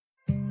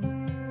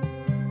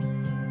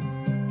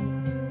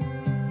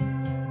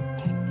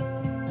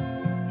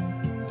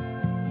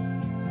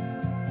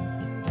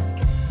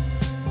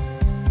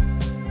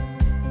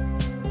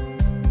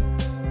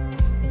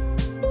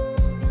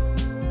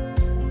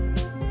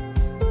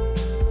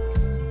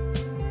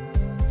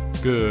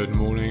Good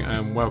morning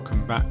and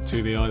welcome back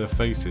to the Isle of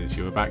Faces.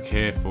 You are back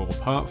here for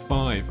part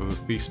 5 of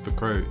A Feast for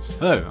Crows.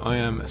 Hello, I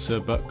am Sir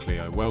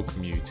Buckley. I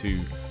welcome you to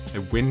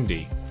a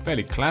windy,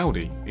 fairly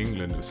cloudy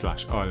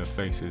England/Isle of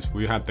Faces.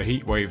 We had the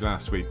heat wave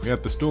last week, we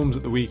had the storms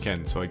at the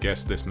weekend, so I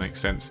guess this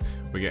makes sense.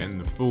 We're getting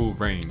the full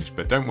range,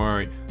 but don't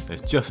worry,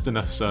 there's just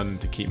enough sun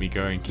to keep me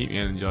going, keep me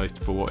energised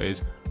for what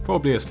is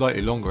probably a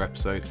slightly longer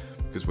episode,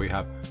 because we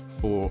have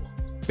 4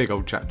 big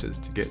old chapters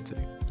to get to.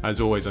 As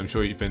always, I'm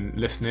sure you've been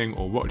listening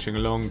or watching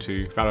along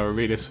to Valar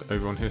Aurelius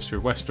over on History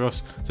of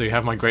Westeros, so you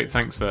have my great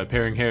thanks for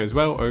appearing here as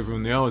well over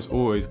on the Isle. It's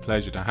always a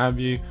pleasure to have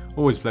you,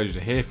 always a pleasure to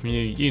hear from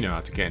you. You know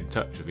how to get in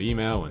touch with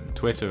email and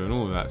Twitter and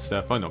all of that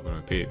stuff. I'm not going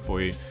to repeat it for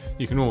you.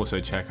 You can also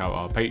check out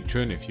our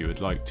Patreon if you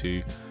would like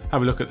to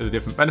have a look at the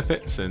different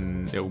benefits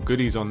and little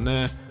goodies on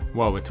there.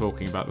 While we're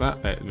talking about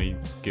that, let me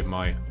give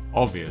my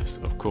obvious,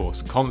 of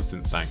course,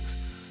 constant thanks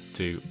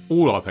to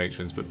all our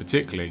patrons, but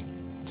particularly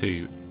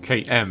to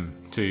Kate M,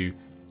 to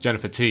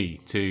Jennifer T,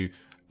 to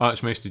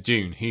Archmaester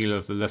June, Healer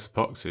of the Lesser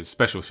Poxes.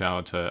 Special shout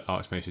out to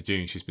Archmaester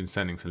June, she's been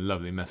sending some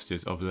lovely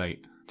messages of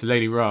late. To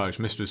Lady Raj,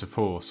 Mistress of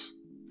Horse,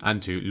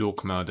 and to Lord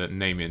Commander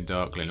Namian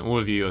Darklin. All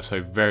of you are so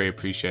very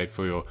appreciated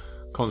for your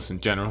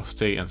constant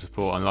generosity and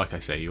support, and like I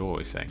say, you're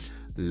always saying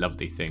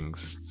lovely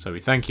things. So we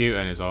thank you,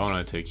 and it's our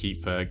honour to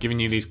keep giving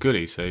you these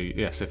goodies. So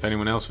yes, if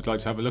anyone else would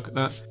like to have a look at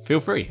that, feel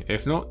free.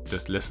 If not,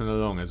 just listen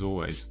along as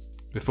always.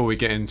 Before we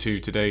get into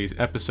today's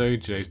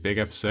big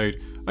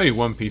episode, only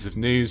one piece of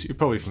news. You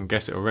probably can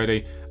guess it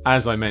already.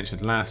 As I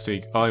mentioned last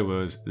week, I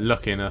was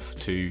lucky enough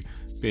to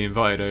be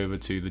invited over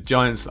to the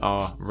Giants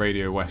Are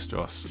Radio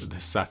Westeros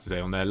this Saturday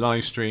on their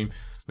live stream,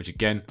 which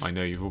again, I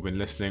know you've all been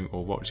listening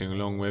or watching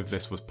along with.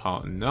 This was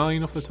part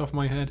 9 off the top of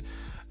my head.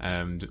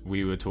 And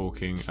we were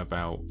talking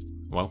about,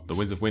 well, the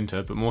Winds of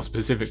Winter, but more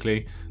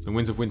specifically, the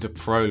Winds of Winter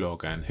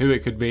prologue and who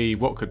it could be,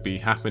 what could be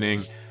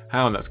happening,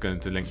 how that's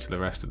going to link to the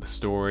rest of the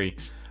story,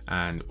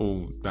 and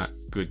all that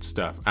good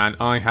stuff. And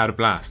I had a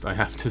blast, I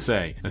have to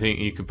say. I think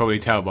you could probably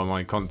tell by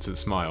my constant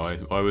smile.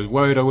 I was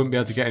worried I wouldn't be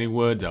able to get any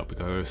words out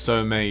because I was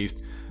so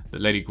amazed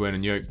that Lady Gwen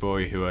and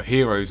Yolkboy, who are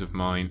heroes of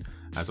mine,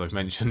 as I've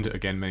mentioned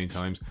again many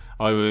times,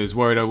 I was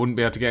worried I wouldn't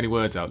be able to get any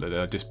words out, that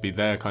I'd just be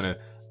there kind of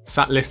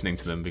sat listening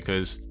to them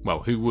because, well,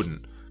 who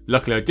wouldn't?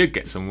 Luckily I did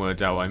get some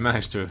words out. I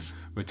managed to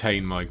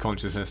retain my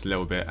consciousness a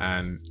little bit,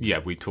 and yeah,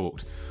 we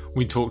talked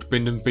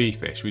Brynden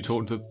Beefish, we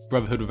talked the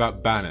Brotherhood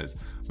Without Banners,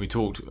 we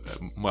talked,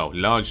 well,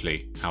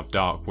 largely how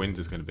dark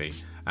Winter's going to be,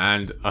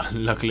 and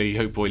luckily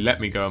Yolkboy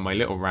let me go on my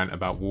little rant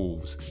about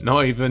wolves.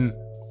 Not even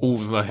all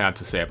that I had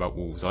to say about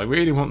wolves. I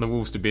really want the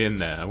wolves to be in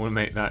there, I want to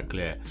make that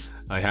clear.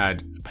 I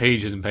had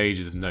pages and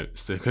pages of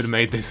notes that could have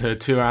made this a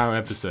 2-hour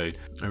episode.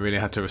 I really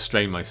had to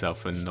restrain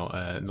myself and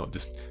not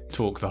just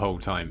talk the whole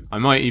time. I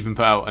might even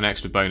put out an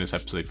extra bonus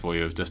episode for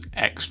you of just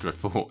extra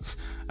thoughts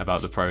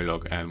about the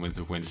prologue and Winds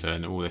of Winter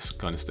and all this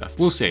kind of stuff.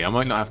 We'll see. I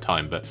might not have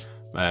time, but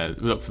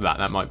look for that.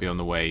 That might be on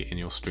the way in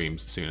your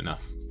streams soon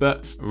enough.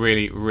 But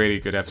really, really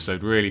good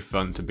episode, really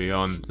fun to be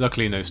on.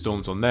 Luckily no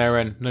storms on their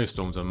end, no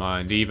storms on my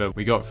end either.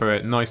 We got through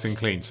it nice and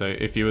clean. So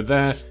if you were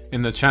there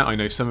in the chat, I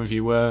know some of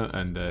you were,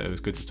 and it was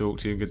good to talk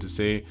to you, good to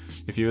see you.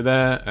 If you were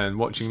there and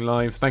watching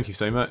live, thank you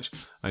so much.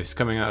 It's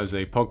coming out as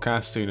a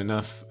podcast soon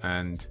enough,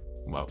 and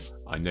well,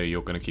 I know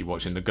you're going to keep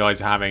watching. The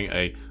guys are having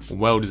a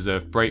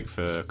well-deserved break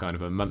for kind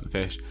of a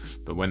month-ish,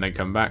 but when they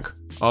come back,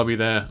 I'll be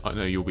there. I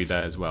know you'll be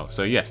there as well.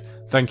 So yes,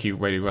 thank you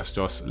Radio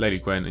Westeros, Lady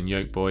Gwen and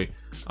Yolkboy.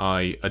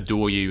 I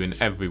adore you in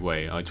every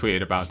way. I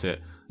tweeted about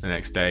it the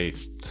next day.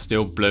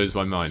 Still blows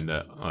my mind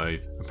that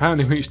I've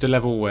apparently reached a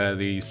level where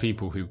these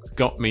people who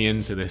got me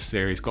into this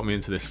series, got me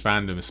into this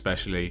fandom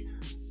especially,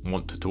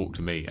 want to talk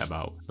to me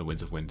about the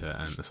Winds of Winter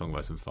and the Song of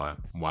Ice and Fire.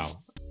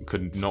 Wow,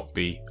 could not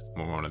be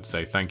more honoured.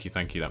 So thank you.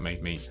 That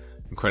made me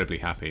incredibly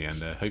happy,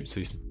 and hope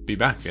to be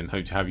back and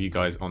hope to have you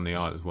guys on the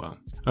Isle as well.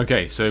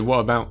 Okay, so what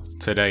about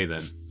today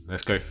then?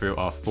 Let's go through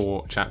our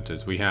 4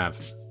 chapters. We have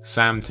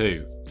Sam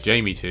 2,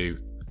 Jaime 2,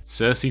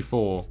 Cersei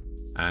 4,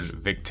 and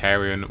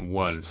Victarion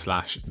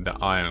 1/the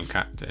Iron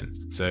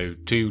Captain. So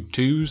 2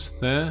 2s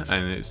there,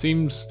 and it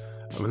seems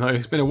like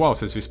it's been a while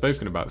since we've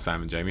spoken about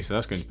Sam and Jaime, so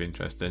that's going to be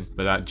interesting.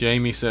 But that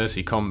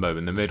Jaime-Cersei combo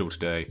in the middle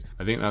today,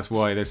 I think that's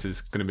why this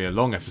is going to be a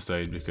long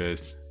episode,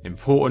 because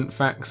important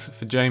facts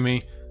for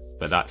Jaime,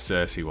 but that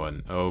Cersei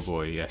one, oh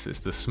boy, yes, it's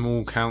the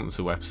Small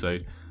Council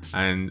episode,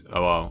 and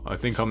oh well, I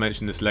think I'll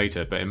mention this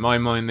later, but in my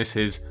mind this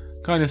is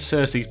kind of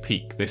Cersei's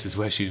peak. This is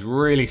where she's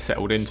really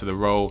settled into the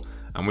role,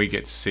 and we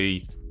get to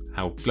see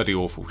how bloody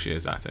awful she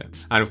is at it.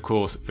 And of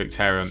course,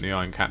 Victarion, the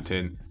Iron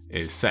Captain,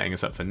 is setting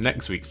us up for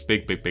next week's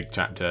big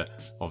chapter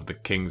of the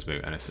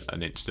Kingsmoot, and it's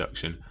an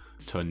introduction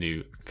to a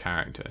new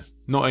character.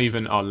 Not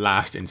even our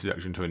last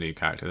introduction to a new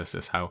character, that's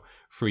just how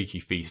freaky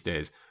Feast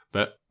is,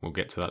 but we'll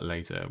get to that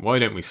later. Why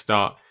don't we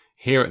start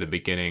here at the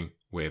beginning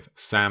with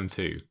Sam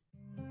 2.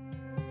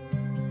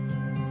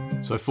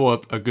 So I thought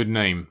up a good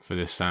name for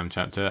this Sam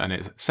chapter, and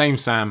it's Same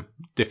Sam,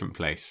 Different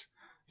Place.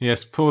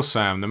 Yes, poor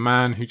Sam, the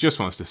man who just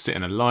wants to sit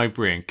in a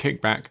library and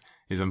kick back,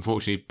 is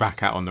unfortunately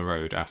back out on the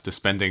road after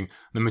spending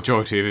the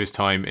majority of his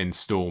time in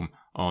Storm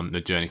on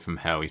the journey from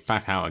hell. He's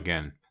back out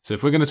again. So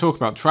if we're going to talk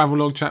about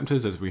travelogue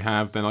chapters as we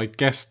have, then I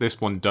guess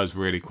this one does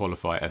really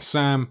qualify, as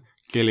Sam,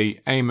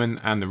 Gilly, Aemon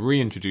and the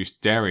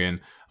reintroduced Darion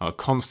are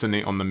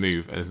constantly on the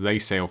move as they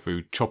sail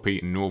through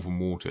choppy northern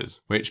waters,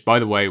 which, by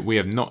the way, we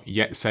have not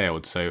yet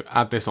sailed, so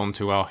add this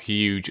onto our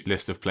huge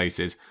list of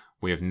places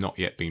we have not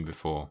yet been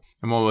before.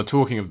 And while we're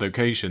talking of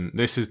location,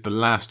 this is the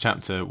last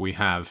chapter we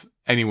have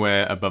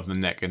anywhere above the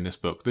neck in this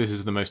book. This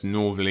is the most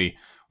northerly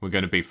we're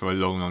going to be for a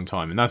long, long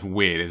time. And that's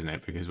weird, isn't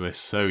it? Because we're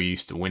so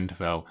used to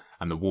Winterfell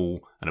and the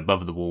wall and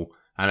above the wall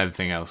and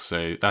everything else.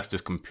 So that's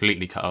just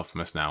completely cut off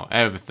from us now.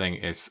 Everything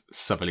is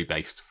southerly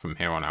based from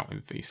here on out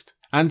in Feast.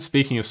 And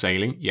speaking of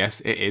sailing,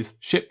 yes, it is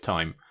ship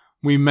time.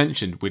 We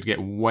mentioned we'd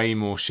get way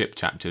more ship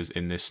chapters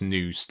in this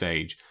new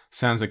stage.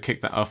 Sansa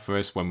kicked that off for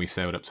us when we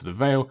sailed up to the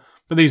Vale,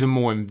 but these are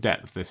more in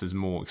depth. This is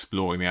more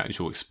exploring the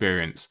actual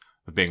experience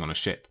of being on a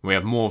ship. We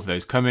have more of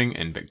those coming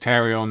in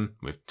Victarion,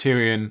 with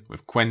Tyrion,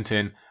 with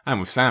Quentyn, and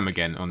with Sam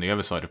again on the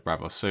other side of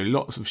Braavos, so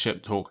lots of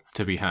ship talk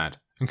to be had.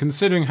 And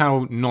considering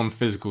how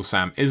non-physical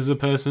Sam is as a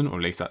person, or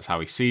at least that's how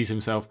he sees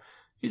himself,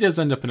 he does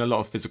end up in a lot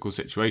of physical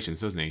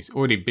situations, doesn't he? He's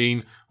already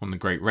been on the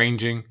Great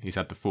Ranging, he's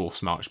had the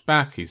forced march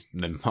back, he's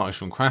then marched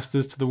from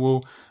Craster's to the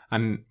Wall,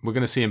 and we're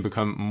going to see him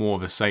become more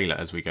of a sailor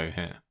as we go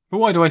here. But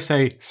why do I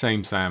say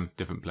same Sam,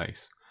 different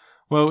place?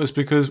 Well, it's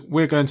because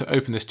we're going to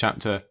open this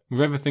chapter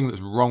with everything that's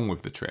wrong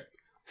with the trip.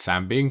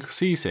 Sam being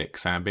seasick,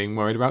 Sam being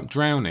worried about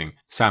drowning,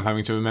 Sam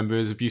having to remember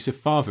his abusive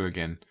father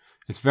again.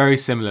 It's very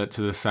similar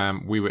to the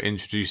Sam we were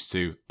introduced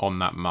to on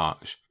that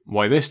march.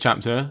 Why this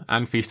chapter,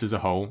 and Feast as a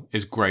whole,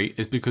 is great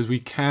is because we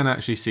can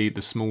actually see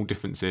the small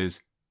differences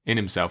in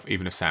himself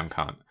even if Sam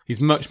can't.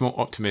 He's much more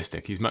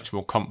optimistic, he's much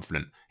more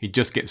confident, he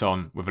just gets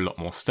on with a lot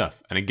more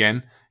stuff. And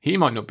again, he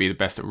might not be the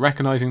best at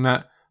recognising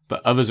that,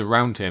 but others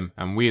around him,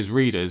 and we as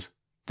readers,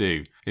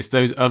 do. It's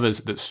those others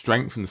that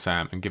strengthen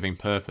Sam and give him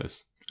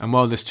purpose. And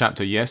while this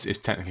chapter, yes, is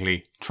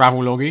technically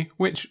travelogue-y,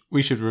 which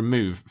we should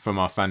remove from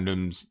our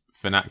fandom's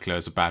vernacular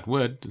as a bad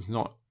word, does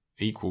not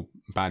equal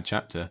bad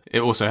chapter,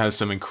 it also has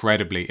some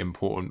incredibly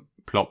important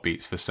plot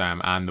beats for Sam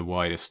and the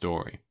wider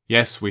story.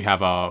 Yes, we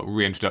have our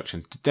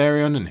reintroduction to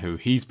Darion and who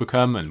he's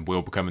become and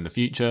will become in the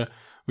future.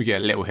 We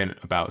get a little hint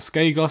about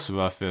Skagos with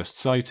our first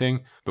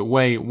sighting, but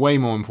way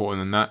more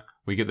important than that,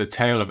 we get the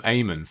tale of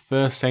Aemon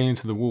first sailing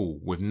to the Wall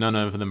with none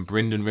other than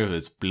Brynden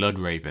River's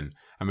Bloodraven,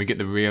 and we get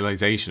the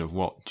realisation of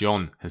what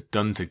Jon has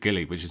done to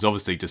Gilly, which is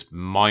obviously just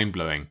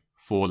mind-blowing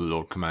for the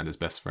Lord Commander's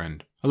best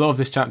friend. A lot of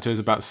this chapter is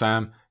about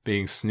Sam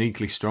being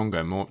sneakily stronger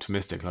and more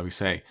optimistic, like we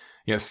say,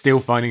 yet still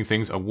finding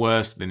things are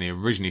worse than they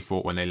originally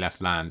thought when they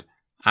left land,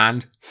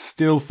 and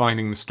still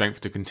finding the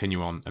strength to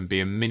continue on and be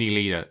a mini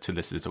leader to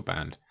this little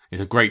band.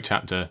 It's a great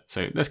chapter,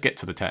 so let's get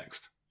to the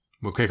text.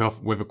 We'll kick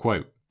off with a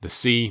quote. The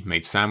sea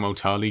made Samwell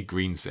Tarly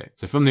greensick.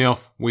 So from the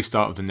off, we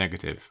start with the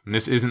negative. And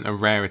this isn't a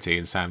rarity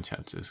in Sam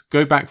chapters.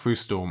 Go back through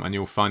Storm and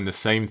you'll find the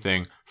same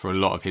thing for a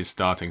lot of his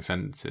starting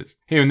sentences.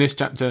 Here in this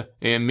chapter,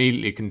 it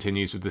immediately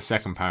continues with the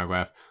second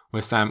paragraph,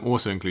 where Sam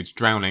also includes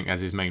drowning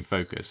as his main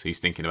focus. He's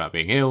thinking about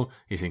being ill,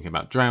 he's thinking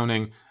about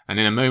drowning,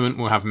 and in a moment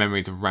we'll have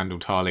memories of Randyll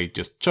Tarly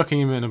just chucking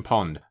him in a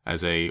pond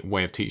as a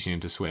way of teaching him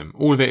to swim.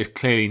 All of it is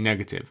clearly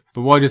negative.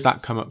 But why does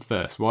that come up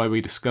first? Why are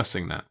we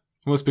discussing that?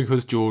 Well, it's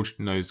because George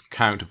knows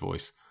character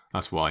voice.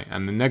 That's why.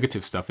 And the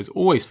negative stuff is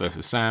always first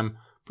with Sam,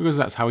 because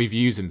that's how he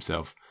views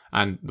himself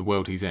and the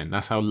world he's in.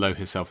 That's how low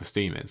his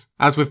self-esteem is.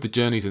 As with the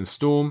journeys in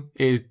Storm,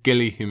 it is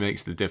Gilly who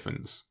makes the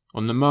difference.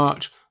 On the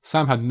march,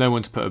 Sam had no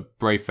one to put a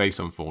brave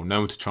face on for, no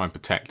one to try and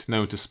protect,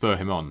 no one to spur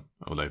him on,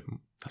 although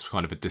that's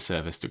kind of a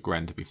disservice to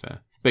Gren, to be fair.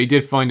 But he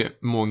did find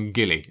it more in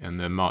Gilly and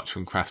the march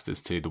from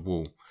Craster's to the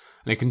Wall.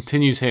 And it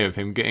continues here with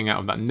him getting out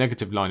of that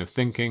negative line of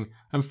thinking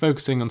and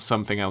focusing on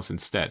something else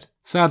instead.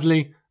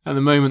 Sadly, at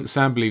the moment,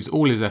 Sam believes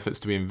all his efforts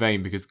to be in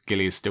vain because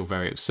Gilly is still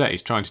very upset.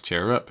 He's trying to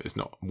cheer her up. It's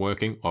not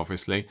working,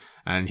 obviously,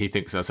 and he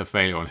thinks that's a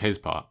failure on his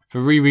part. For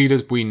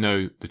rereaders, we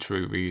know the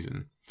true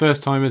reason.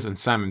 First-timers and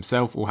Sam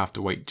himself will have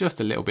to wait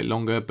just a little bit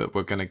longer, but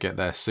we're going to get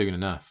there soon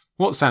enough.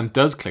 What Sam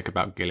does click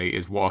about Gilly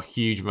is what a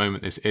huge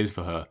moment this is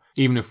for her,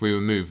 even if we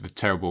remove the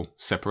terrible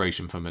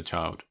separation from her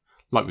child.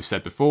 Like we've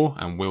said before,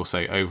 and will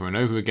say over and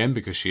over again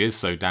because she is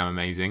so damn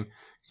amazing,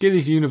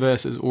 Gilly's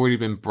universe has already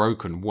been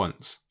broken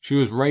once. She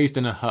was raised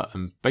in a hut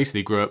and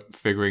basically grew up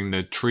figuring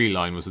the tree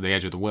line was at the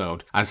edge of the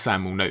world, as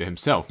Sam will note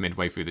himself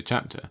midway through the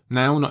chapter.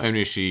 Now, not only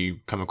has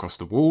she come across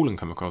the Wall and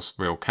come across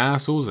real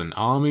castles and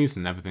armies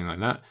and everything like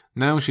that,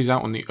 now she's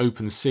out on the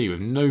open sea with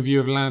no view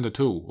of land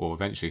at all, or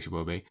eventually she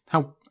will be.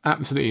 How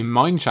absolutely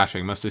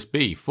mind-shattering must this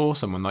be for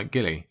someone like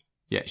Gilly?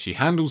 Yet she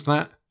handles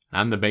that,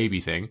 and the baby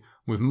thing,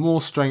 with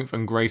more strength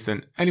and grace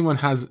than anyone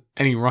has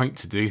any right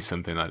to do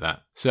something like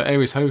that. Sir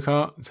Aerys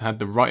Hocart had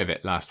the right of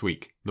it last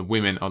week. The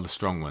women are the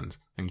strong ones,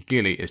 and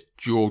Gilly is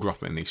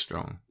jaw-droppingly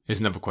strong. Here's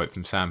another quote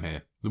from Sam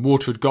here. The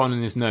water had gotten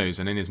in his nose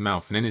and in his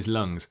mouth and in his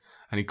lungs,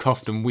 and he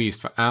coughed and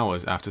wheezed for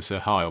hours after Sir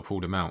Hyle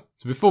pulled him out.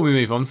 So before we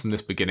move on from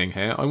this beginning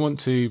here, I want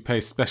to pay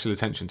special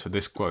attention to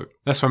this quote.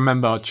 Let's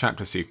remember our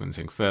chapter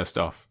sequencing first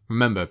off.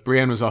 Remember,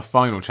 Brienne was our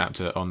final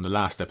chapter on the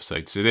last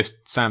episode, so this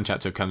Sam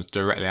chapter comes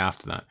directly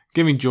after that,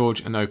 giving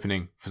George an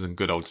opening for some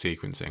good old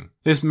sequencing.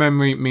 This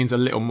memory means a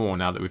little more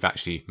now that we've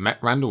actually met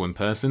Randyll in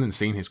person and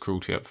seen his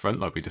cruelty up front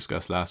like we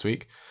discussed last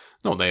week.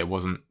 Not that it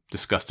wasn't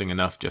disgusting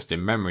enough just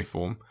in memory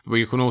form, but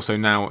we can also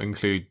now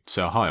include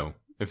Sir Hyle.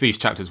 If these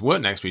chapters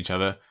weren't next to each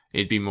other,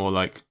 it'd be more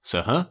like,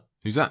 Sir Huh?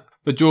 Who's that?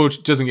 But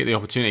George doesn't get the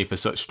opportunity for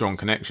such strong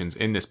connections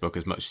in this book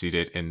as much as he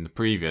did in the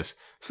previous,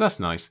 so that's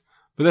nice.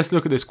 But let's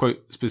look at this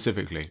quote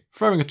specifically.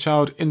 Throwing a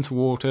child into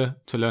water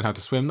to learn how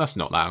to swim, that's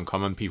not that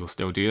uncommon, people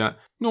still do that.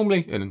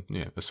 Normally in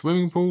a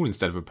swimming pool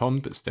instead of a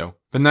pond, but still.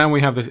 But now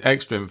we have this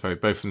extra info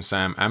both from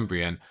Sam and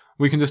Brienne.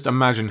 We can just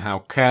imagine how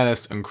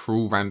careless and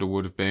cruel Randyll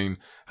would have been,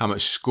 how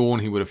much scorn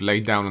he would have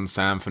laid down on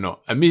Sam for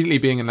not immediately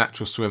being a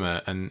natural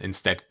swimmer and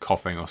instead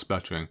coughing or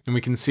sputtering. And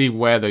we can see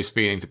where those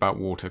feelings about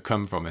water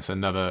come from. It's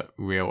another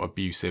real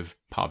abusive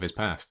part of his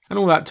past. And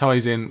all that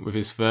ties in with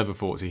his further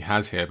thoughts he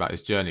has here about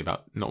his journey,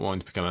 about not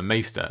wanting to become a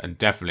maester and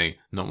definitely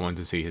not wanting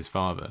to see his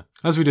father.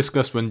 As we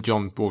discussed when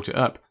John brought it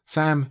up,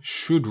 Sam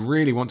should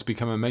really want to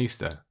become a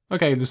maester.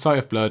 Okay, the sight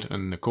of blood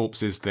and the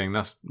corpses thing,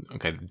 that's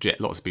okay,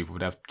 legit, lots of people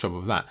would have trouble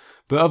with that.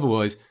 But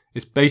otherwise,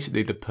 it's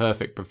basically the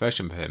perfect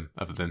profession for him,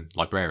 other than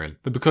librarian.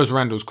 But because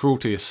Randyll's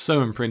cruelty is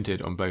so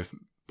imprinted on both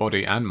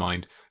body and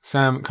mind,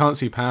 Sam can't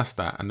see past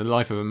that, and the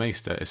life of a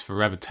maester is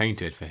forever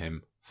tainted for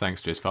him,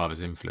 thanks to his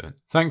father's influence.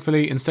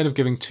 Thankfully, instead of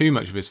giving too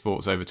much of his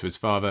thoughts over to his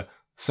father,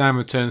 Sam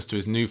returns to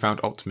his newfound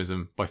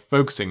optimism by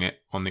focusing it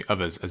on the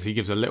others as he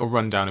gives a little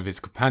rundown of his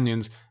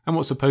companions and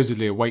what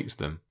supposedly awaits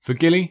them. For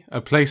Gilly,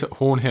 a place at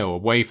Horn Hill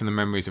away from the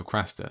memories of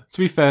Craster. To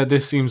be fair,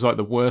 this seems like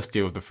the worst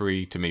deal of the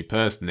three to me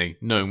personally,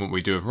 knowing what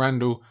we do with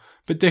Randyll,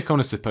 but Dickon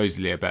is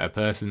supposedly a better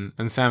person,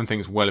 and Sam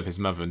thinks well of his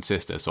mother and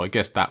sister, so I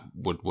guess that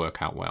would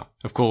work out well.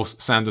 Of course,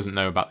 Sam doesn't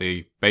know about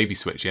the baby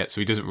switch yet,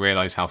 so he doesn't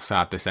realise how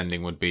sad this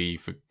ending would be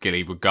for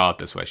Gilly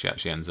regardless where she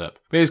actually ends up.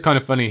 But it is kind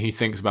of funny he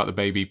thinks about the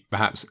baby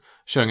perhaps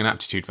showing an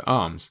aptitude for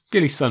arms.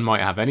 Gilly's son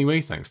might have anyway,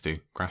 thanks to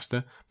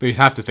Craster, but you'd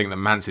have to think that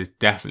Mance's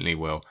definitely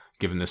will,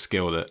 given the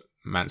skill that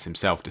Mance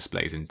himself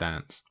displays in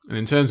dance. And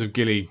in terms of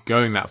Gilly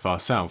going that far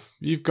south,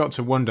 you've got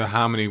to wonder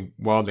how many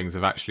wildlings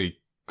have actually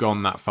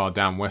gone that far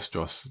down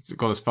Westeros,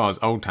 gone as far as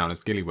Old Town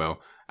as Gilly will,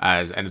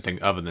 as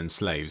anything other than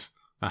slaves.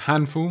 A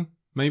handful,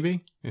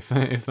 maybe, if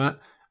that.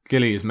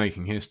 Gilly is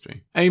making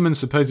history. Aemon's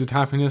supposed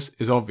happiness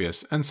is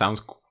obvious and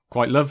sounds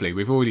quite lovely.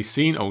 We've already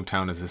seen Old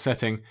Town as a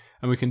setting,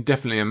 and we can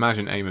definitely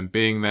imagine Aemon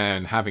being there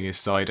and having his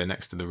cider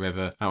next to the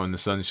river out in the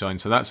sunshine,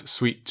 so that's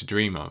sweet to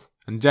dream of.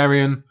 And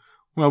Darien,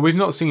 well, we've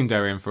not seen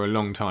Darien for a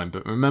long time,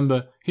 but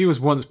remember, he was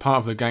once part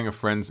of the gang of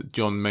friends that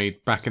Jon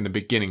made back in the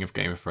beginning of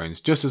Game of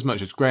Thrones, just as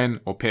much as Gren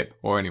or Pip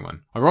or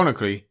anyone.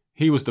 Ironically,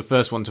 he was the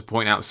first one to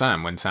point out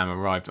Sam when Sam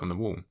arrived on the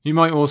wall. You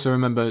might also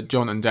remember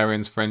Jon and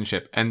Darien's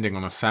friendship ending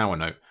on a sour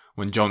note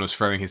when Jon was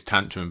throwing his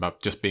tantrum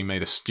about just being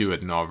made a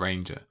steward and our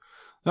ranger.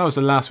 That was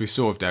the last we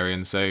saw of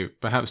Darien, so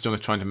perhaps Jon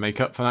is trying to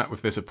make up for that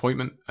with this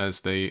appointment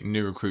as the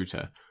new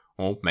recruiter.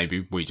 Or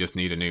maybe we just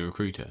need a new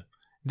recruiter.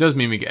 It does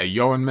mean we get a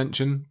Yoren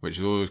mention, which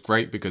is always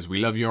great because we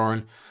love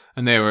Yoren,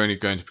 and they are only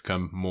going to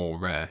become more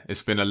rare.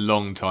 It's been a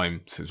long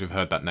time since we've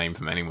heard that name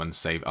from anyone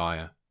save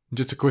Arya.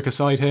 Just a quick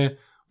aside here,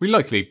 we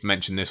likely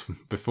mentioned this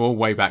before,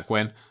 way back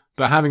when,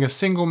 but having a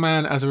single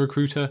man as a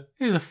recruiter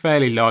is a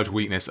fairly large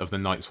weakness of the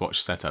Night's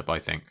Watch setup, I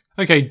think.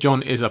 Okay,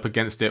 Jon is up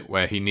against it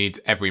where he needs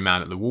every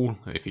man at the wall,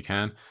 if he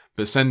can,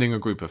 but sending a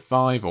group of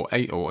 5 or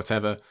 8 or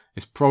whatever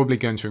is probably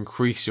going to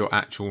increase your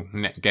actual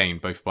net gain,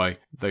 both by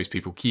those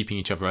people keeping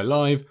each other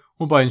alive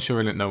or by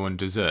ensuring that no one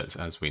deserts,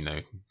 as we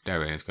know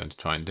Darien is going to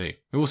try and do.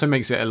 It also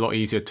makes it a lot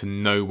easier to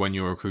know when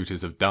your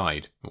recruiters have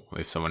died, or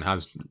if someone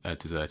has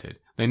deserted.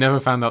 They never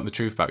found out the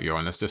truth about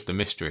Yoren, that's just a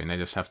mystery, and they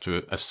just have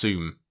to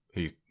assume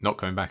he's not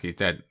coming back, he's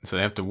dead, so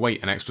they have to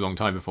wait an extra long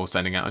time before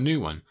sending out a new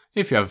one.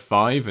 If you have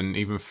 5 and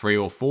even 3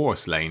 or 4 are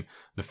slain,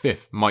 the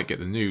 5th might get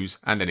the news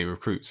and any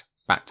recruits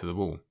back to the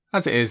wall.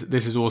 As it is,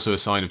 this is also a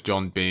sign of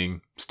Jon being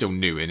still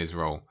new in his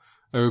role.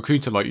 A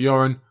recruiter like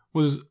Yoren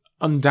was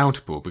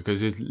undoubtable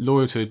because his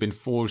loyalty had been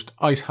forged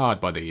ice hard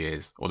by the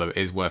years, although it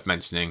is worth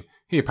mentioning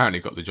he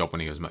apparently got the job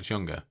when he was much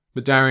younger.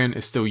 But Darien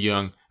is still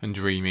young and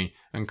dreamy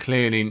and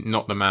clearly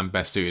not the man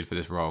best suited for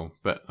this role,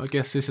 but I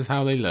guess this is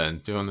how they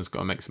learn. Jon has got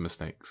to make some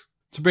mistakes.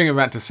 To bring it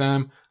back to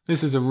Sam,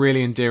 this is a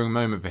really endearing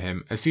moment for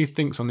him as he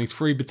thinks on these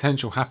 3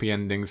 potential happy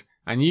endings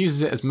and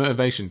uses it as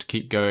motivation to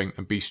keep going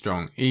and be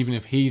strong, even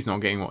if he's not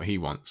getting what he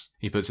wants.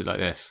 He puts it like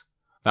this: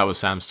 that was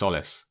Sam's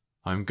solace.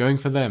 I'm going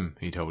for them,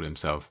 he told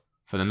himself,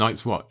 for the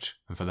Night's Watch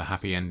and for the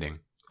happy ending.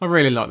 I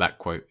really like that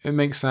quote. It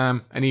makes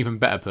Sam an even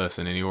better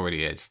person than he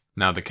already is.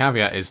 Now the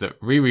caveat is that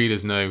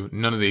rereaders know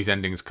none of these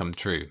endings come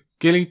true.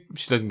 Gilly,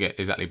 she doesn't get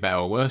exactly better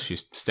or worse, she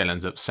still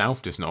ends up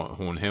south, just not at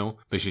Horn Hill,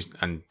 but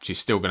she's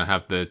still going to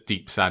have the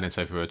deep sadness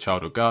over her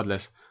child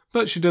regardless.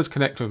 But she does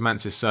connect with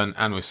Mance's son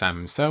and with Sam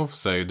himself,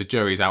 so the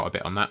jury's out a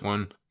bit on that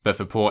one. But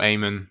for poor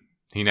Aemon,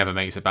 he never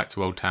makes it back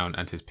to Old Town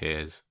and his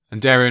peers.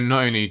 And Darien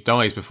not only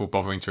dies before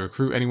bothering to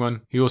recruit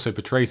anyone, he also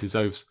betrays his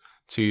oaths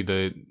to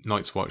the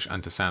Night's Watch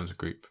and to Sam's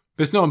group.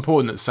 But it's not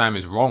important that Sam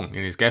is wrong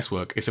in his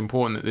guesswork, it's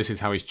important that this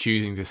is how he's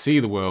choosing to see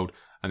the world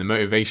and the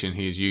motivation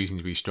he is using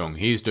to be strong.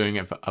 He is doing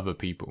it for other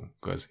people,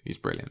 because he's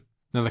brilliant.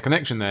 Now the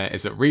connection there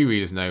is that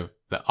rereaders know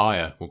that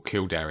Aya will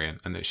kill Darien,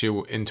 and that she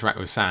will interact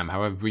with Sam,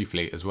 however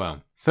briefly, as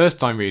well. First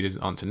time readers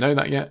aren't to know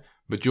that yet,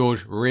 but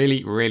George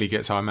really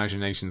gets our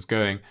imaginations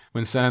going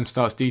when Sam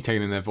starts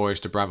detailing their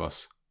voyage to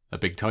Braavos. A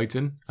big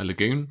titan? A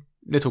lagoon?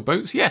 Little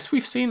boats? Yes,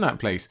 we've seen that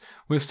place.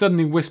 We're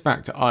suddenly whisked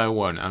back to Aya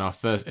 1 and our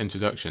first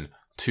introduction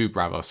to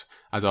Braavos,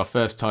 as our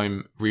first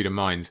time reader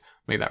minds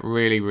make that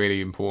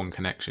really important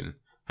connection.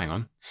 Hang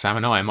on, Sam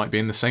and Aya might be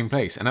in the same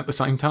place and at the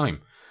same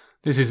time.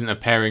 This isn't a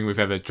pairing we've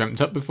ever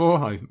dreamt up before,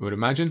 I would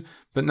imagine,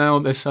 but now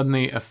there's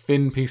suddenly a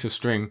thin piece of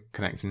string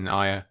connecting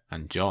Aya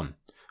and John,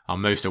 our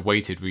most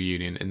awaited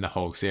reunion in the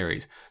whole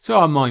series. So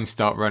our minds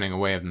start running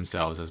away of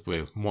themselves, as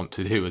we want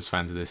to do as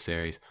fans of this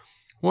series.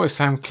 What if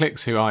Sam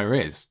clicks who Aya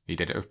is? He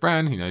did it with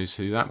Bran, he knows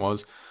who that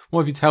was.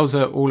 What if he tells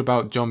her all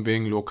about John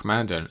being Lord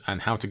Commander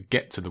and how to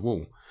get to the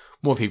wall?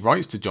 What if he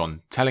writes to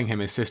John, telling him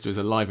his sister is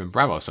alive in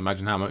Braavos?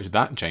 Imagine how much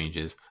that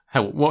changes.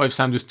 Hell, what if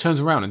Sam just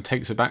turns around and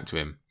takes her back to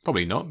him?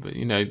 Probably not, but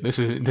this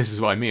is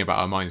what I mean about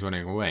our minds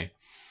running away.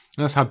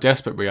 And that's how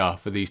desperate we are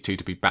for these two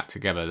to be back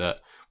together,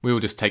 that we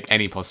will just take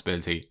any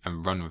possibility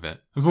and run with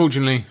it.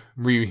 Unfortunately,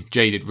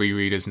 jaded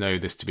rereaders know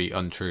this to be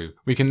untrue.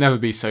 We can never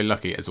be so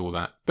lucky as all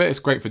that, but it's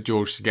great for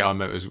George to get our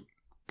motors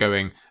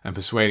going and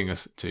persuading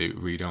us to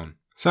read on.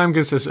 Sam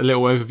gives us a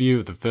little overview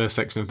of the first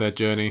section of their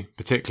journey,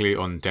 particularly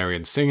on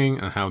Darien's singing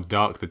and how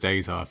dark the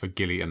days are for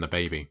Gilly and the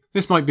baby.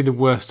 This might be the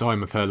worst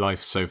time of her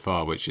life so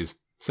far, which is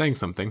saying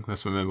something,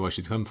 let's remember where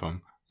she's come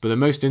from. But the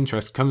most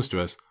interest comes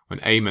to us when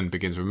Aemon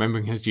begins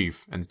remembering his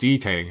youth and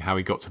detailing how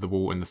he got to the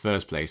wall in the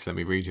first place. Let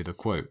me read you the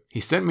quote.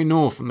 "He sent me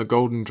north from the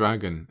Golden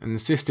Dragon and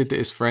insisted that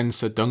his friend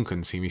Sir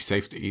Duncan see me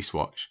safe to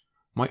Eastwatch.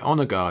 My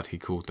honour guard, he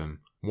called them.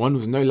 One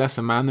was no less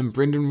a man than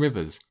Brynden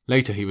Rivers.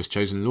 Later he was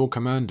chosen Lord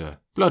Commander.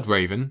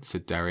 Bloodraven,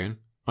 said Darien.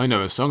 I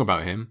know a song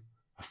about him.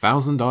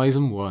 1,000 Eyes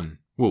and One.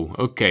 Whoa,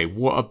 okay,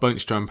 what a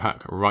bunch to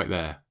unpack right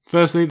there.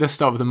 Firstly, let's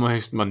start with the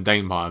most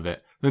mundane part of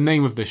it. The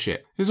name of the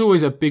ship. It's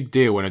always a big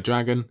deal when a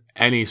dragon,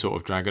 any sort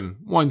of dragon,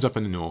 winds up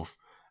in the north.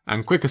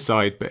 And quick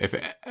aside, but if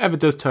it ever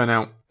does turn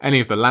out any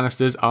of the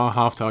Lannisters are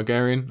half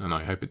Targaryen, and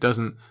I hope it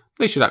doesn't,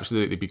 they should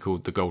absolutely be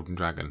called the Golden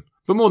Dragon.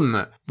 But more than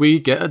that, we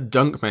get a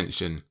dunk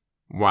mention.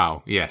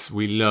 Wow, yes,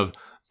 we love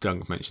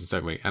dunk mentions,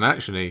 don't we? And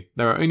actually,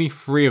 there are only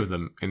 3 of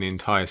them in the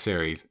entire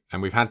series,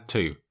 and we've had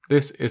 2.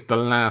 This is the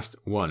last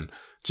one.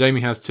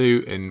 Jaime has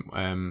 2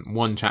 in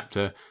one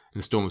chapter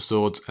in Storm of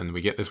Swords, and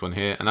we get this one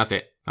here, and that's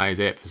it. That is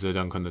it for Sir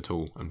Duncan the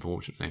Tall,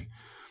 unfortunately.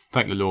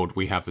 Thank the Lord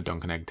we have the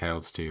Duncan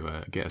Eggtails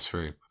to get us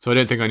through. So I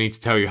don't think I need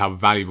to tell you how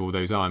valuable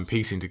those are in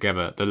piecing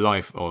together the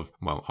life of,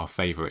 well, our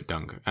favourite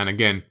Dunk. And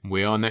again,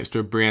 we are next to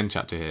a Brienne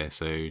chapter here,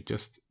 so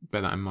just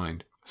bear that in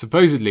mind.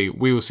 Supposedly,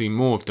 we will see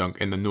more of Dunk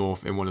in the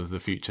north in one of the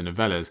future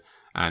novellas,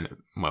 and,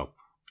 well,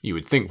 you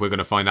would think we're going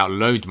to find out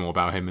loads more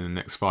about him in the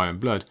next Fire and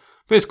Blood,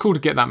 but it's cool to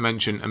get that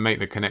mention and make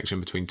the connection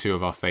between 2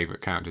 of our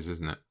favourite characters,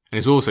 isn't it? And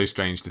it's also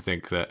strange to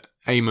think that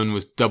Aemon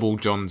was double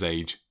Jon's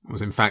age,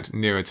 was in fact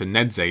nearer to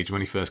Ned's age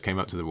when he first came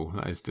up to the wall.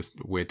 That is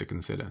just weird to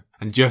consider.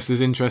 And just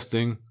as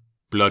interesting,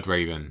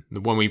 Bloodraven, the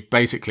one we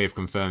basically have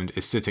confirmed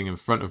is sitting in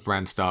front of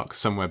Bran Stark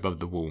somewhere above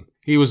the wall.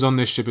 He was on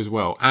this ship as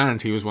well,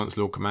 and he was once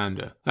Lord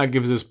Commander. That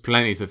gives us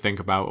plenty to think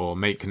about or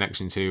make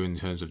connection to in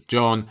terms of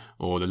Jon,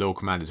 or the Lord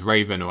Commander's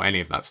Raven, or any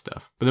of that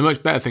stuff. But the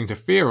much better thing to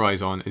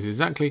theorise on is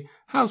exactly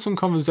how some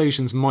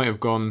conversations might have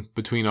gone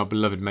between our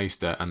beloved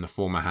Maester and the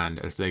former Hand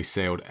as they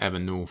sailed ever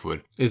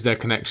northward. Is there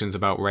connections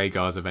about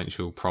Rhaegar's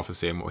eventual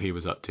prophecy and what he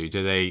was up to?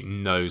 Do they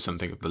know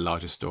something of the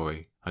larger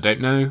story? I don't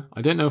know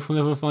if we'll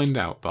ever find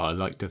out, but I'd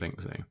like to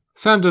think so.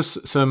 Sam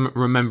does some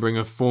remembering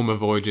of former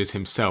voyages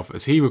himself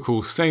as he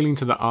recalls sailing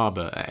to the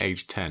Arbor at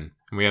age 10.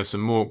 And we have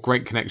some more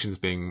great connections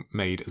being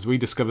made as we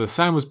discover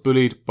Sam was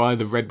bullied by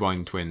the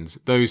Redwyne twins,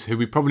 those who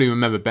we probably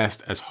remember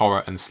best as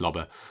Horror and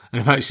Slobber,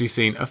 and have actually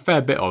seen a fair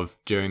bit of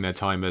during their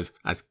time as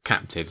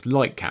captives,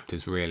 light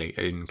captives really,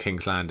 in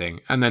King's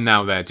Landing, and then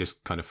now they're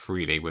just kind of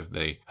freely with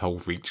the whole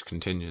Reach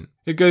contingent.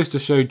 It goes to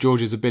show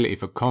George's ability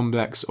for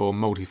complex or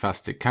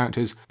multifaceted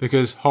characters,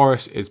 because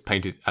Horace is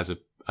painted as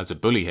a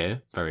bully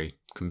here, very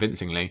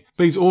convincingly,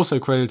 but he's also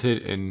credited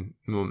in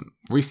more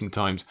recent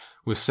times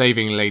with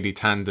saving Lady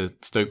Tanda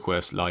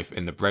Stokeworth's life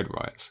in the Bread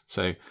Riots.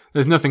 So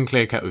there's nothing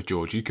clear cut with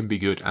George. You can be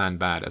good and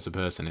bad as a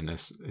person in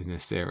this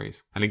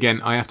series. And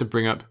again, I have to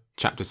bring up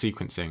chapter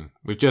sequencing.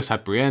 We've just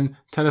had Brienne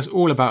tell us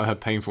all about her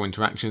painful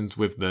interactions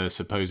with the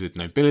supposed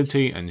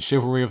nobility and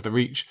chivalry of the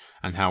Reach,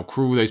 and how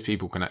cruel those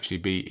people can actually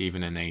be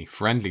even in a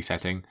friendly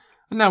setting.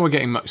 And now we're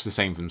getting much the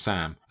same from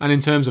Sam. And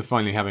in terms of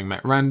finally having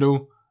met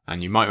Randall,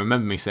 and you might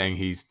remember me saying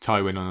he's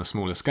Tywin on a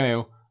smaller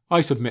scale,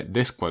 I submit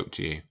this quote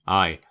to you.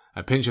 Aye,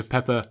 a pinch of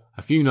pepper,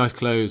 a few nice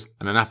clothes,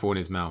 and an apple in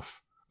his mouth.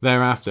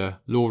 Thereafter,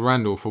 Lord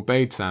Randall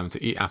forbade Sam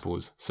to eat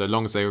apples, so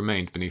long as they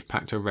remained beneath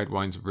Pacto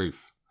Redwyne's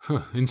roof.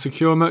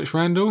 Insecure much,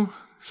 Randall?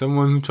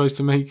 someone tries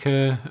to make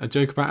a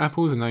joke about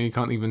apples and now you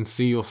can't even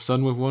see your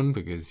son with one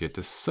because you're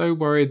just so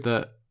worried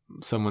that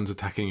someone's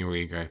attacking your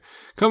ego.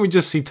 Can't we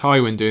just see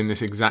Tywin doing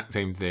this exact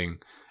same thing?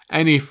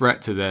 Any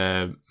threat to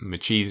their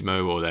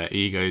machismo or their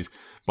egos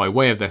by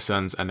way of their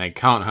sons, and they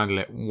can't handle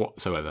it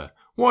whatsoever.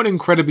 What an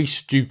incredibly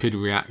stupid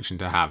reaction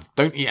to have.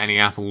 Don't eat any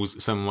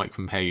apples, someone might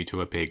compare you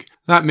to a pig.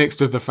 That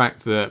mixed with the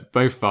fact that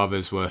both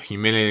fathers were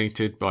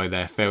humiliated by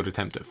their failed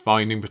attempt at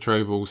finding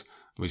betrothals,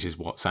 which is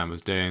what Sam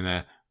was doing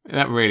there,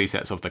 that really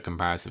sets off the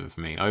comparison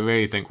for me. I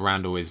really think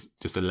Randall is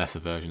just a lesser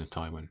version of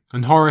Tywin.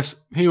 And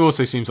Horace, he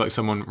also seems like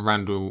someone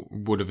Randall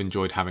would have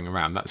enjoyed having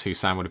around. That's who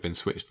Sam would have been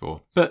switched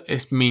for. But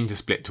it's mean to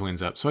split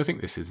twins up, so I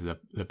think this is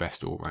the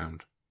best all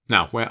round.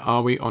 Now, where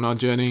are we on our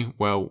journey?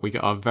 Well, we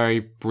get our very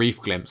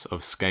brief glimpse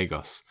of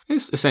Skagos.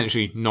 It's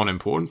essentially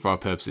non-important for our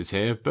purposes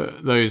here,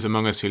 but those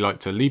among us who like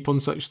to leap on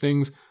such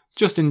things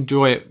just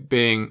enjoy it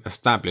being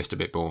established a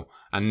bit more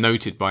and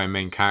noted by a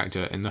main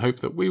character in the hope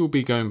that we will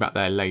be going back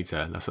there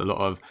later. That's a lot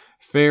of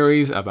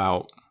theories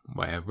about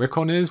where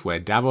Rickon is, where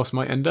Davos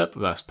might end up.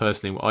 That's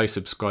personally what I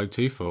subscribe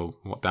to for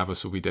what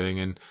Davos will be doing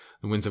in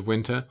the Winds of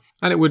Winter.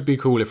 And it would be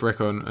cool if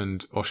Rickon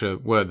and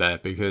Osha were there,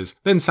 because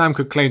then Sam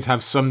could claim to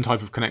have some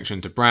type of connection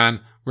to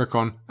Bran,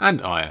 Rickon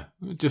and Arya,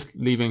 just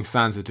leaving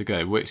Sansa to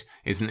go, which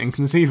isn't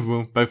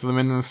inconceivable. Both of them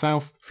in the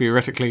south.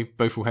 Theoretically,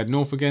 both will head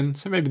north again,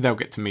 so maybe they'll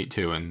get to meet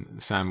too,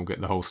 and Sam will get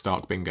the whole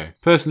Stark bingo.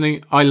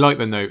 Personally, I like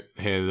the note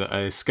here that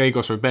a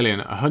Skagos rebellion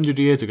 100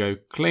 years ago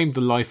claimed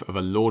the life of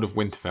a Lord of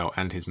Winterfell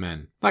and his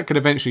men. That could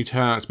eventually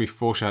turn out to be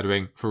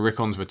foreshadowing for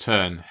Rickon's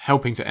return,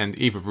 helping to end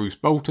either Roose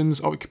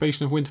Bolton's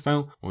occupation of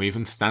Winterfell, or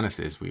even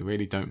Stannis's. We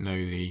really don't know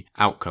the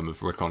outcome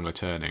of Rickon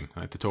returning.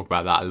 I had to talk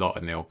about that a lot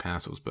in the Old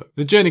Castles book.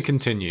 The journey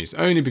continues,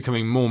 only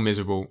becoming more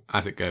miserable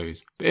as it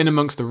goes. But in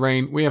amongst the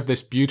rain, we have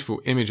this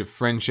beautiful image of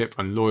friendship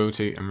and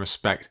loyalty and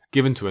respect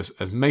given to us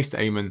as Maester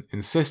Aemon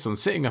insists on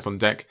sitting up on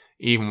deck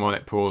even while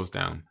it pours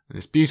down. And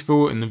it's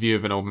beautiful in the view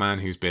of an old man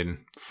who's been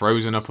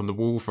frozen up on the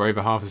wall for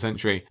over half a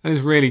century and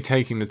is really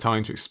taking the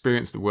time to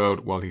experience the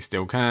world while he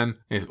still can.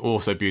 It's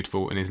also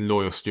beautiful in his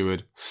loyal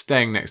steward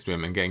staying next to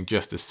him and getting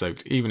just as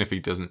soaked, even if he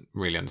doesn't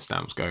really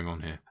understand what's going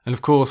on here. And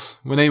of course,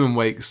 when Aemon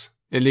wakes,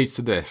 it leads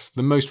to this,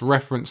 the most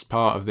referenced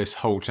part of this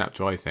whole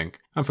chapter, I think,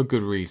 and for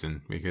good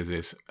reason, because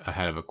it's a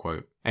hell of a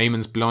quote.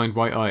 Aemon's blind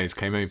white eyes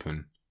came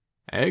open.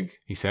 "Egg?"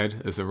 he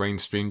said as the rain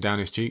streamed down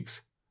his cheeks.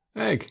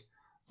 "Egg,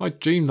 I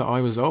dreamed that I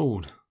was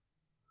old."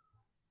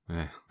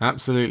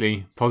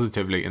 Absolutely,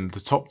 positively in the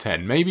top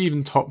 10, maybe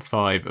even top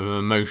 5 of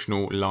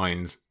emotional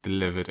lines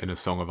delivered in A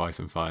Song of Ice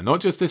and Fire.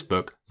 Not just this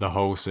book, the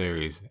whole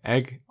series.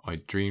 "Egg, I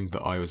dreamed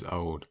that I was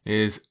old." It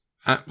is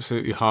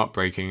absolutely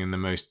heartbreaking in the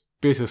most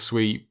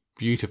bittersweet,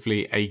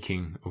 beautifully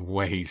aching of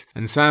ways.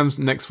 And Sam's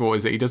next thought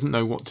is that he doesn't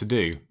know what to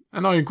do.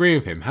 And I agree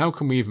with him. How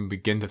can we even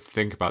begin to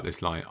think about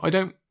this line? I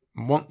don't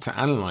want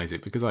to analyse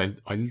it because I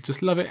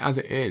just love it as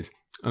it is.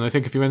 And I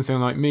think if you're anything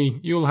like me,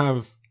 you'll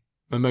have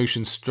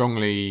emotions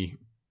strongly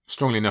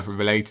enough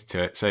related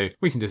to it, so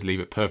we can just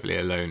leave it perfectly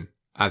alone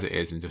as it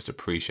is and just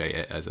appreciate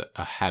it as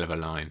a hell of a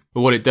line.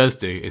 But what it does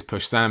do is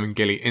push Sam and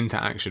Gilly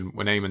into action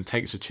when Aemon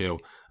takes a chill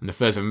and the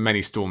first of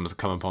many storms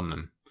come upon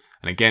them.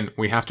 And again,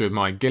 we have to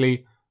admire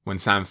Gilly when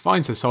Sam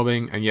finds her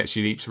sobbing, and yet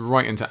she leaps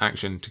right into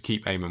action to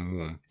keep Aemon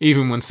warm.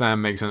 Even when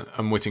Sam makes an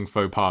unwitting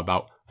faux pas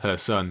about her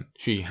son,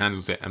 she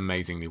handles it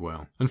amazingly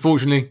well.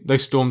 Unfortunately,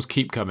 those storms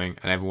keep coming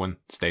and everyone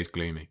stays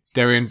gloomy.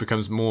 Darion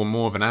becomes more and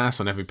more of an ass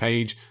on every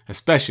page,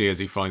 especially as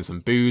he finds some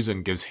booze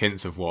and gives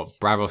hints of what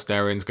Braavos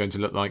Darion's going to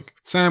look like.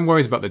 Sam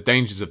worries about the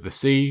dangers of the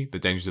sea, the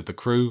dangers of the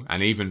crew,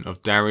 and even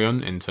of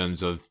Darion in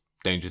terms of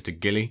danger to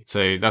Gilly.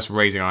 So that's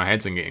raising our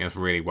heads and getting us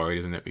really worried,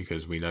 isn't it?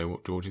 Because we know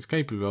what George is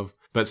capable of.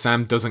 But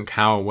Sam doesn't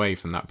cower away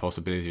from that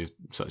possibility of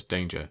such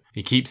danger.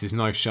 He keeps his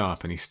knife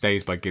sharp and he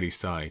stays by Gilly's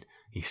side.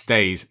 He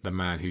stays the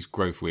man whose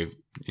growth we've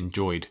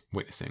enjoyed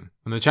witnessing.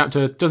 And the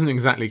chapter doesn't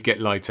exactly get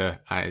lighter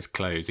at its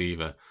close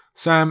either.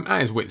 Sam,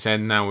 at his wit's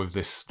end now with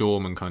this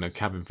storm and kind of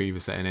cabin fever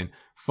setting in,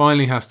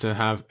 finally has to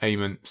have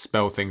Aemon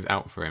spell things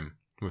out for him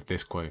with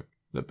this quote.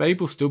 "The babe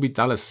will still be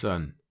Dalla's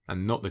son,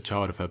 and not the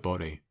child of her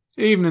body."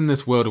 Even in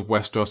this world of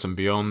Westeros and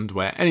beyond,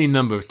 where any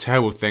number of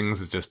terrible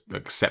things are just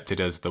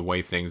accepted as the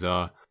way things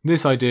are,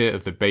 this idea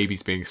of the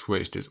babies being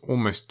switched is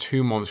almost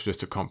too monstrous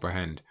to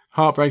comprehend.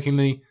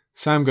 Heartbreakingly,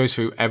 Sam goes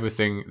through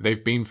everything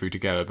they've been through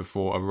together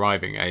before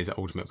arriving at his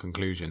ultimate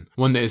conclusion.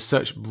 One that is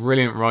such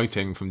brilliant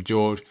writing from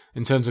George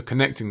in terms of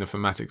connecting the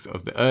thematics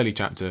of the early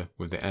chapter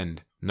with the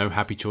end. No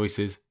happy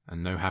choices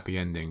and no happy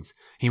endings.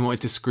 He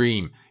wanted to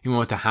scream, he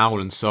wanted to howl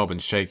and sob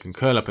and shake and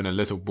curl up in a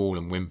little ball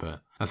and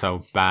whimper. That's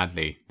how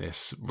badly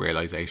this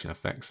realisation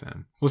affects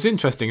Sam. What's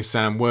interesting is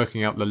Sam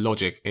working out the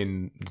logic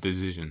in the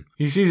decision.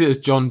 He sees it as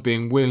Jon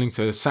being willing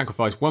to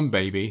sacrifice one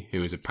baby,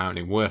 who is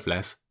apparently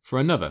worthless, for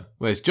another.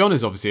 Whereas Jon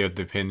is obviously of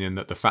the opinion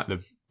that the fact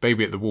the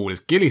baby at the wall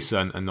is Gilly's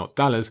son and not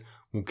Dalla's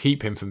will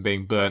keep him from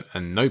being burnt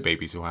and no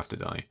babies will have to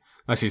die.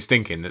 That's his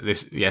thinking, that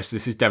this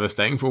is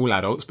devastating for all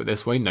adults, but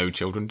this way no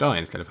children die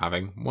instead of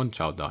having one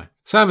child die.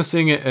 Sam is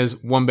seeing it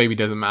as one baby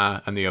doesn't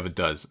matter and the other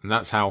does, and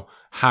that's how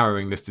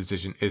harrowing this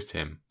decision is to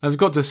him. I've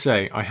got to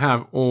say, I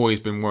have always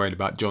been worried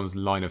about Jon's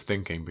line of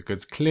thinking,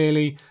 because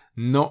clearly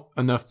not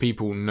enough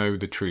people know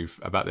the truth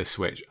about this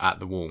switch at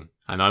the wall.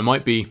 And I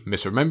might be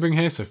misremembering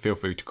here, so feel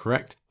free to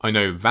correct. I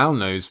know Val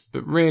knows,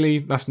 but really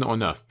that's not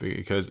enough,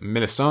 because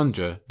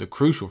Melisandre, the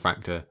crucial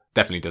factor,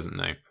 definitely doesn't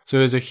know. So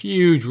there's a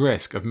huge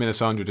risk of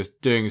Melisandre just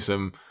doing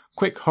some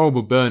quick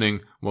horrible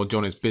burning while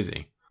Jon is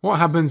busy. What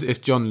happens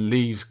if Jon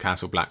leaves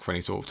Castle Black for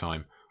any sort of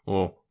time?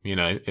 Or,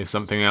 if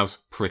something else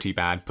pretty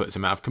bad puts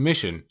him out of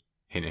commission?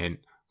 Hint, hint.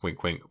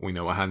 Wink, wink, we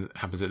know what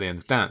happens at the end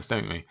of Dance,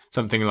 don't we?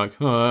 Something like,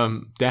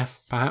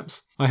 death,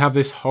 perhaps? I have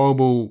this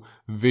horrible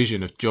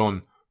vision of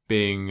Jon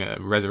being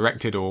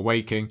resurrected or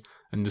waking,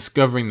 and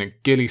discovering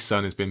that Gilly's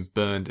son has been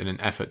burned in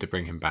an effort to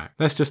bring him back.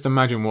 Let's just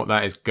imagine what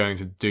that is going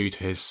to do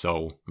to his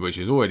soul, which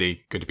is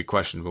already going to be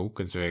questionable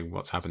considering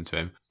what's happened to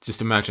him.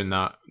 Just imagine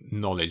that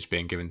knowledge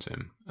being given to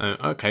him.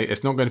 Okay,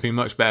 it's not going to be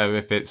much better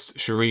if it's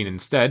Shireen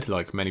instead,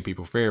 like many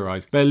people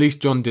theorise, but at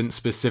least Jon didn't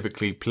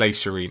specifically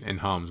place Shireen in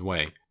harm's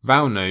way.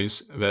 Val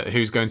knows, but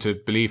who's going to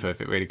believe her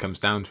if it really comes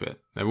down to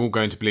it? They're all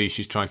going to believe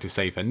she's trying to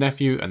save her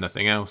nephew and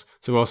nothing else,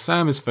 so while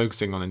Sam is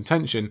focusing on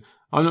intention,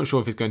 I'm not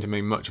sure if it's going to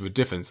make much of a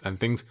difference, and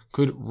things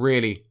could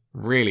really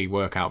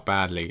work out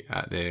badly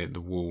at the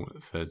wall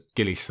for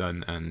Gilly's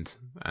son and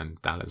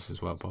Dallas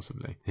as well,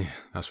 possibly. Yeah,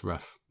 that's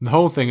rough. The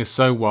whole thing is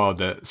so wild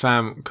that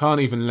Sam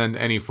can't even lend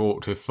any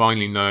thought to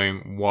finally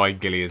knowing why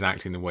Gilly is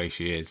acting the way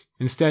she is.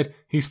 Instead,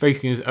 he's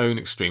facing his own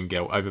extreme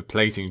guilt over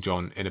placing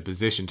Jon in a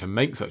position to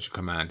make such a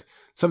command,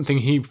 something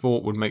he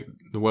thought would make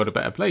the world a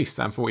better place.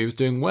 Sam thought he was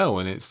doing well,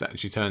 and it's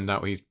actually turned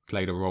out he's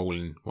played a role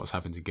in what's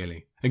happened to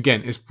Gilly.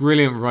 Again, it's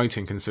brilliant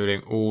writing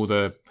considering all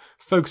the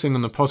focusing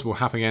on the possible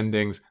happy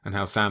endings and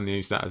how Sam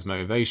used that as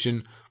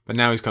motivation, but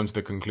now he's come to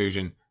the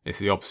conclusion it's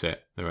the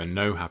opposite. There are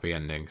no happy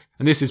endings.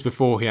 And this is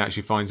before he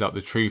actually finds out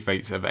the true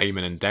fates of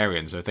Aemon and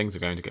Darion, so things are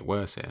going to get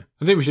worse here.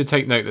 I think we should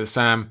take note that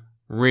Sam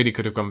really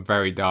could have gone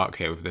very dark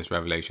here with this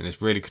revelation.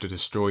 This really could have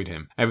destroyed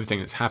him. Everything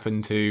that's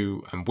happened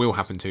to and will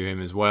happen to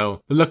him as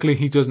well. But luckily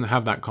he doesn't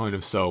have that kind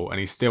of soul, and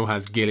he still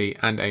has Gilly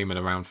and Aemon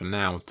around for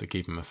now to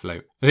keep him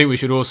afloat. I think we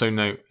should also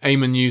note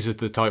Aemon uses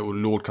the title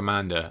Lord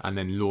Commander and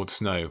then Lord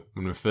Snow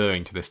when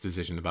referring to this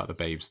decision about the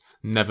babes.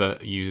 Never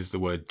uses the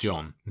word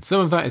Jon. And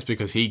some of that is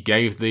because he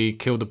gave the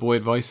kill the boy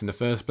advice in the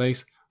first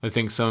place. I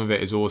think some of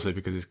it is also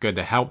because it's going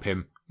to help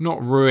him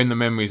not ruin the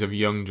memories of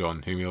young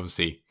Jon, whom he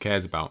obviously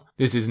cares about.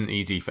 This isn't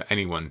easy for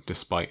anyone,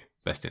 despite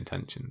best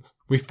intentions.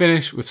 We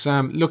finish with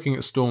Sam looking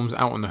at storms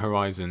out on the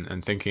horizon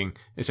and thinking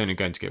it's only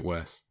going to get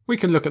worse. We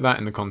can look at that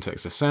in the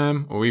context of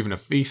Sam, or even a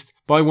feast,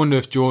 but I wonder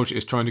if George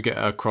is trying to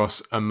get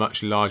across a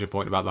much larger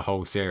point about the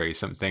whole series,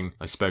 something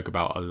I spoke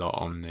about a lot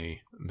on the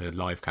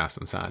live cast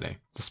on Saturday.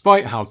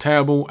 Despite how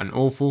terrible and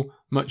awful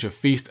much of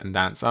Feast and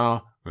Dance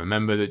are,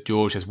 remember that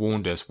George has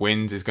warned us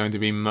Winds is going to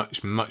be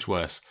much, much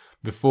worse.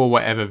 Before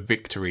whatever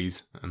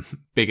victories, and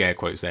big air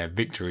quotes there,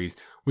 victories,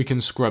 we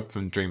can scrub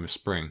from Dream of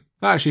Spring.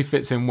 That actually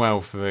fits in well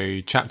for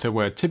a chapter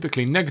where a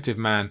typically negative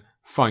man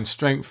finds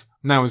strength,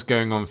 now is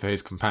going on for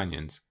his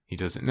companions. He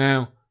does it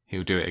now,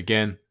 he'll do it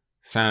again.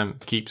 Sam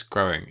keeps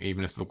growing,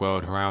 even if the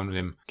world around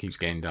him keeps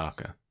getting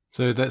darker.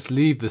 So let's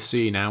leave the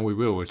sea now, we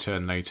will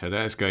return later.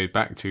 Let's go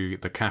back to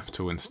the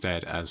capital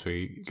instead as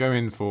we go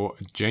in for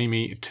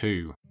Jaime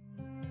 2.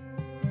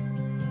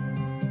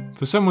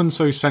 For someone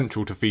so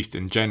central to Feast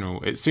in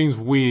general, it seems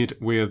weird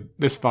we're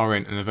this far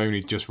in and have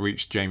only just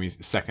reached Jaime's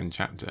second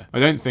chapter. I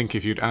don't think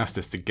if you'd asked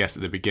us to guess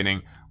at the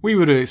beginning, we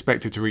would have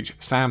expected to reach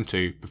Sam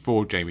 2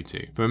 before Jaime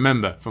 2. But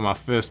remember, from our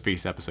first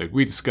Feast episode,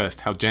 we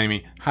discussed how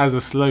Jaime has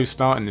a slow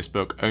start in this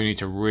book only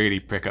to really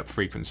pick up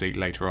frequency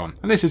later on.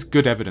 And this is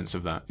good evidence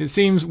of that. It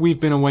seems we've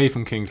been away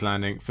from King's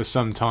Landing for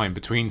some time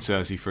between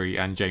Cersei 3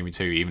 and Jaime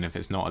 2, even if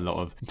it's not a lot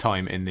of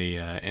time in the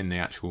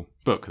actual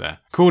book there.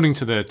 According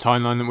to the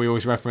timeline that we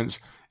always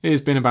reference, it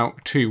has been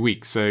about 2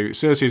 weeks, so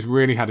Cersei has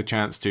really had a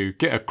chance to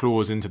get her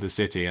claws into the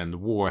city and the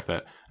war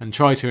effort and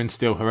try to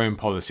instill her own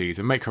policies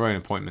and make her own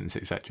appointments,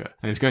 etc.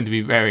 And it's going to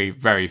be very,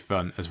 very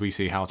fun as we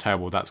see how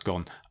terrible that's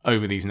gone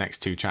over these next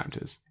 2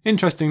 chapters.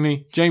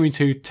 Interestingly, Jaime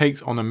 2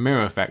 takes on a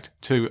mirror effect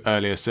to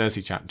earlier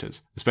Cersei chapters,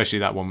 especially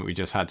that one that we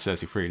just had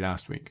Cersei 3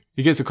 last week.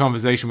 He gets a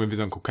conversation with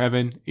his Uncle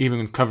Kevin,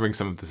 even covering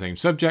some of the same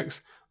subjects.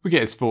 We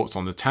get his thoughts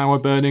on the tower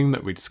burning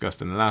that we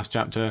discussed in the last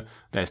chapter.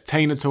 There's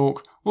Taena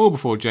talk, all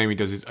before Jaime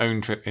does his own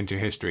trip into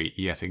history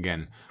yet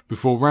again,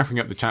 before wrapping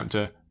up the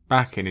chapter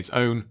back in his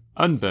own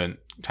unburnt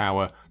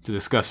tower to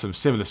discuss some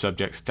similar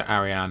subjects to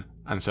Arianne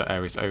and Sir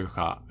Aerys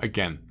Oakheart,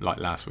 again like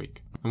last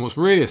week. And what's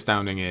really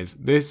astounding is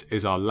this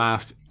is our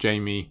last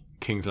Jaime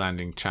King's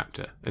Landing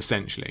chapter,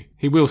 essentially.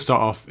 He will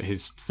start off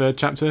his 3rd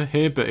chapter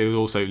here, but he will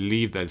also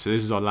leave there, so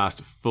this is our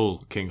last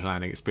full King's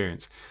Landing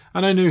experience.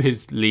 And I knew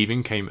his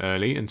leaving came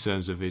early in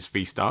terms of his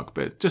feast arc,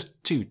 but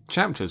just 2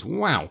 chapters,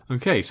 wow.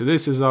 Okay, so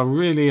this is our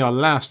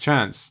last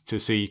chance to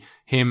see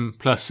him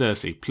plus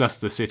Cersei,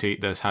 plus the city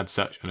that's had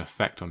such an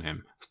effect on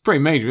him. It's pretty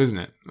major, isn't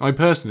it? I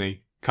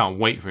personally can't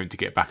wait for him to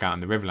get back out in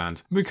the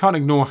Riverlands. We can't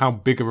ignore how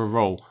big of a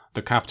role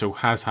the capital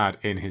has had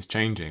in his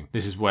changing.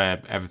 This is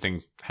where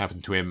everything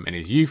happened to him in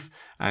his youth,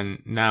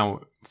 and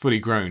now fully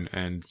grown,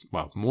 and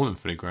well, more than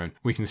fully grown,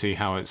 we can see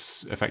how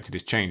it's affected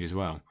his change as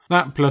well.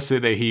 That plus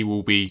that he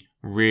will be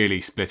really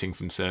splitting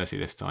from Cersei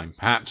this time,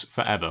 perhaps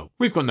forever.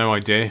 We've got no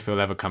idea if he'll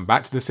ever come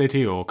back to the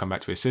city or come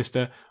back to his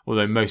sister,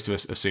 although most of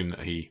us assume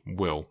that he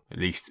will, at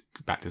least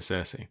back to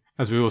Cersei.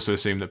 As we also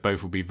assume that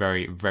both will be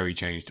very, very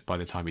changed by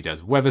the time he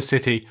does. Whether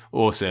City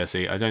or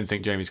Cersei, I don't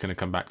think Jaime's going to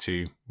come back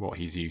to what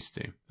he's used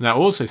to. That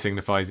also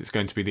signifies it's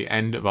going to be the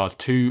end of our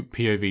 2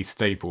 POV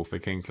staple for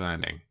King's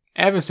Landing.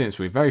 Ever since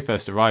we very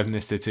first arrived in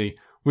this city,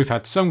 we've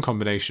had some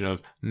combination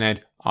of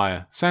Ned,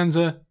 Arya,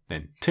 Sansa,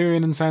 then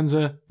Tyrion and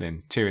Sansa,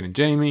 then Tyrion and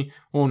Jaime,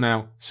 or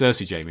now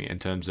Cersei Jaime in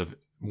terms of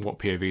what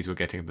POVs we're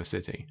getting of the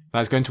city.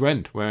 That's going to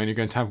end. We're only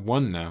going to have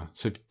one now.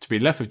 So to be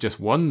left with just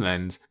one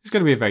lens, it's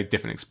going to be a very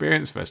different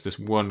experience for us, just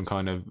one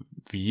kind of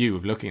view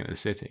of looking at the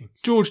city.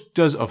 George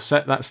does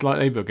offset that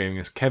slightly by giving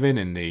us Kevan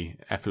in the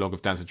epilogue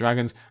of Dance of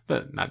Dragons,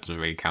 but that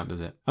doesn't really count, does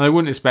it? And I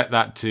wouldn't expect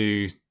that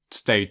to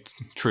stay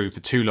true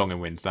for too long in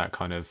Winds, that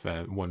kind of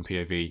one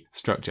POV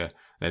structure.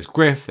 There's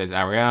Griff, there's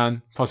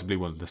Arianne, possibly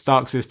one of the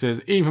Stark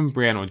sisters, even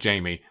Brienne or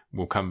Jaime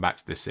will come back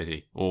to this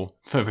city. Or,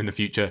 further in the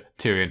future,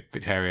 Tyrion,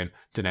 Victarion,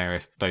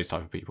 Daenerys, those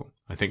type of people.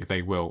 I think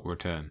they will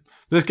return.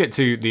 But let's get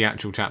to the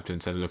actual chapter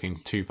instead of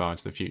looking too far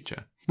into the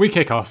future. We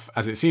kick off,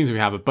 as it seems we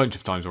have a bunch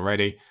of times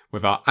already,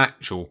 with our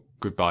actual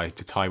goodbye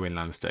to Tywin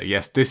Lannister.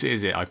 Yes, this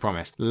is it, I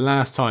promise.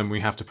 Last time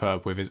we have to put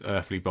up with his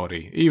earthly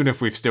body, even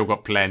if we've still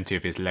got plenty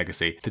of his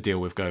legacy to deal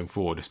with going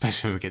forward,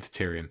 especially when we get to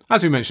Tyrion.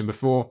 As we mentioned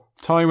before,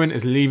 Tywin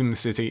is leaving the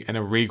city in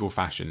a regal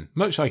fashion,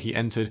 much like he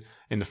entered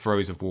in the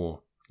throes of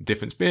war. The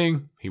difference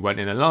being, he went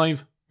in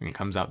alive and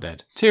comes out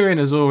dead. Tyrion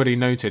has already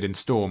noted in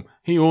Storm,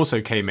 he also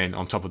came in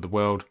on top of the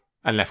world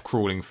and left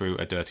crawling through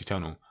a dirty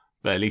tunnel.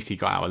 But at least he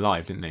got out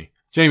alive, didn't he?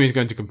 Jaime's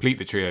going to complete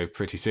the trio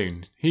pretty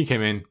soon. He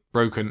came in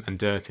broken and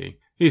dirty.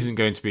 He isn't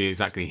going to be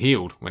exactly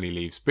healed when he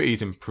leaves, but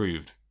he's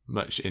improved,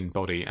 much in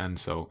body and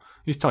soul.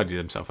 He's tidied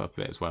himself up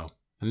a bit as well.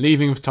 And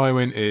leaving with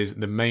Tywin is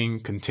the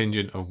main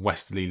contingent of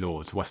Westerly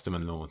lords,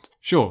 Westerman lords.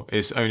 Sure,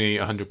 it's only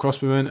 100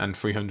 crossbowmen and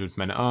 300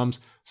 men-at-arms,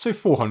 so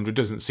 400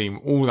 doesn't seem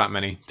all that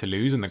many to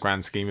lose in the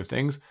grand scheme of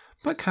things,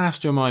 but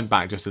cast your mind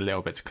back just a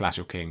little bit to Clash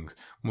of Kings,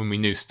 when we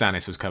knew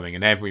Stannis was coming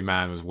and every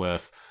man was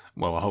worth,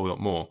 well, a whole lot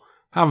more.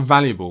 How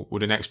valuable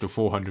would an extra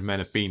 400 men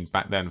have been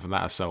back then for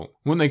that assault?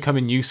 Wouldn't they come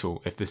in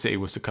useful if the city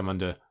was to come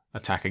under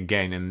attack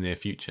again in the near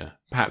future?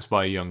 Perhaps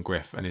by a young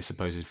Griff and his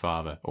supposed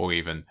father, or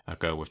even a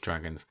girl with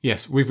dragons.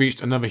 Yes, we've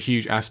reached another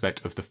huge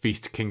aspect of the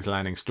Feast to King's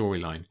Landing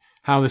storyline.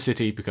 How the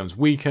city becomes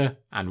weaker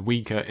and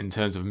weaker in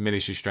terms of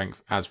military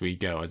strength as we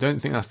go. I don't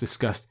think that's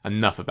discussed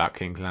enough about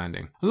King's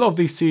Landing. A lot of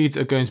these seeds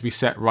are going to be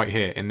set right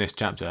here in this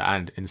chapter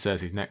and in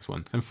Cersei's next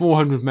one. And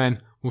 400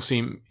 men will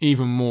seem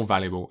even more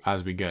valuable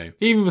as we go.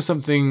 Even for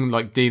something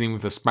like dealing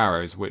with the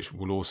Sparrows, which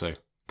we'll also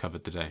cover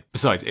today.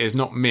 Besides, it is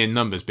not mere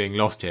numbers being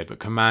lost here, but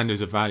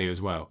commanders of value as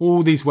well.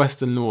 All these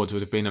Western lords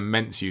would have been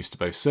immense use to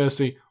both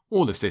Cersei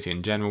or the city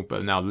in general,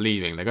 but are now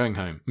leaving. They're going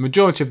home. The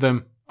majority of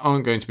them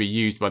aren't going to be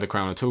used by the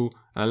crown at all,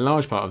 and a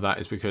large part of that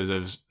is because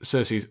of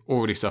Cersei's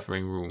already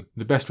suffering rule.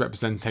 The best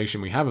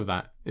representation we have of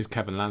that is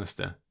Kevan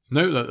Lannister.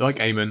 Note that, like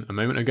Aemon a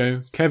moment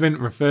ago, Kevan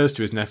refers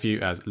to his nephew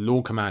as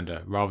Lord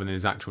Commander rather than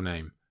his actual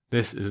name.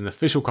 This is an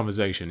official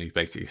conversation, he's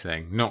basically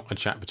saying, not a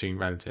chat between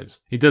relatives.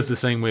 He does the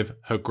same with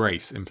Her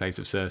Grace in place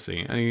of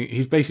Cersei, and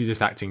he's basically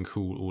just acting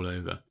cool all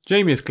over.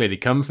 Jaime has clearly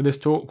come for this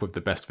talk with the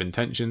best of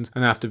intentions,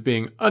 and after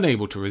being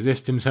unable to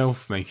resist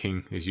himself,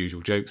 making his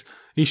usual jokes,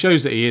 he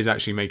shows that he is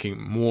actually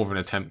making more of an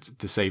attempt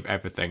to save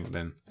everything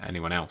than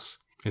anyone else.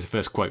 Here's the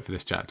first quote for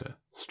this chapter.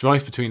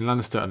 Strife between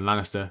Lannister and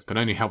Lannister can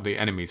only help the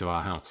enemies of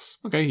our house.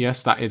 Okay,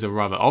 yes, that is a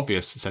rather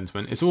obvious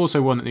sentiment. It's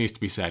also one that needs to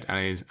be said, and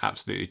it is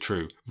absolutely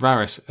true.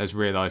 Varys has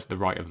realised the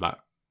right of that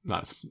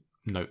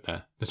note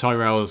there. The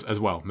Tyrells as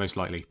well, most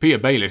likely. Peter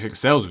Baelish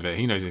excels with it.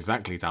 He knows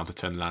exactly how to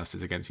turn the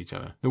Lannisters against each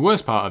other. The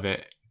worst part of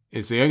it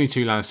is the only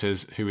two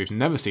Lannisters who we've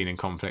never seen in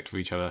conflict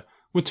with each other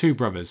were two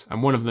brothers,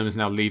 and one of them is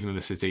now leaving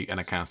the city in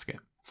a casket.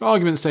 For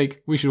argument's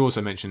sake, we should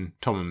also mention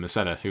Tom and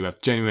Myrcella, who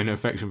have genuine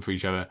affection for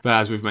each other, but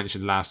as we've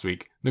mentioned last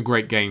week, the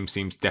Great Game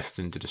seems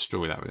destined to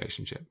destroy that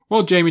relationship.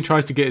 While Jaime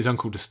tries to get his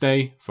uncle to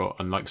stay, for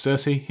unlike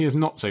Cersei, he is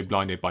not so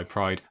blinded by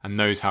pride and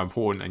knows how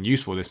important and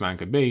useful this man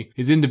could be,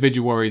 his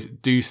individual worries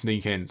do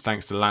sneak in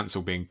thanks to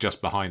Lancel being just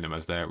behind them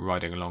as they're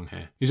riding along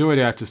here. He's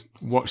already had to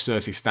watch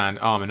Cersei stand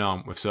arm in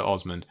arm with Sir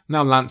Osmond.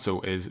 Now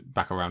Lancel is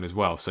back around as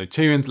well, so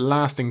Tyrion's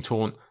lasting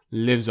taunt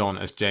lives on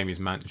as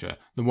Jaime's mantra,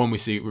 the one we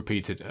see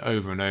repeated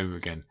over and over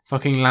again.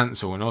 Fucking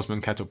Lancel and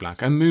Osmond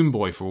Kettleblack and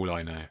Moonboy for all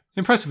I know.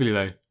 Impressively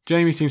though,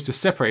 Jaime seems to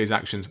separate his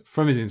actions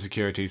from his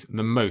insecurities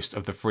the most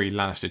of the three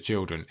Lannister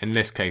children, in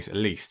this case at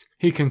least.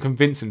 He can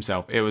convince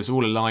himself it was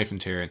all a lie from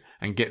Tyrion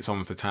and gets on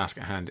with the task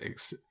at hand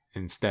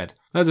instead.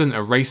 That doesn't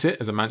erase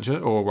it as a mantra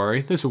or a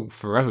worry. This will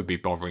forever be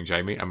bothering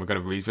Jaime, and we're going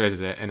to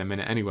revisit it in a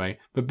minute anyway,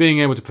 but being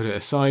able to put it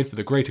aside for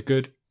the greater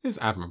good is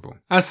admirable.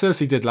 As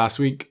Cersei did last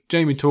week,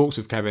 Jaime talks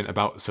with Kevan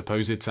about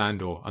supposed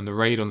Sandor and the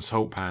raid on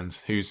Salt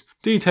Pans, whose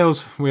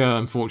details we are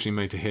unfortunately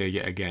made to hear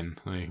yet again.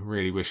 I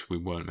really wish we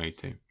weren't made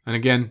to. And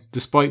again,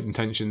 despite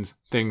intentions,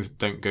 things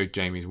don't go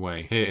Jaime's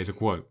way. Here is a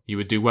quote. "You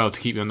would do well to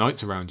keep your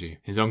knights around you."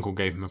 His uncle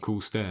gave him a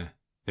cool stare.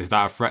 "Is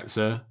that a threat,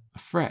 sir?" A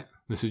threat?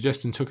 The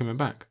suggestion took him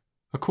aback.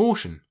 "A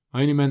caution.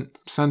 I only meant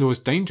Sandor is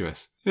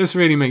dangerous." This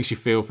really makes you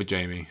feel for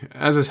Jaime.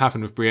 As has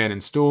happened with Brienne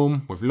and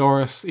Storm, with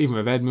Loras, even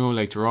with Edmure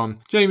later on,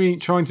 Jaime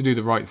trying to do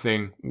the right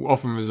thing will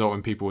often result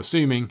in people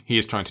assuming he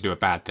is trying to do a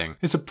bad thing.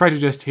 It's a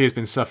prejudice he has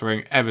been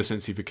suffering ever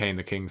since he became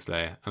the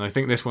Kingslayer, and I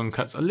think this one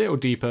cuts a little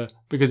deeper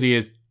because he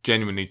is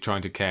genuinely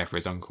trying to care for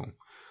his uncle.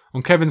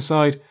 On Kevan's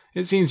side,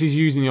 it seems he's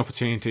using the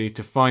opportunity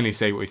to finally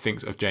say what he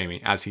thinks of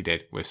Jaime, as he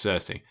did with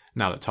Cersei,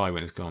 now that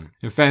Tywin is gone.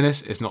 In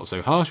fairness, it's not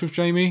so harsh with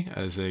Jaime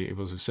as it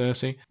was with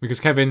Cersei, because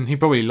Kevan, he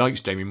probably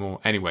likes Jaime more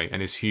anyway,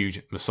 and his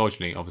huge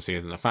misogyny obviously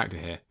isn't a factor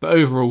here. But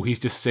overall, he's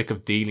just sick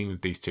of dealing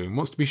with these two and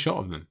wants to be shot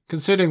of them.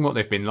 Considering what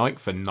they've been like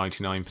for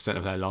 99%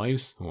 of their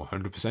lives, or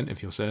 100%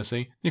 if you're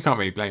Cersei, you can't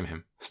really blame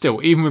him.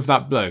 Still, even with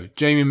that blow,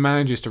 Jaime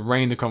manages to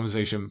rein the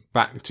conversation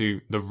back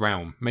to the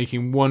realm,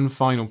 making one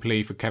final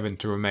plea for Kevan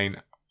to remain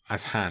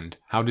as hand.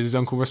 How did his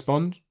uncle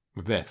respond?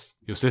 With this.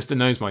 "Your sister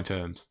knows my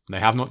terms. They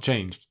have not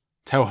changed.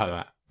 Tell her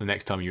that the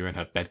next time you're in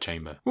her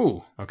bedchamber."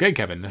 Ooh, okay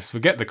Kevan, let's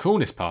forget the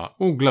coolness part.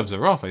 All gloves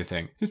are off, I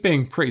think. He's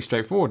being pretty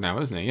straightforward now,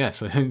 isn't he?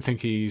 Yes, I don't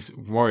think he's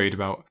worried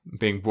about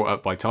being brought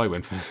up by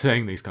Tywin for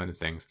saying these kind of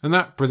things. And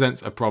that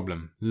presents a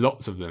problem.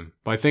 Lots of them.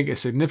 But I think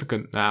it's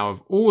significant that out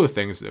of all the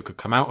things that could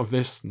come out of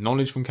this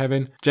knowledge from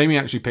Kevan, Jaime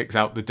actually picks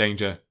out the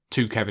danger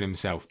to Kevan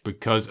himself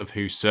because of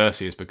who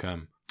Cersei has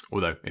become.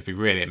 Although, if he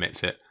really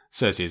admits it,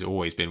 Cersei has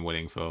always been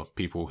willing for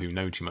people who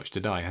know too much to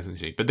die, hasn't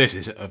she? But this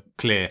is a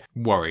clear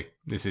worry.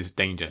 This is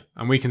danger.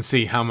 And we can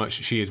see how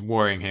much she is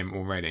worrying him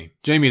already.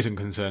 Jaime isn't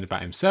concerned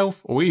about himself,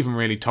 or even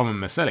really Tom and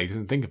Marcella. He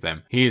doesn't think of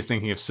them. He is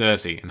thinking of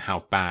Cersei and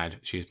how bad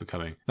she is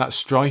becoming. That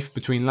strife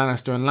between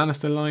Lannister and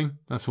Lannister line,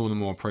 that's all the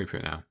more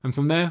appropriate now. And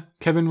from there,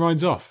 Kevan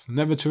rides off,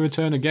 never to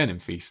return again in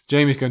Feast.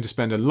 Jaime's going to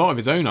spend a lot of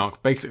his own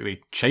arc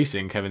basically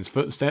chasing Kevan's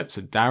footsteps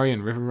at Darry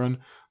and Riverrun,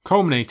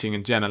 culminating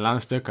in Jenna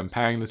Lannister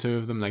comparing the two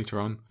of them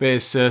later on. But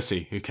it's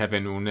Cersei who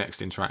Kevan will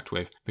next interact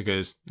with,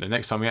 because the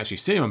next time we actually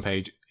see him on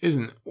page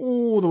isn't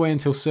all the way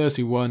until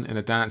Cersei won in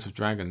A Dance of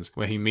Dragons,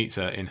 where he meets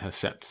her in her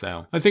sept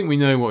cell. I think we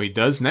know what he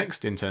does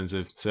next in terms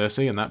of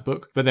Cersei in that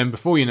book, but then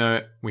before you know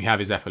it, we have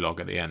his epilogue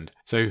at the end.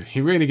 So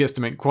he really gets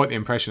to make quite the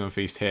impression on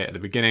Feast here at the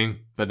beginning,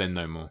 but then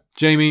no more.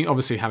 Jaime,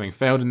 obviously having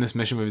failed in this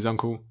mission with his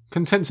uncle,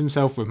 contents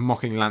himself with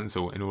mocking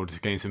Lancel in order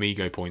to gain some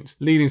ego points,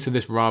 leading to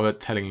this rather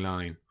telling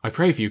line. "I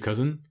pray for you,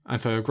 cousin,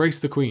 and for her grace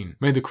the queen.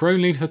 May the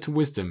crone lead her to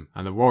wisdom,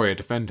 and the warrior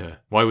defend her.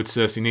 Why would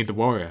Cersei need the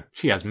warrior?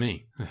 She has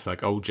me." It's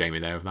like old Jaime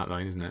there with that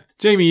line, isn't it?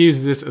 Jaime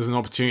uses this as an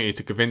opportunity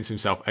to convince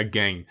himself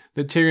again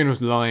that Tyrion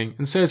was lying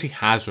and Cersei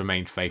has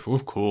remained faithful.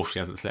 Of course she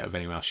hasn't slept with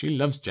anyone else. She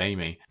loves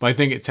Jaime. But I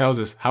think it tells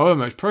us however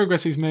much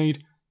progress he's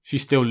made, she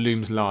still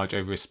looms large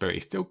over his spirit.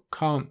 He still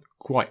can't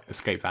quite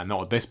escape that,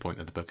 not at this point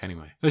of the book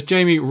anyway. As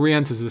Jaime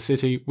re-enters the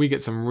city, we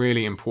get some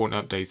really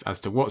important updates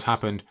as to what's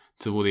happened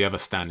to all the other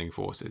standing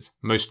forces.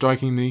 Most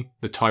strikingly,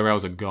 the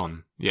Tyrells are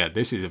gone. Yeah,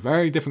 this is a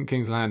very different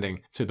King's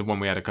Landing to the one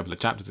we had a couple of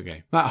chapters ago.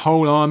 That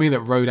whole army that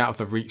rode out of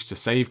the Reach to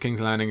save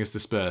King's Landing is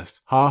dispersed,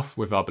 half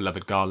with our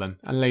beloved Garland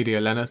and Lady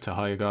Olenna to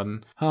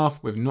Highgarden,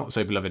 half with not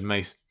so beloved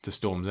Mace to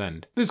Storm's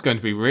End. This is going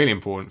to be really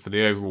important for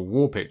the overall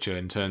war picture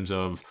in terms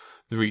of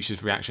the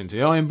Reach's reaction to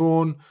the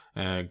Ironborn.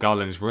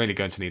 Garland is really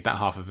going to need that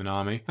half of an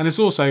army. And it's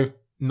also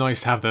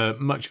nice to have the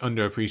much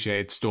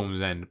underappreciated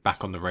Storm's End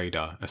back on the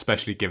radar,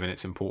 especially given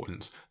its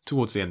importance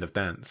towards the end of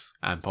Dance,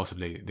 and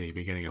possibly the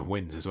beginning of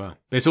Winds as well.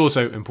 But it's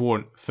also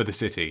important for the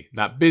city.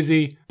 That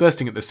busy,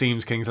 bursting at the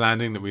seams King's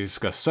Landing that we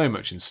discussed so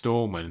much in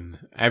Storm when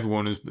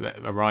everyone is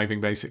arriving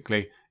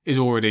basically, is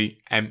already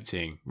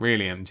emptying,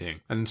 really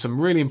emptying, and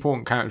some really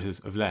important characters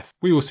have left.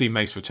 We will see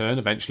Mace return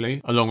eventually,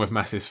 along with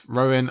Massif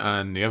Rowan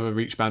and the other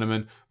Reach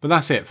bannermen, but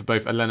that's it for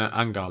both Olenna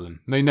and Garland.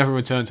 They never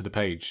return to the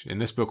page, in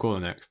this book or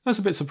the next. That's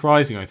a bit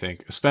surprising, I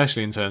think,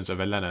 especially in terms of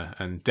Olenna,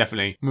 and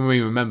definitely when we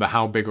remember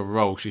how big a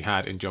role she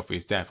had in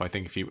Joffrey's death. I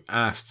think if you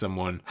asked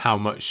someone how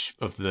much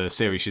of the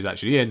series she's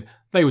actually in,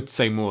 they would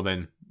say more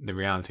than the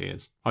reality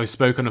is. I've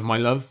spoken of my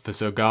love for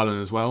Sir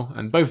Garland as well,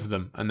 and both of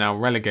them are now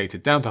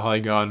relegated down to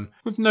Highgarden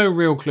with no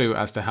real clue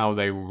as to how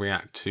they will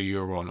react to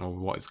Euron or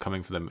what is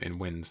coming for them in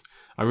Winds.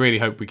 I really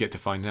hope we get to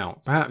find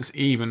out, perhaps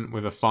even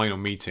with a final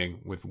meeting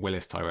with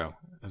Willis Tyrell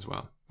as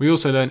well. We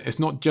also learn it's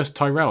not just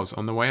Tyrells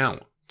on the way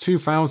out.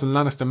 2,000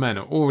 Lannister men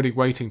are already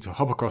waiting to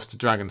hop across to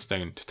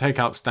Dragonstone to take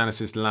out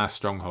Stannis' last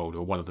stronghold,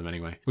 or one of them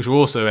anyway, which will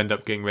also end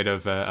up getting rid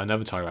of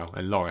another Tyrell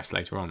and Loras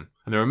later on.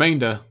 And the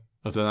remainder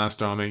of the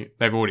Lannister army,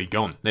 they've already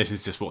gone. This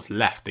is just what's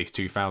left, these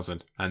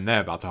 2,000, and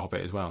they're about to hop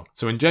it as well.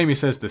 So when Jaime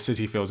says the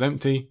city feels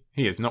empty,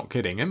 He is not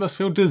kidding. It must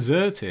feel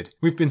deserted.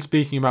 We've been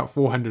speaking about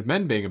 400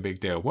 men being a big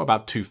deal. What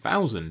about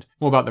 2,000?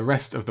 What about the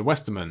rest of the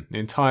Westermen, the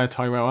entire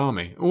Tyrell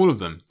army? All of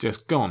them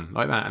just gone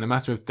like that in a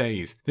matter of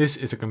days. This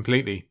is a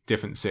completely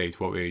different city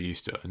to what we are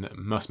used to, and it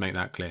must make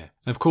that clear.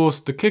 And of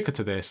course, the kicker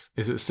to this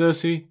is that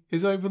Cersei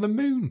is over the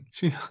moon.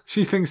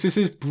 She thinks this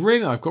is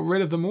brilliant. I've got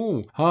rid of them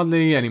all.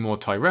 Hardly any more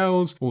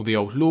Tyrells, all the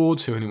old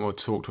lords who only want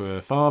to talk to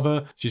her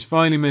father. She's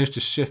finally managed to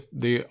shift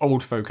the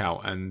old folk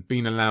out and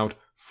been allowed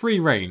free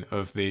reign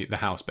of the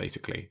house,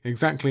 basically.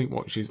 Exactly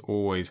what she's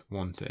always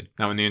wanted.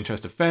 Now, in the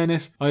interest of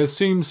fairness, I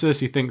assume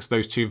Cersei thinks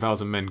those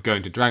 2,000 men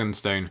going to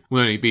Dragonstone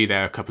will only be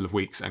there a couple of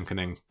weeks and can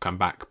then come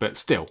back. But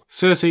still,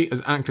 Cersei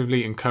has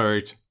actively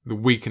encouraged the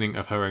weakening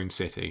of her own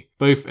city,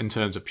 both in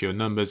terms of pure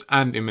numbers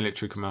and in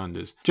military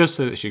commanders, just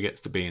so that she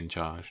gets to be in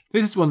charge.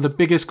 This is one of the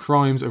biggest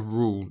crimes of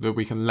rule that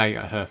we can lay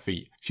at her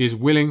feet. She is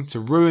willing to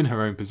ruin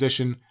her own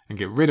position and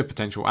get rid of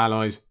potential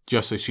allies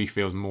just so she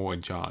feels more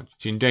in charge.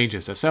 She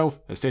endangers herself,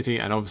 her city,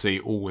 and obviously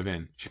all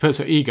within. She puts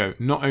her ego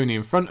not only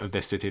in front of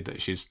this city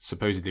that she's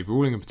supposedly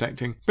ruling and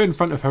protecting, but in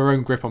front of her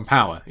own grip on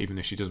power, even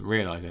if she doesn't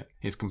realise it.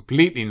 It's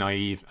completely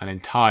naive and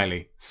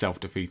entirely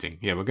self-defeating.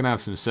 Yeah, we're going to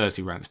have some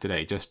Cersei rants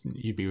today, just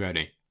you be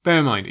ready. Bear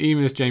in mind,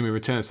 even as Jaime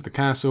returns to the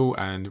castle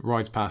and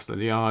rides past the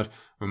yard,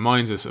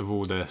 reminds us of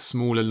all the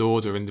smaller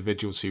lords or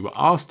individuals who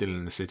are still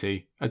in the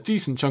city, a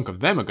decent chunk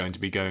of them are going to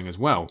be going as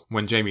well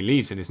when Jaime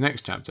leaves in his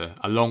next chapter,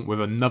 along with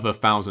another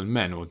 1,000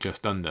 men or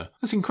just under.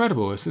 That's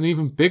incredible. It's an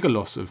even bigger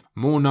loss of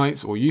more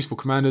knights or useful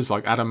commanders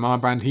like Adam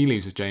Marbrand. He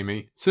leaves with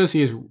Jaime. Cersei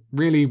is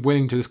really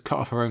willing to just cut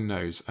off her own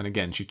nose, and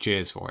again, she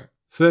cheers for it.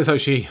 So let's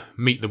actually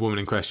meet the woman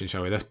in question,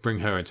 shall we? Let's bring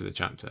her into the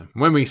chapter.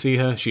 When we see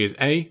her, she is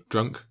A,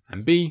 drunk,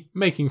 and B,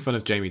 making fun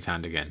of Jaime's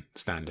hand again.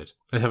 Standard.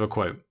 Let's have a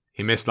quote.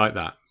 He missed like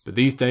that, but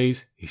these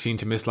days, he seemed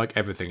to miss like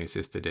everything his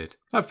sister did.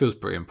 That feels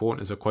pretty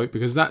important as a quote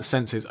because that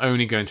sense is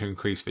only going to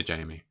increase for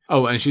Jaime.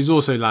 Oh, and she's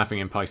also laughing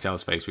in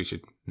Pycelle's face, we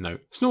should note.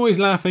 Snorri's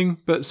laughing,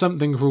 but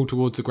something cruel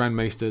towards the Grand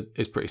Maester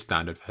is pretty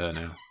standard for her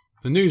now.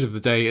 The news of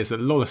the day is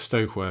that Lolla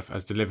Stokeworth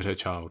has delivered her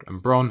child,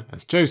 and Bronn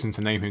has chosen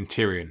to name him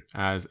Tyrion,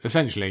 as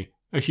essentially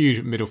a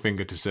huge middle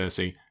finger to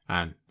Cersei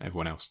and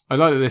everyone else. I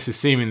like that this is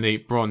seemingly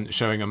Bronn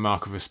showing a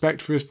mark of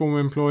respect for his former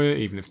employer,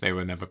 even if they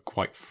were never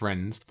quite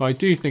friends. But I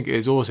do think it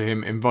is also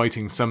him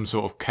inviting some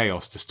sort of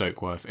chaos to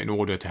Stokeworth in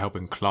order to help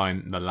him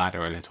climb the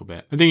ladder a little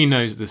bit. I think he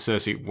knows that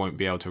Cersei won't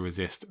be able to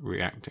resist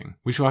reacting.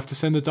 We shall have to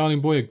send the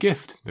darling boy a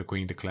gift, the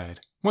Queen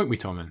declared. Won't we,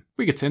 Tommen?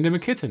 We could send him a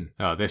kitten.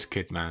 Oh, this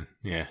kid, man.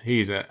 Yeah,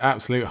 he's an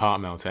absolute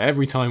heart melter.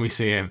 Every time we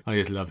see him, I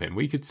just love him.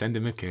 We could send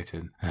him a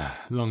kitten.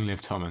 Long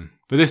live Tommen.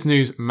 But this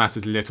news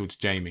matters little to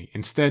Jaime.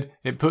 Instead,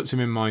 it puts him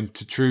in mind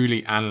to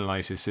truly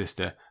analyse his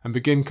sister and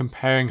begin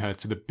comparing her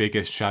to the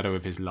biggest shadow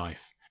of his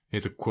life.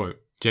 Here's a quote.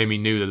 Jaime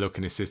knew the look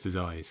in his sister's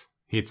eyes.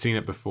 He had seen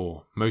it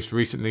before, most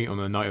recently on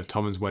the night of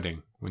Tommen's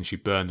wedding, when she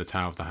burned the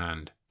Tower of the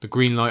Hand. The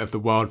green light of the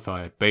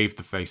wildfire bathed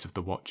the face of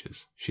the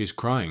watchers. She is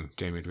crying,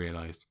 Jaime had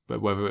realised,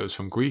 but whether it was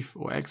from grief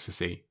or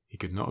ecstasy, he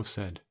could not have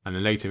said. And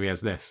then later he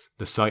has this.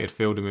 The sight had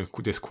filled him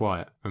with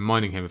disquiet,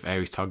 reminding him of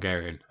Aerys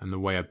Targaryen and the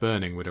way a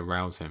burning would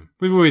arouse him.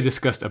 We've already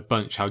discussed a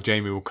bunch how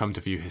Jaime will come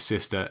to view his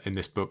sister in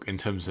this book in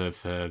terms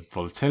of her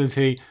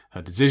volatility,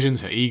 her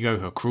decisions, her ego,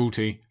 her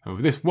cruelty. And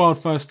with this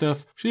wildfire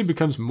stuff, she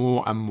becomes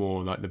more and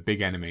more like the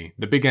big enemy.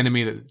 The big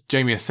enemy that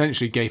Jaime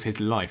essentially gave his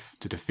life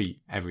to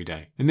defeat every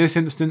day. In this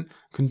instant,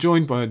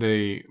 conjoined by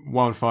the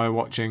wildfire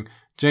watching,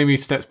 Jaime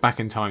steps back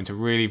in time to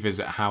really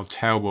visit how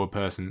terrible a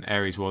person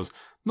Aerys was,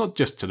 not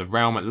just to the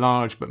realm at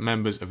large, but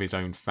members of his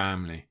own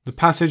family. The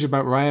passage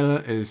about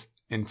Rhaella is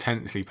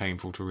intensely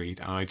painful to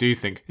read, and I do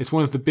think it's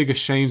one of the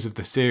biggest shames of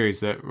the series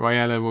that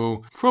Rhaella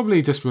will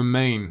probably just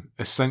remain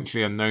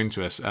essentially unknown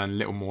to us and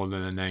little more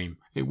than a name.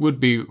 It would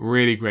be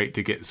really great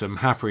to get some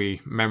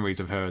happy memories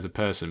of her as a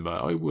person,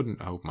 but I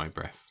wouldn't hold my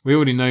breath. We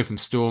already know from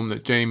Storm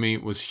that Jaime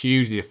was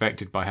hugely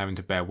affected by having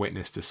to bear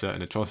witness to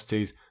certain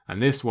atrocities,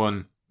 and this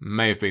one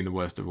may have been the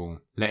worst of all.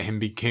 Let him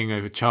be king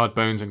over charred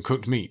bones and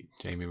cooked meat,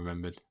 Jaime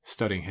remembered,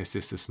 studying his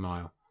sister's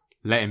smile.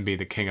 Let him be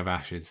the king of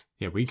ashes.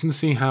 Yeah, we can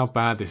see how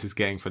bad this is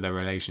getting for their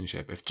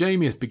relationship. If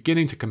Jaime is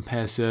beginning to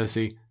compare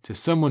Cersei to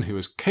someone who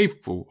was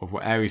capable of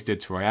what Aerys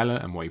did to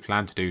Rhaella and what he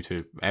planned to do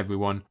to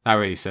everyone, that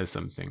really says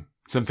something.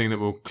 Something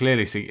that we'll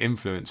clearly see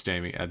influence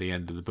Jaime at the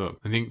end of the book.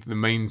 I think the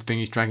main thing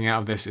he's dragging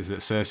out of this is that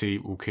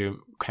Cersei will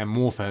care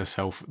more for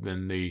herself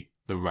than the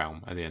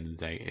realm at the end of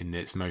the day in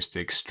its most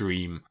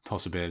extreme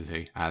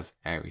possibility, as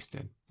Aerys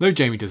did. Though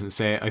Jaime doesn't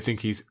say it, I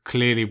think he's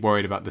clearly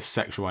worried about the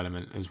sexual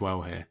element as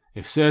well here.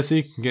 If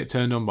Cersei can get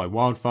turned on by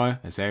wildfire,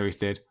 as Aerys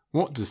did,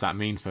 what does that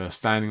mean for her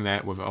standing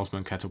there with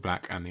Osmond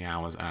Kettleblack and the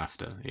hours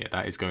after? Yeah,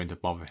 that is going to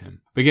bother him.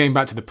 But getting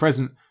back to the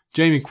present,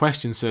 Jaime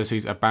questions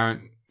Cersei's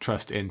apparent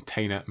trust in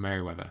Taena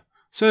Merryweather.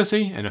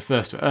 Cersei, in A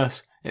Thirst for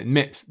Us,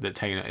 admits that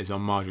Taena is on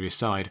Marjorie's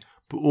side,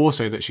 but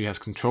also that she has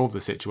control of the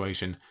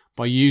situation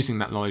by using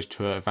that knowledge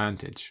to her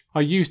advantage. I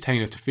used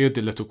Taena to feed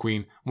the little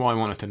queen what I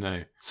wanted to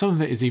know. Some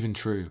of it is even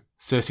true.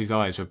 Cersei's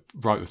eyes were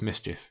bright with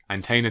mischief.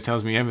 And Taena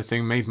tells me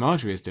everything Maid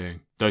Marjorie is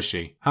doing. Does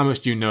she? How much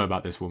do you know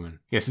about this woman?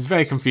 Yes, it's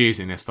very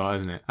confusing, this part,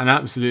 isn't it? And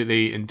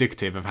absolutely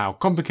indicative of how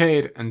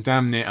complicated and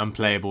damn near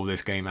unplayable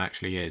this game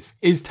actually is.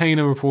 Is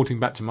Taena reporting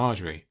back to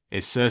Marjorie?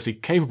 Is Cersei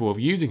capable of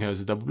using her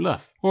as a double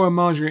bluff? Or are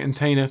Marjorie and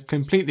Taena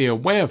completely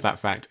aware of that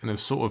fact and are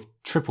sort of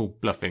triple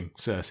bluffing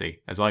Cersei,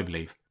 as I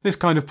believe? This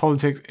kind of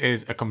politics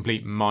is a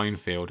complete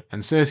minefield,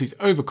 and Cersei's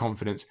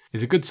overconfidence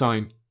is a good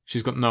sign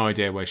she's got no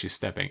idea where she's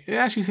stepping. It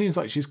actually seems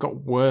like she's got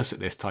worse at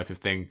this type of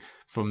thing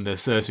from the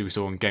Cersei we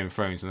saw in Game of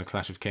Thrones and the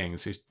Clash of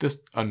Kings. She's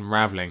just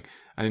unravelling,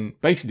 and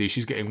basically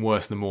she's getting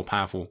worse the more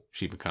powerful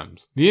she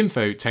becomes. The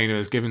info Taena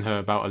has given her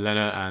about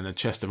Olenna and a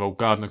chest of old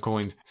Gardener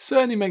coins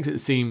certainly makes it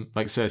seem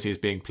like Cersei is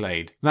being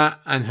played. That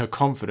and her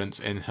confidence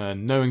in her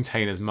knowing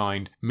Taena's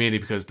mind merely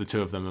because the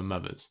two of them are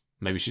mothers.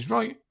 Maybe she's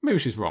right, maybe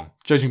she's wrong.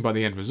 Judging by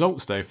the end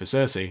results though for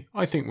Cersei,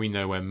 I think we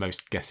know where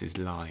most guesses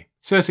lie.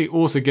 Cersei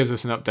also gives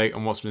us an update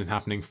on what's been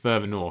happening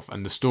further north,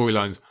 and the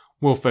storylines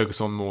will focus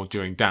on more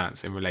during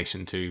Dance in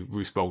relation to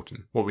Roose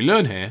Bolton. What we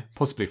learn here,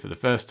 possibly for the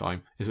first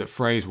time, is that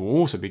Freys will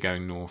also be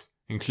going north,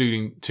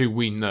 including two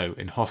we know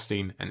in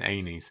Hostine and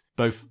Aenys,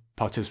 both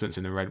participants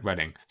in the Red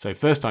Wedding. So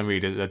first time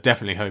readers are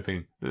definitely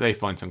hoping that they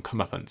find some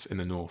comeuppance in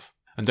the north.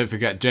 And don't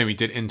forget, Jaime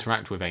did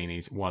interact with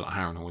Aenys while at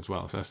Harrenhal as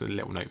well, so that's a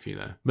little note for you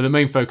there. But the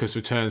main focus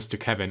returns to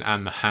Kevan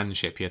and the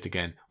Handship yet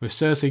again, with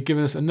Cersei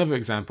giving us another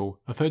example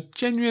of her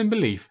genuine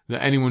belief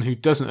that anyone who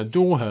doesn't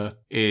adore her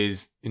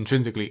is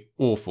intrinsically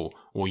awful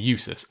or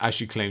useless, as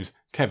she claims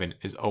Kevan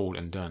is old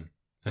and done.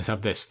 Let's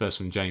have this first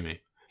from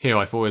Jaime. Here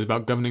I thought it was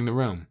about governing the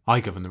realm. I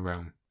govern the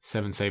realm.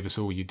 Seven save us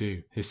all, you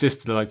do. His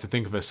sister liked to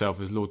think of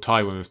herself as Lord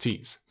Tywin of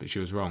Teats, but she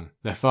was wrong.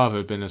 Their father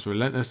had been as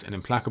relentless and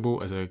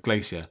implacable as a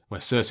glacier, where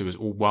Cersei was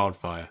all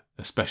wildfire,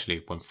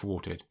 especially when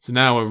thwarted. So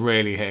now we're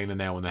really hitting the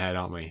nail on the head,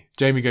 aren't we?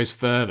 Jaime goes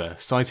further,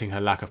 citing her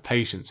lack of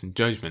patience and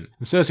judgment,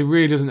 and Cersei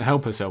really doesn't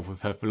help herself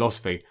with her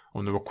philosophy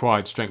on the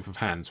required strength of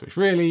hands, which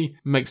really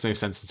makes no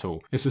sense at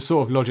all. It's the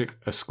sort of logic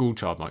a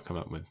schoolchild might come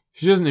up with.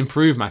 She doesn't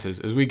improve matters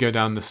as we go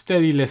down the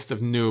steady list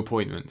of new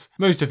appointments,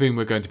 most of whom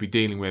we're going to be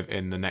dealing with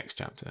in the next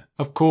chapter.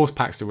 Of course,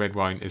 Paxter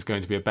Redwyne is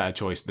going to be a better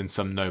choice than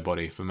some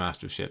nobody for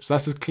Master of Ships.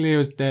 That's as clear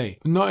as day.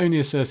 But not only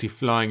is Cersei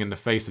flying in the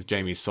face of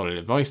Jaime's solid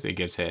advice that he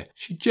gives here,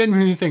 she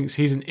genuinely thinks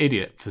he's an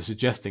idiot for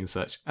suggesting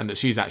such, and that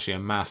she's actually a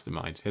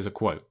mastermind. Here's a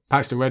quote.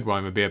 Paxter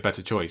Redwyne would be a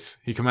better choice.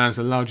 He commands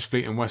the largest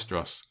fleet in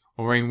Westeros.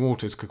 Oraine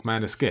Waters could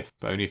command a skiff,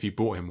 but only if you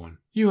bought him one.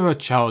 You are a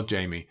child,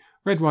 Jaime.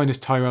 Redwyne is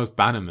Tyrell's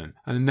bannerman,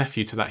 and a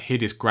nephew to that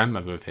hideous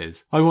grandmother of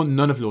his. I want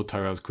none of Lord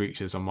Tyrell's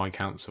creatures on my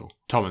council.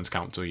 Tommen's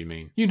council, you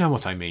mean? You know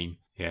what I mean.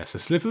 Yes, a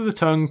slip of the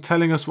tongue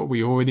telling us what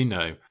we already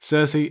know.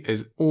 Cersei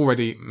is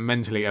already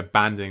mentally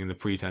abandoning the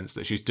pretense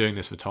that she's doing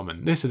this for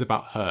Tommen. This is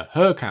about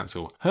her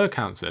council, her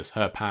councillors,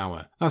 her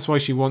power. That's why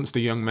she wants the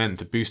young men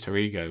to boost her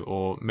ego,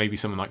 or maybe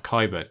someone like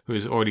Qyburn, who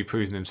has already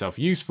proven himself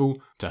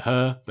useful to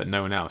her, but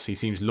no one else. He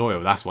seems loyal,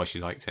 that's why she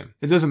liked him.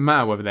 It doesn't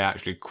matter whether they're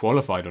actually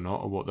qualified or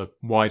not, or what the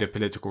wider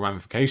political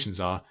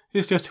ramifications are,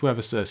 it's just whoever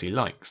Cersei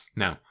likes.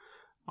 Now,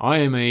 I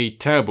am a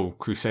terrible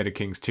Crusader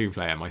Kings 2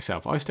 player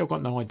myself. I still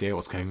got no idea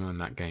what's going on in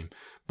that game.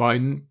 But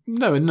I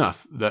know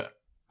enough that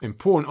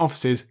important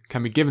offices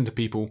can be given to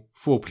people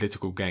for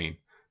political gain.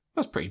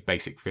 That's pretty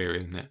basic theory,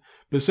 isn't it?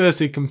 But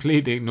Cersei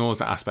completely ignores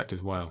that aspect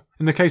as well.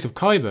 In the case of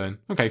Qyburn,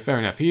 okay, fair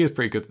enough, he is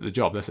pretty good at the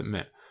job, let's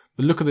admit.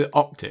 But look at the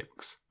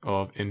optics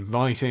of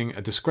inviting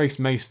a disgraced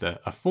maester,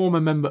 a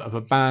former member of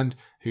a band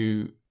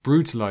who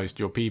brutalised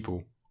your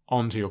people,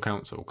 onto your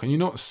council. Can you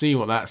not see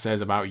what that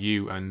says about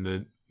you and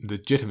the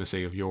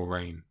legitimacy of your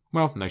reign?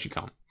 Well, no, she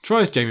can't.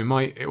 Try as Jaime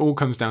might, it all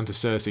comes down to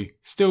Cersei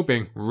still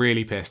being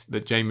really pissed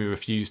that Jaime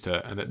refused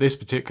her and that this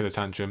particular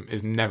tantrum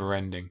is never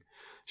ending.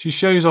 She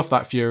shows off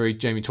that fury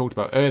Jaime talked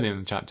about earlier in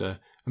the chapter,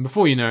 and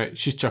before you know it,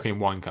 she's chucking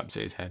wine cups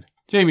at his head.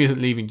 Jaime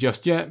isn't leaving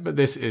just yet, but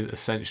this is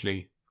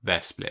essentially their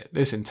split.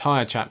 This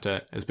entire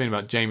chapter has been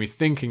about Jaime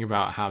thinking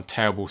about how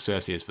terrible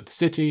Cersei is for the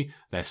city,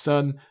 their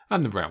son,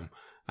 and the realm,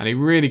 and he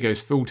really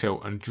goes full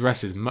tilt and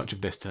addresses much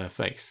of this to her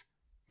face.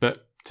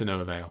 But to no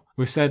avail.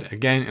 We've said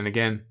again and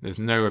again, there's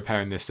no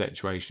repairing this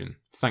situation.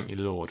 Thank you,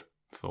 Lord,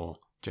 for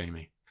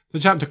Jaime. The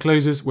chapter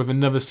closes with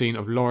another scene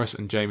of Loras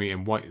and Jaime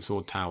in White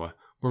Sword Tower,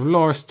 with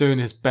Loras doing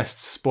his best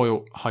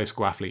spoilt high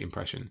school athlete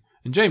impression,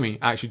 and Jaime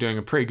actually doing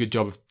a pretty good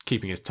job of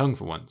keeping his tongue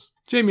for once.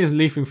 Jaime is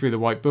leafing through the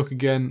White Book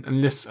again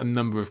and lists a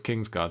number of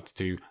Kingsguards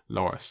to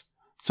Loras.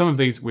 Some of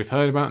these we've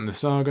heard about in the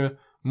saga,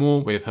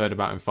 more we've heard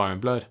about in Fire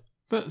and Blood,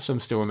 but some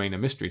still remain a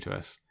mystery to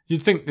us.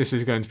 You'd think this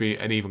is going to be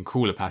an even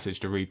cooler passage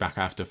to read back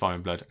after Fire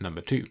and Blood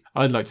number 2.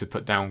 I'd like to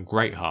put down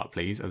Greatheart,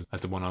 please, as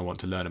the one I want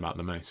to learn about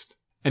the most.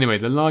 Anyway,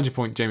 the larger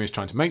point Jaime is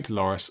trying to make to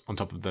Loras, on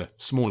top of the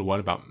smaller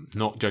one about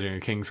not judging a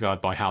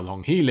Kingsguard by how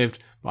long he lived,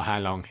 but how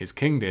long his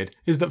king did,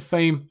 is that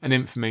fame and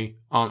infamy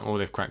aren't all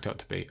they've cracked up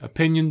to be.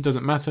 Opinion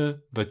doesn't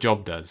matter, the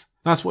job does.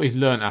 That's what he's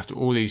learned after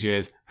all these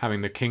years, having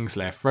the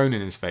Kingslayer thrown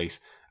in his face,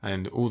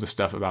 and all the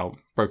stuff about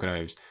broken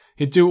oaths.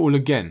 He'd do it all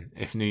again,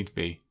 if need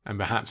be, and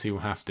perhaps he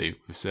will have to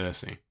with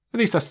Cersei. At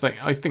least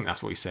I think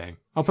that's what he's saying.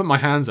 I'll put my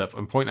hands up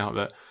and point out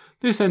that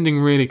this ending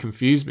really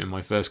confused me in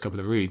my first couple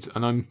of reads,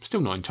 and I'm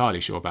still not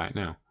entirely sure about it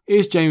now.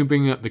 Is Jaime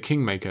bringing up the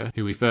Kingmaker,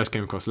 who we first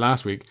came across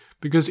last week,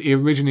 because he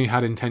originally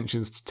had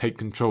intentions to take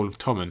control of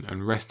Tommen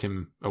and wrest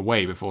him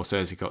away before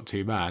Cersei got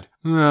too bad?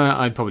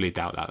 I'd probably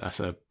doubt that. That's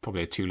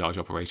probably a too large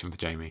operation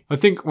for Jaime. I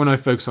think when I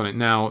focus on it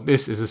now,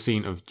 this is a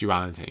scene of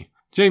duality.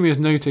 Jaime is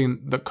noting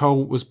that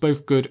Cole was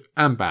both good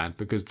and bad,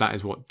 because that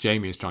is what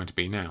Jaime is trying to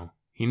be now.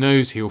 He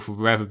knows he will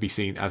forever be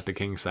seen as the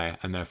Kingslayer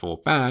and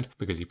therefore bad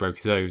because he broke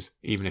his oaths,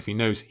 even if he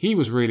knows he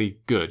was really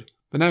good.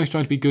 But now he's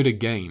trying to be good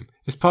again.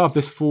 It's part of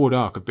this forward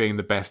arc of being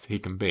the best he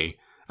can be,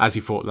 as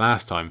he thought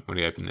last time when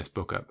he opened this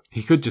book up.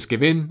 He could just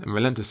give in and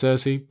relent to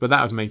Cersei, but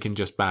that would make him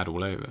just bad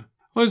all over.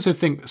 I also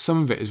think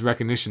some of it is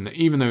recognition that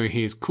even though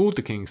he is called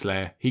the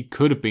Kingslayer, he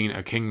could have been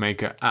a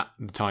Kingmaker at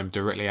the time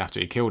directly after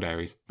he killed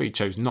Aerys, but he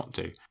chose not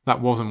to.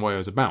 That wasn't what it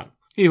was about.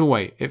 Either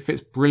way, it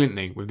fits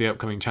brilliantly with the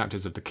upcoming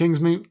chapters of the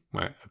Kingsmoot,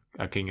 where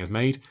a king is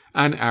made,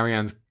 and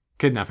Arianne's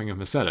kidnapping of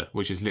Myrcella,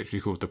 which is literally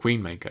called the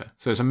Queenmaker.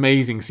 So it's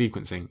amazing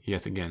sequencing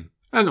yet again.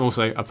 And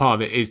also, a part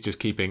of it is just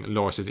keeping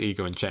Loras'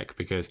 ego in check,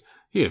 because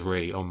he is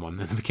really on one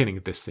at the beginning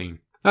of this scene.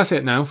 That's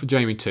it now for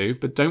Jaime 2,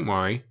 but don't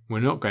worry, we're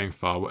not going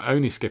far, we're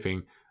only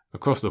skipping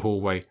across the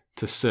hallway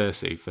to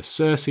Cersei for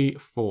Cersei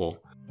 4.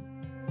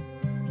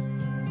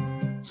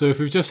 So if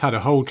we've just had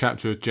a whole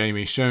chapter of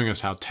Jaime showing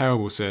us how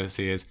terrible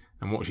Cersei is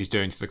and what she's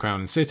doing to the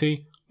crown and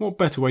city, what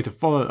better way to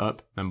follow it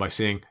up than by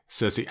seeing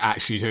Cersei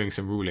actually doing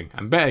some ruling,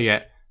 and better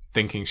yet,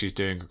 thinking she's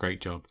doing a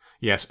great job.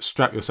 Yes,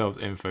 strap yourselves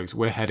in folks,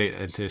 we're headed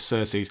into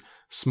Cersei's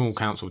small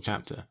council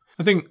chapter.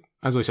 I think,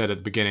 as I said at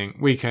the beginning,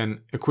 we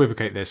can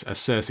equivocate this as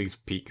Cersei's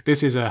peak.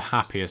 This is her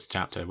happiest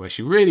chapter, where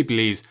she really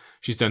believes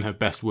she's done her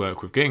best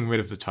work with getting rid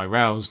of the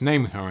Tyrells,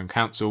 naming her own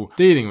council,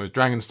 dealing with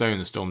Dragonstone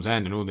and Storm's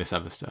End and all this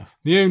other stuff.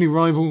 The only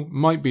rival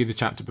might be the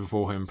chapter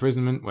before her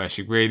imprisonment, where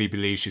she really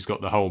believes she's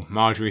got the whole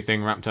Margaery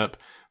thing wrapped up.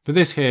 But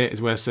this here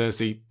is where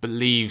Cersei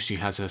believes she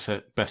has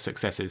her best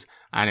successes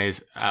and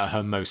is at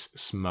her most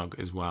smug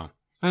as well.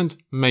 And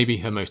maybe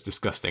her most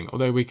disgusting,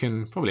 although we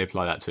can probably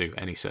apply that to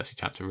any Cersei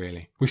chapter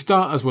really. We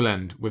start as we'll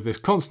end, with this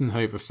constant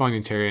hope of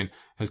finding Tyrion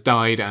has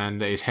died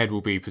and that his head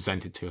will be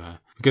presented to her.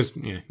 Because,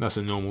 that's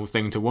a normal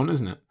thing to want,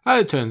 isn't it?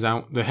 As it turns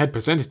out, the head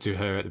presented to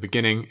her at the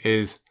beginning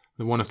is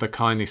the one of the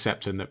kindly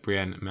Septon that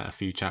Brienne met a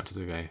few chapters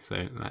ago,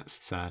 so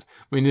that's sad.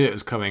 We knew it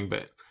was coming,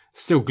 but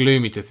still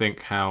gloomy to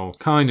think how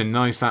kind and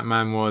nice that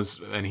man was,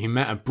 and he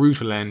met a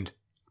brutal end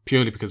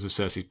purely because of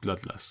Cersei's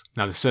bloodlust.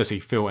 Now, does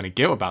Cersei feel any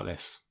guilt about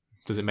this?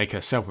 Does it make her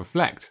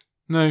self-reflect?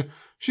 No,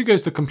 she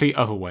goes the complete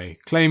other way,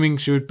 claiming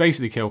she would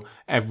basically kill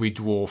every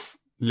dwarf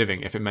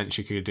living if it meant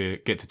she could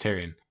get to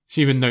Tyrion.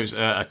 She even notes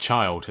a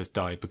child has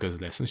died because of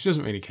this, and she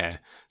doesn't really care.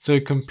 So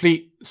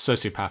complete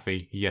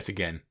sociopathy yet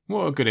again.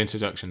 What a good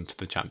introduction to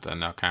the chapter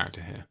and our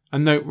character here.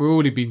 And note, we're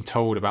already being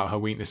told about her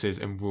weaknesses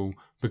and rule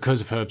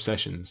because of her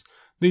obsessions.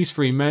 These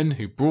three men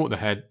who brought the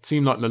head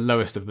seem like the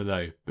lowest of the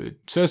low,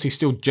 but Cersei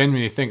still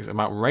genuinely thinks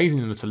about raising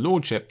them to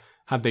lordship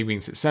had they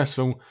been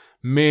successful,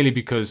 merely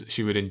because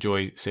she would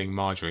enjoy seeing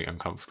Margaery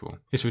uncomfortable.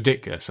 It's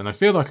ridiculous, and I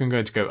feel like I'm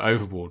going to go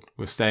overboard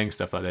with saying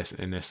stuff like this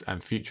in this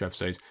and future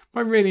episodes,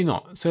 but I'm really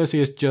not. Cersei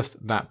is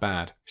just that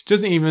bad. She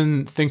doesn't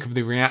even think of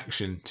the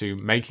reaction to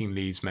making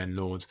these men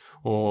lords,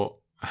 or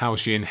how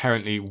she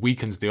inherently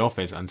weakens the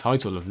office and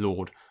title of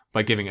lord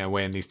by giving it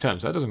away in these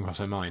terms. That doesn't cross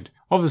her mind.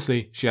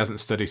 Obviously, she hasn't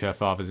studied her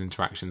father's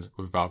interactions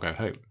with Vargo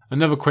Hope.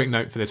 Another quick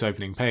note for this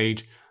opening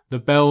page: the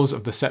bells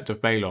of the Sept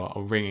of Baelor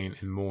are ringing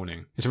in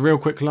mourning. It's a real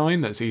quick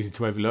line that's easy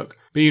to overlook,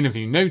 but even if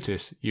you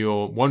notice,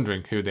 you're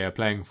wondering who they are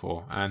playing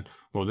for. And,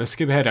 well, let's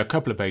skip ahead a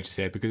couple of pages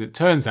here, because it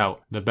turns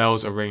out the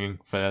bells are ringing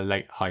for the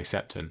late High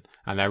Septon,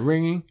 and their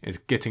ringing is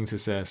getting to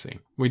Cersei.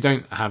 We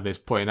don't have this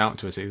pointed out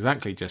to us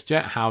exactly just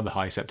yet how the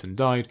High Septon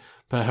died,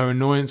 but her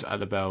annoyance at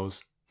the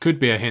bells could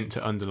be a hint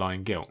to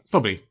underlying guilt.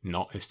 Probably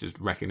not, it's just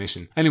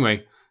recognition.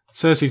 Anyway,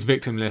 Cersei's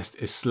victim list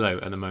is slow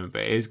at the moment,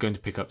 but it is going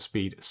to pick up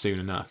speed soon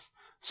enough.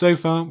 So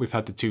far, we've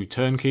had the two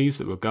turnkeys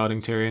that were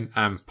guarding Tyrion,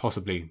 and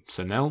possibly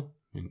Sanel.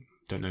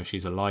 Don't know if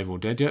she's alive or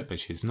dead yet, but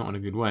she's not in a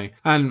good way.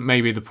 And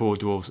maybe the poor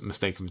dwarves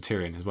mistaken for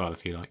Tyrion as well,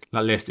 if you like.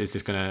 That list is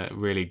just going to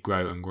really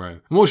grow and grow.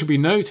 And what should be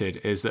noted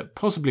is that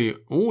possibly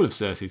all of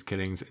Cersei's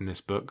killings in this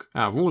book,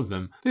 out of all of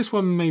them, this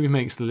one maybe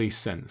makes the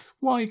least sense.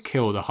 Why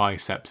kill the High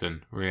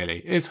Septon, really?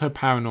 Is her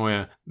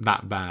paranoia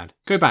that bad?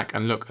 Go back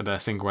and look at their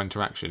single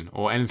interaction,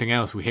 or anything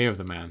else we hear of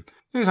the man.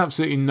 There's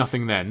absolutely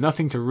nothing there,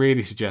 nothing to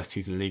really suggest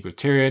he's in league with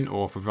Tyrion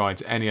or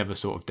provides any other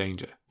sort of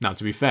danger. Now,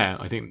 to be fair,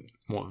 I think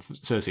what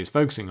Cersei is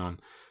focusing on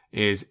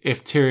is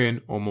if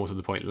Tyrion, or more to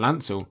the point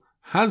Lancel,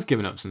 has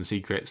given up some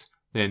secrets,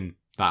 then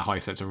that High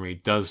Septon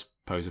really does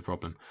pose a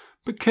problem.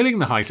 But killing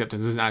the High Septon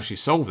doesn't actually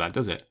solve that,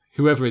 does it?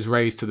 Whoever is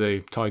raised to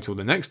the title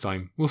the next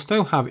time will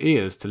still have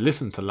ears to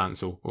listen to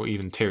Lancel or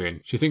even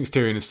Tyrion. She thinks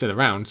Tyrion is still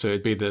around, so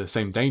it'd be the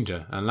same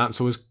danger, and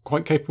Lancel is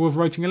quite capable of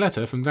writing a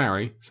letter from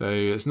Darry, so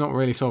it's not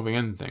really solving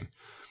anything.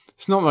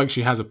 It's not like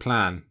she has a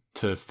plan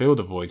to fill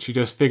the void, she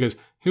just figures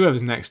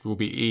whoever's next will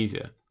be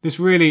easier. This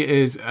really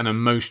is an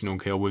emotional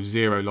kill with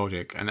zero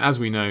logic, and as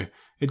we know,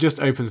 It just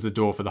opens the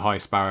door for the High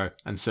Sparrow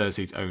and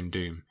Cersei's own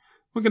doom.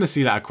 We're going to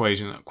see that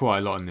equation quite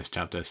a lot in this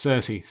chapter,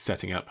 Cersei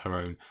setting up her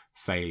own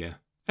failure.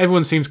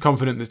 Everyone seems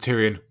confident that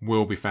Tyrion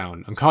will be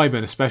found, and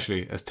Qyburn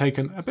especially has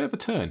taken a bit of a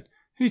turn.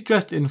 He's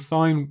dressed in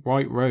fine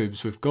white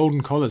robes with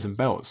golden collars and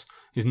belts.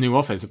 His new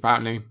office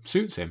apparently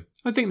suits him.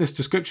 I think this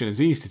description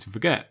is easy to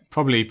forget,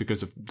 probably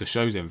because of the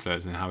show's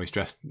influence and how he's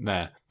dressed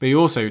there. But he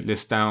also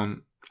lists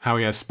down how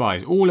he has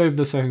spies all over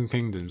the Seven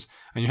Kingdoms,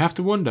 and you have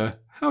to wonder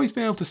how he's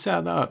been able to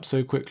set that up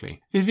so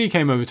quickly. If he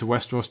came over to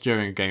Westeros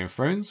during a Game of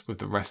Thrones with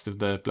the rest of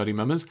the Bloody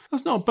Mummers,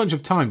 that's not a bunch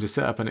of time to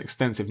set up an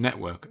extensive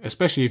network,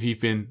 especially if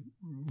you've been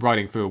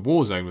riding through a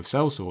war zone with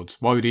sellswords.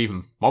 Why would he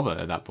even bother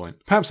at that point?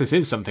 Perhaps this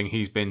is something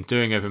he's been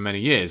doing over many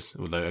years,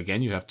 although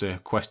again you have to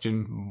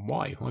question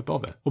why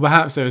bother? Or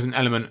perhaps there is an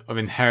element of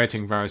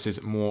inheriting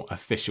Varys' more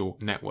official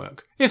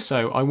network. If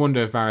so, I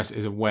wonder if Varys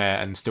is aware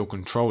and still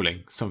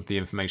controlling some of the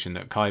information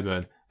that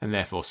Qyburn and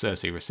therefore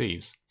Cersei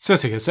receives.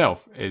 Cersei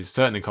herself is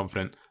certainly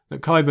confident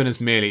that Qyburn has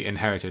merely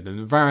inherited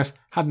and Varys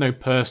had no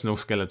personal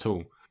skill at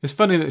all. It's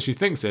funny that she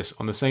thinks this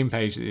on the same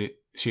page that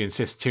she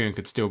insists Tyrion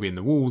could still be in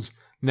the walls,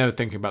 never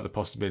thinking about the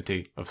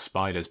possibility of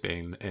spiders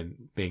being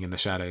in the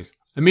shadows.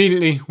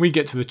 Immediately, we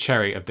get to the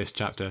cherry of this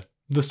chapter,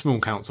 the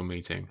small council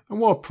meeting. And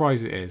what a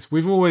prize it is.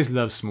 We've always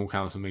loved small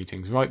council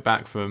meetings, right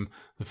back from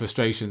the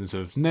frustrations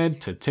of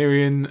Ned to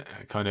Tyrion,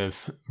 kind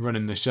of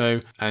running the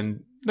show.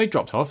 And they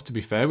dropped off, to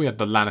be fair. We had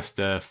the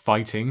Lannister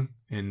fighting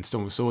in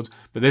Storm of Swords,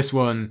 but this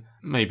one,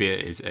 maybe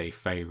it is a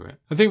favourite.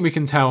 I think we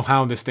can tell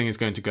how this thing is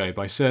going to go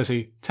by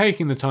Cersei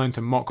taking the time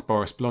to mock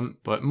Boros Blunt,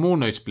 but more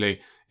notably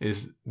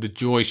is the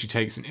joy she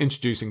takes in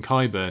introducing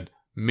Qyburn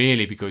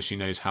merely because she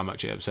knows how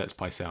much it upsets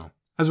Pycelle.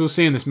 As we'll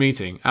see in this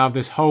meeting, out of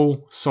this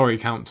whole sorry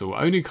council,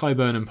 only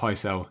Qyburn and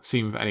Pycelle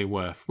seem of any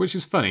worth, which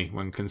is funny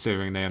when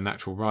considering they are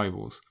natural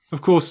rivals.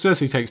 Of course,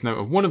 Cersei takes note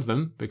of one of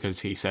them because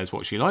he says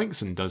what she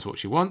likes and does what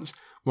she wants,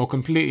 while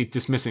completely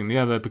dismissing the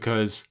other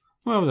because,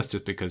 well, that's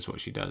just because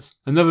what she does.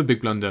 Another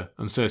big blunder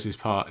on Cersei's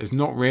part is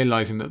not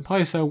realising that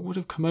Pycelle would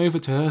have come over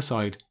to her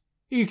side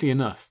easily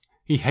enough.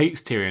 He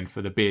hates Tyrion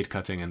for the beard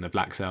cutting and the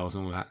black cells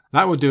and all that.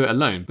 That would do it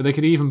alone, but they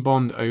could even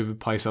bond over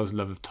Pycelle's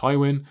love of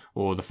Tywin,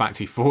 or the fact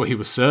he thought he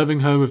was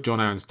serving her with Jon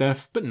Arryn's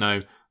death, but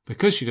no,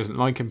 because she doesn't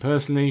like him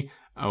personally,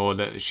 or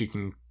that she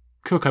can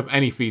cook up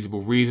any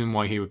feasible reason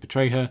why he would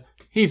betray her,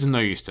 he's of no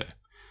use to her.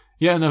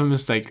 Yet another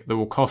mistake that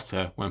will cost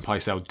her when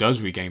Pycelle does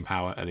regain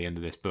power at the end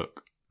of this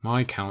book.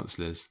 My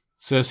counsellors.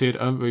 Cersei had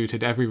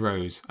uprooted every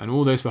rose, and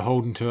all those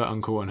beholden to her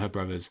uncle and her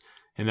brothers.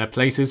 In their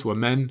places were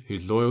men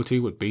whose loyalty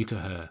would be to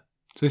her.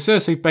 So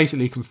Cersei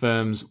basically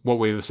confirms what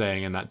we were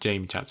saying in that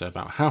Jaime chapter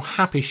about how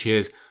happy she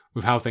is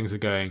with how things are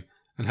going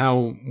and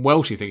how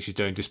well she thinks she's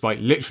doing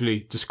despite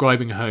literally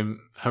describing her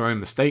own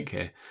mistake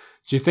here.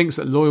 She thinks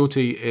that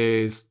loyalty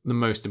is the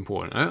most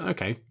important.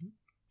 Okay,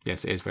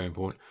 yes, it is very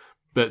important.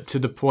 But to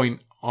the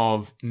point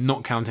of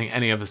not counting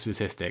any other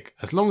statistic.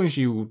 As long as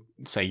you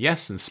say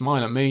yes and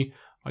smile at me,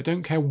 I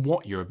don't care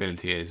what your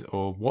ability is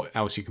or what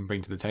else you can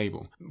bring to the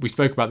table. We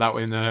spoke about that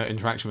in her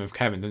interaction with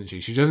Kevin, didn't she?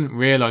 She doesn't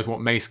realise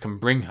what Mace can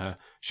bring her.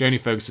 She only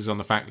focuses on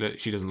the fact that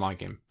she doesn't like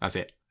him. That's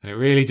it. And it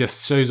really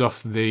just shows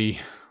off the...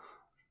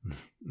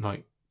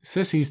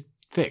 Cersei's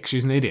thick.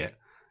 She's an idiot.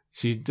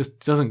 She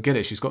just doesn't get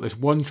it. She's got this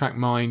one-track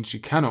mind. She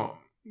cannot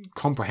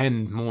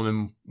comprehend more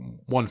than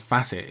one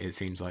facet, it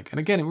seems like. And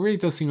again, it really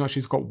does seem like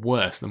she's got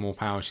worse the more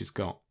power she's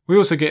got. We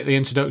also get the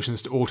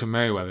introductions to Autumn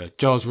Merryweather,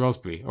 Giles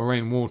Rosberry,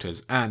 Oraine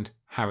Waters, and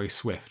Harry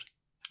Swift.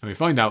 And we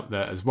find out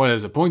that as well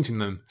as appointing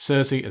them,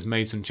 Cersei has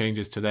made some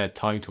changes to their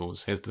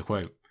titles. Here's the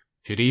quote.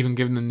 She had even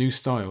given them new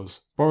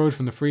styles, borrowed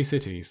from the Free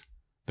Cities.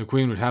 The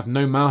Queen would have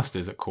no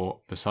masters at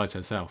court besides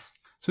herself.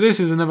 So this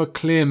is another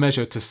clear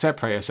measure to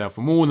separate herself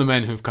from all the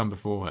men who have come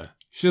before her.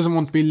 She doesn't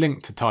want to be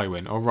linked to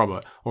Tywin or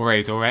Robert or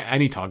Rhaes or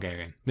any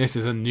Targaryen. This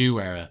is a new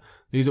era.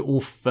 These are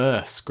all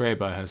firsts created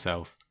by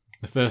herself.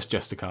 The first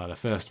Justicar, the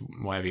first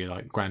whatever you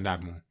like, Grand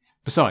Admiral.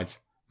 Besides,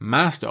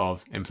 master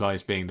of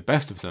implies being the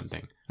best of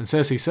something, and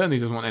Cersei certainly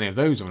doesn't want any of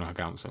those on her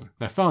council.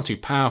 They're far too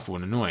powerful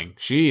and annoying.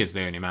 She is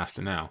the only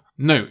master now.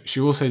 Note, she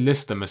also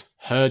lists them as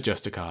her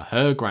Justicar,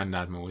 her Grand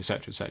Admiral,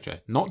 etc.,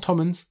 etc. Not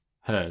Tommen's,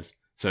 hers.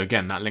 So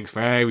again, that links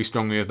very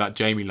strongly with that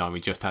Jaime line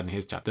we just had in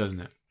his chapter,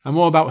 doesn't it? And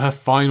what about her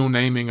final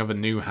naming of a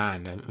new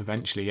hand? And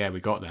eventually, yeah, we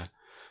got there.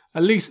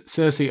 At least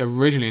Cersei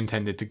originally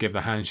intended to give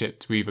the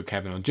handship to either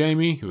Kevin or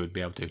Jaime, who would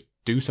be able to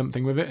do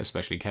something with it,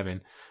 especially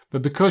Kevin.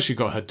 But because she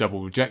got her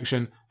double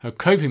rejection, her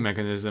coping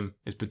mechanism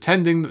is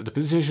pretending that the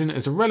position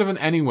is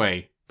irrelevant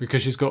anyway,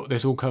 because she's got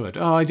this all covered.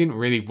 Oh, I didn't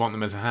really want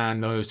them as a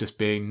hand, I was just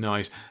being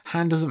nice.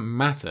 Hand doesn't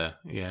matter.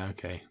 Yeah,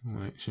 okay,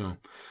 right, sure.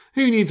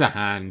 Who needs a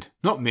hand?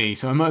 Not me,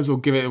 so I might as well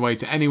give it away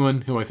to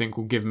anyone who I think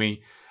will give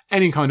me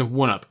any kind of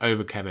one-up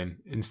over Kevin,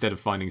 instead of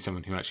finding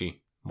someone who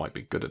actually might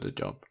be good at the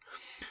job.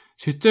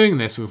 She's doing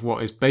this with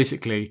what is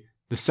basically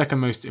the second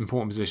most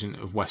important position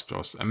of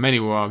Westeros, and many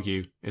will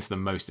argue it's the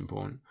most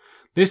important.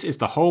 This is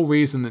the whole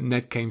reason that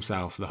Ned came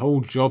south, the whole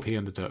job he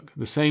undertook.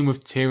 The same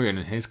with Tyrion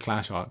and his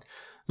clash arc.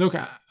 Look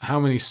at how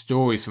many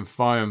stories from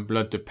Fire and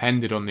Blood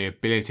depended on the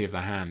ability of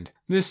the hand.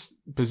 This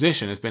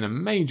position has been a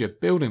major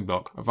building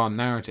block of our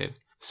narrative.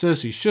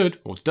 Cersei should,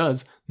 or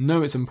does,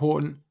 know it's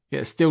important,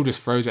 yet still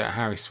just throws it at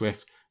Harry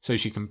Swift so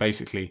she can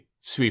basically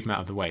sweep him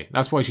out of the way.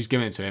 That's why she's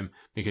giving it to him,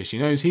 because she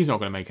knows he's not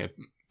going to make a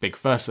big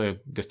fuss, so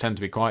just tend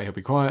to be quiet, he'll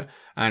be quiet,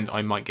 and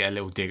I might get a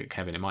little dig at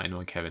Kevin, it might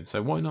annoy Kevin,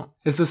 so why not?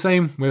 It's the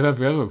same with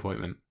every other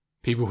appointment.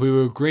 People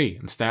who agree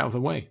and stay out of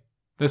the way.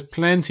 There's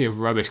plenty of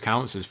rubbish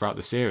counsellors throughout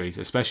the series,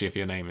 especially if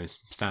your name is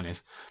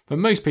Stannis, but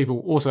most people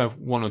also have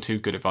one or two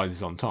good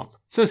advisors on top.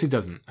 Cersei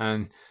doesn't,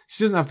 and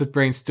she doesn't have the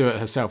brains to do it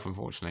herself,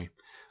 unfortunately.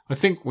 I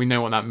think we know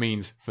what that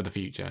means for the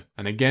future,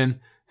 and again,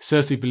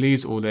 Cersei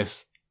believes all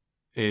this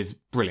is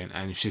brilliant,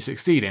 and she's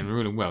succeeding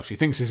really well. She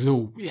thinks this is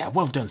all, yeah,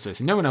 well done,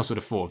 Cersei. No one else would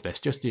have thought of this,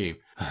 just you.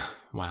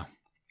 Wow.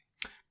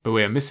 But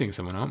we are missing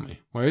someone, aren't we?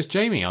 Where is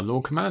Jaime, our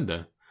Lord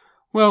Commander?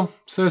 Well,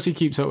 Cersei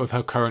keeps up with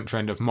her current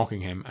trend of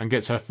mocking him and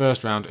gets her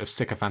first round of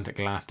sycophantic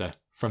laughter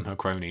from her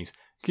cronies,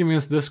 giving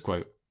us this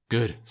quote.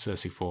 Good,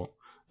 Cersei thought.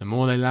 The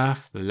more they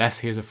laugh, the less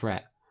he is a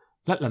threat.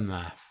 Let them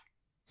laugh.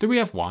 Do we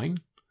have wine?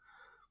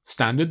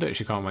 Standard that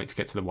she can't wait to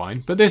get to the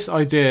wine, but this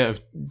idea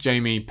of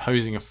Jaime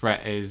posing a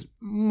threat is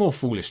more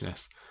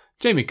foolishness.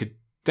 Jaime could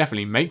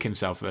definitely make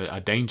himself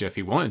a danger if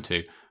he wanted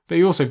to, but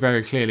he also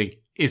very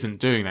clearly isn't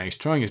doing that. He's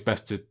trying his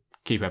best to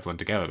keep everyone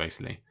together,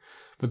 basically.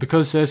 But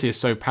because Cersei is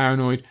so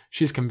paranoid,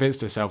 she's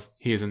convinced herself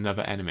he is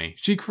another enemy.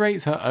 She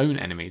creates her own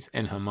enemies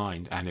in her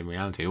mind and in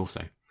reality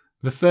also.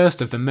 The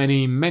first of the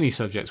many, many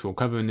subjects we'll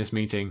cover in this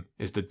meeting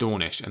is the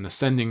Dornish and the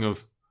sending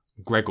of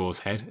Gregor's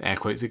head, air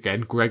quotes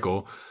again,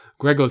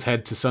 Gregor's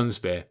head to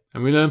Sunspear,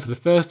 and we learn for the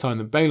first time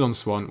that Balon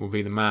Swan will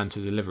be the man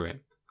to deliver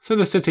it. So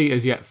the city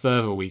is yet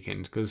further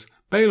weakened, because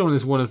Balon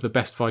is one of the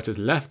best fighters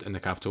left in the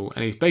capital,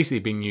 and he's basically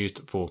being used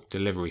for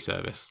delivery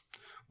service.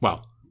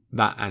 Well,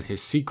 that and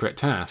his secret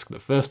task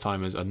that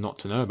first-timers are not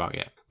to know about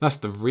yet. That's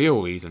the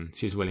real reason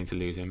she's willing to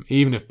lose him,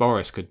 even if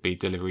Boris could be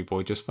delivery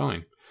boy just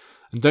fine.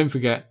 And don't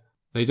forget,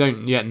 they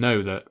don't yet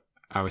know that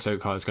Aris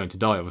Oakhart is going to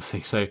die,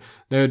 obviously, so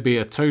there would be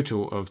a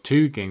total of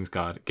 2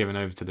 Kingsguard given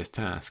over to this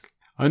task.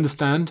 I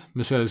understand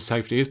Myrcella's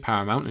safety is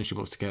paramount and she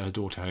wants to get her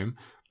daughter home,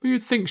 but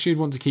you'd think she'd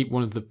want to keep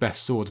one of the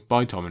best swords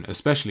by Tommen,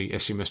 especially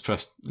if she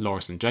mistrusts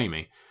Loras and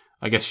Jaime.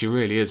 I guess she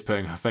really is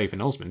putting her faith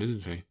in Osmond,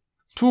 isn't she?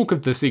 Talk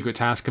of the secret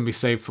task can be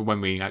saved for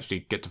when we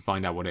actually get to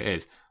find out what it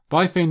is, but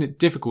I find it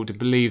difficult to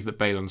believe that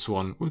Balon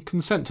Swan would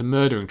consent to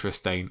murdering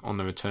Trystane on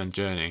the return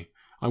journey.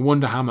 I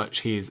wonder how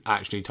much he is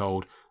actually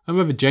told, and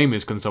whether Jaime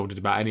is consulted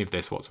about any of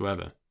this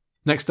whatsoever.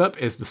 Next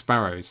up is the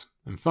Sparrows,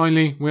 and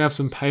finally we have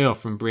some payoff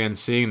from Brienne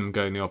seeing them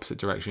go in the opposite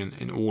direction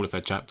in all of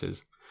her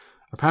chapters.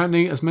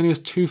 Apparently as many as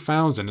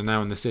 2,000 are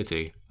now in the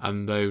city,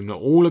 and though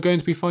not all are going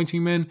to be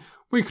fighting men,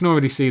 we can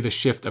already see the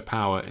shift of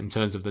power in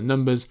terms of the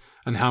numbers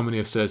and how many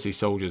of Cersei's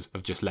soldiers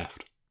have just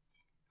left.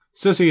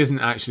 Cersei isn't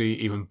actually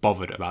even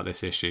bothered about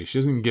this issue. She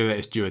doesn't give it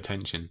its due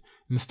attention,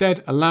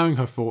 instead allowing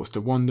her thoughts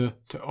to wander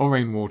to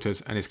Orraine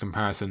Waters and his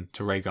comparison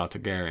to Rhaegar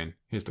Targaryen.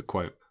 Here's the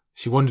quote.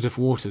 She wondered if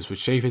Waters would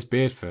shave his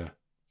beard for her.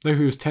 Though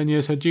he was 10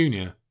 years her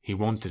junior, he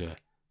wanted her.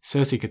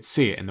 Cersei could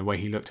see it in the way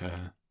he looked at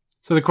her.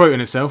 So the quote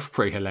in itself,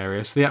 pretty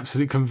hilarious, the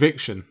absolute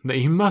conviction that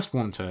he must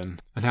want her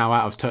and how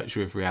out of touch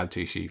with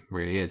reality she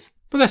really is.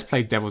 But let's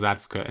play devil's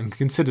advocate and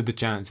consider the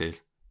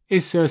chances.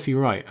 Is Cersei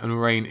right and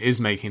Orraine is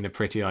making the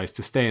pretty eyes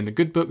to stay in the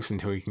good books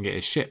until he can get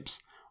his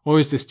ships? Or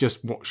is this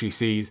just what she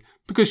sees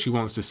because she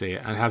wants to see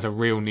it and has a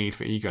real need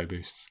for ego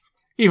boosts?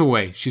 Either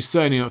way, she's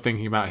certainly not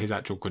thinking about his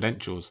actual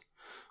credentials.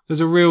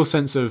 There's a real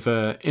sense of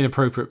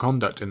inappropriate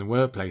conduct in the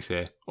workplace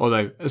here,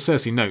 although, as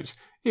Cersei notes,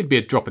 it'd be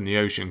a drop in the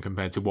ocean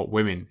compared to what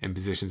women in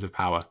positions of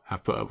power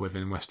have put up with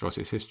in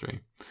Westeros'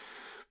 history.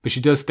 But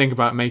she does think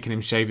about making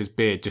him shave his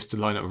beard just to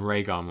line up with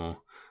Rhaegar more.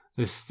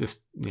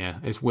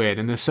 It's weird,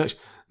 and there's such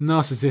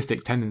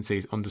narcissistic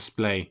tendencies on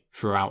display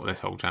throughout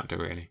this whole chapter,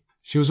 really.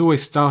 She was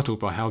always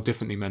startled by how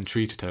differently men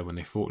treated her when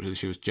they thought that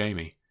she was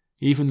Jaime,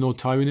 even Lord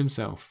Tywin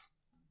himself.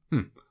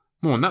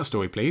 More on that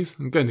story, please.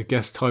 I'm going to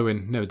guess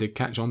Tywin never did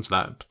catch on to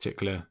that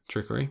particular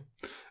trickery.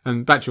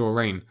 And back to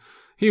Orraine.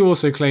 He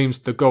also claims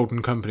the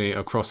Golden Company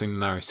are crossing the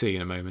Narrow Sea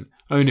in a moment,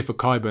 only for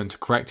Qyburn to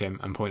correct him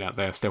and point out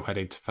they are still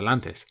headed to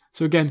Volantis.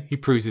 So again, he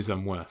proves his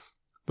unworth.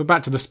 But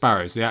back to the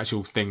Sparrows, the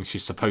actual things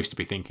she's supposed to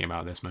be thinking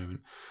about at this moment.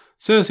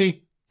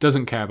 Cersei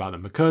doesn't care about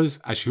them because,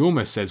 as she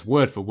almost says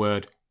word for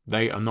word,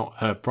 they are not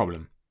her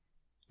problem.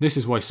 This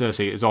is why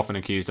Cersei is often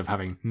accused of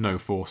having no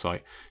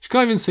foresight. She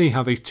can't even see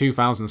how these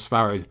 2,000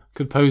 Sparrows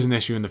could pose an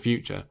issue in the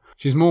future.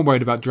 She's more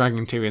worried about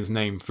dragging Tyrion's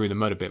name through the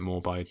mud a bit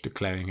more by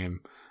declaring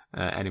him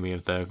enemy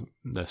of the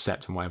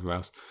Sept and whatever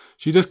else.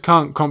 She just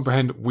can't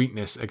comprehend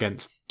weakness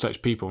against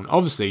such people, and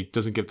obviously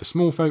doesn't give the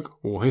small folk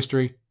or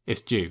history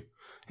its due.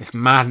 It's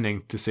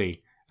maddening to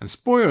see. And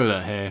spoiler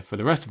alert here for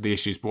the rest of the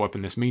issues brought up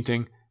in this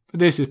meeting, but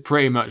this is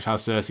pretty much how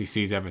Cersei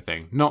sees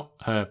everything, not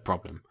her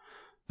problem.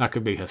 That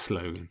could be her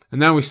slogan. And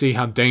now we see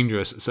how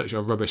dangerous such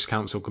a rubbish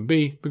council can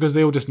be, because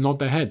they all just nod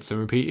their heads and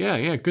repeat,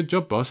 yeah, good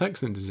job boss,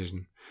 excellent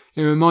decision.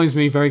 It reminds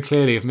me very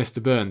clearly of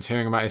Mr. Burns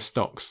hearing about his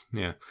stocks.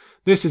 Yeah,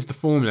 this is the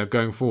formula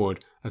going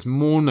forward, as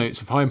more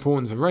notes of high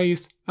importance are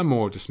raised and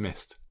more are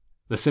dismissed.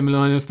 The similar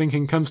line of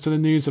thinking comes to the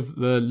news of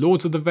the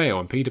Lords of the Vale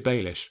and Peter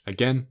Baelish.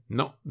 Again,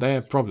 not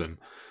their problem.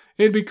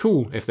 It'd be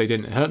cool if they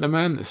didn't hurt the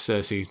man, as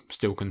Cersei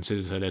still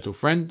considers her little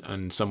friend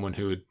and someone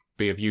who would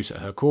be of use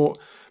at her court,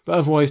 but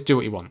otherwise do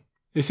what you want.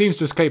 It seems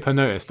to escape her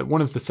notice that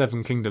one of the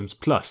 7 kingdoms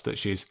plus that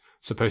she's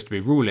supposed to be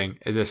ruling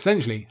is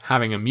essentially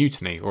having a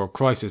mutiny or a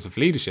crisis of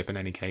leadership in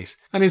any case,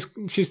 and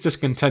she's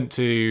just content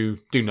to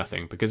do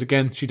nothing because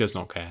again, she does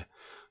not care.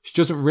 She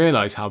doesn't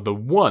realise how the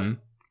one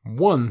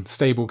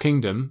stable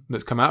kingdom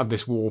that's come out of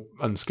this war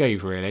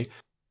unscathed really,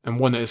 and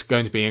one that is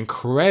going to be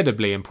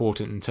incredibly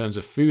important in terms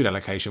of food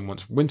allocation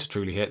once winter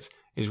truly hits,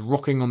 is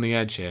rocking on the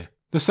edge here.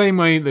 The same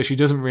way that she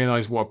doesn't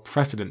realise what a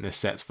precedent this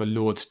sets for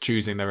lords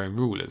choosing their own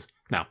rulers.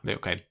 Now,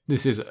 okay,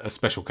 this is a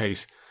special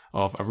case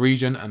of a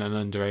region and an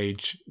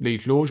underage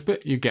liege lord,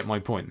 but you get my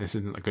point. This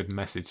isn't a good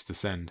message to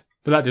send.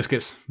 But that just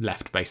gets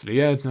left, basically.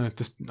 Yeah, no,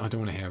 I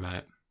don't want to hear about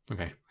it.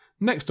 Okay.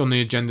 Next on the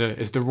agenda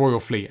is the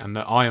Royal Fleet and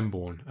the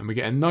Ironborn, and we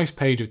get a nice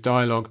page of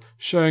dialogue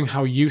showing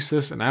how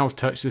useless and out of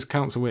touch this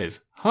council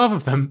is. Half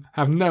of them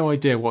have no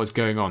idea what is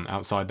going on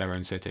outside their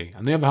own city,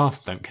 and the other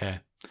half don't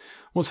care.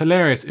 What's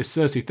hilarious is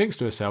Cersei thinks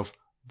to herself,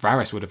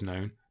 Varys would have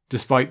known,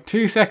 despite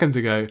 2 seconds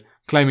ago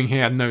claiming he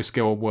had no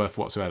skill or worth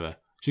whatsoever.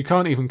 She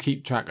can't even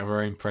keep track of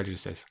her own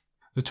prejudices.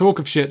 The talk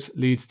of ships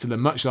leads to the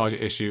much larger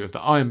issue of the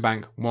Iron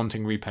Bank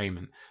wanting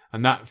repayment,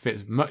 and that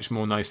fits much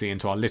more nicely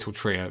into our little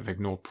trio of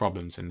ignored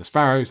problems in the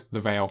Sparrows, the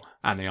Vale,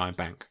 and the Iron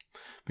Bank.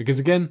 Because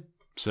again,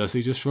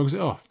 Cersei just shrugs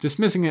it off,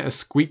 dismissing it as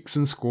squeaks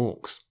and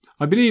squawks.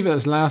 I believe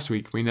as last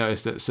week we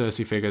noticed that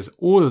Cersei figures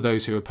all of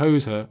those who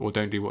oppose her or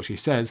don't do what she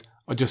says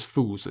are just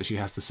fools that she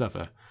has to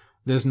suffer.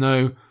 There's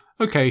no,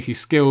 okay, he's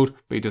skilled,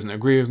 but he doesn't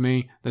agree with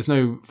me. There's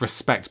no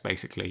respect,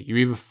 basically. You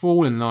either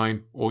fall in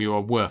line or you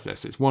are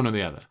worthless. It's one or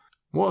the other.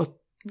 What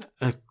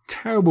a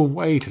terrible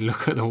way to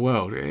look at the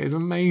world. It is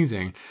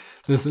amazing.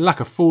 There's the lack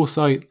of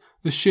foresight,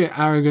 the sheer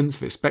arrogance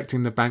of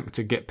expecting the bank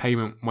to get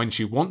payment when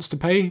she wants to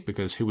pay,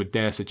 because who would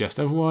dare suggest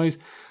otherwise?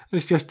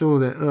 It's just all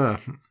that,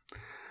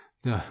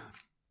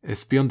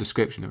 it's beyond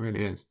description, it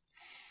really is.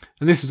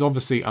 And this is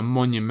obviously a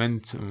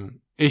monumental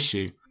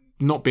issue,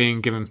 not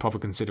being given proper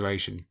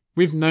consideration.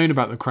 We've known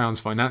about the Crown's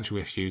financial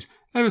issues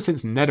ever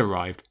since Ned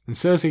arrived, and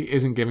Cersei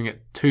isn't giving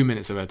it 2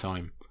 minutes of her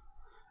time.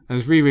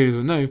 As rereaders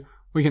will know,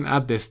 we can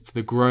add this to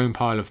the growing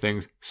pile of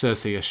things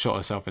Cersei has shot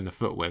herself in the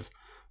foot with.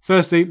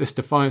 Firstly, this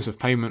defiance of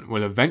payment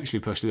will eventually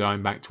push the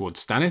Iron Bank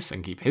towards Stannis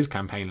and keep his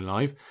campaign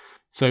alive,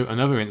 so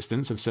another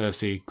instance of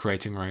Cersei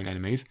creating her own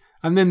enemies,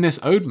 and then this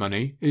owed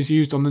money is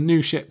used on the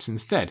new ships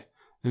instead.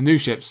 The new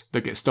ships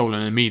that get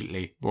stolen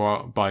immediately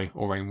by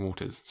Aurane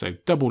Waters, so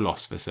double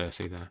loss for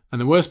Cersei there. And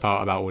the worst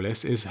part about all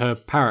this is her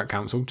Parrot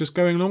Council just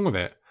going along with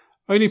it.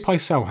 Only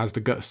Pycelle has the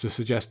guts to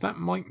suggest that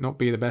might not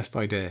be the best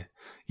idea.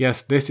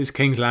 Yes, this is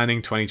King's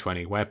Landing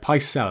 2020, where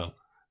Pycelle,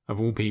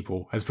 of all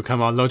people, has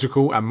become our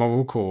logical and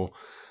moral core,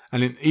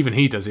 and even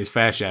he does his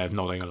fair share of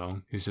nodding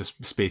along. He's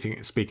just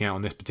speaking out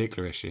on this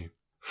particular issue.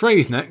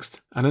 Frey's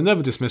next, and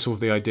another dismissal of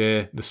the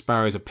idea the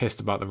Sparrows are pissed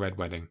about the Red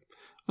Wedding.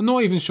 I'm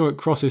not even sure it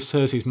crosses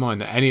Cersei's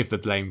mind that any of the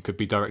blame could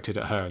be directed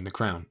at her and the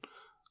Crown.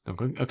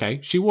 Okay,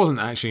 she wasn't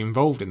actually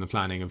involved in the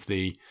planning of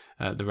the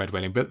Red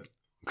Wedding, but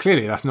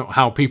clearly that's not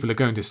how people are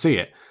going to see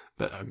it.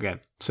 But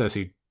again,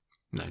 Cersei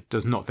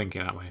does not think it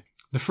that way.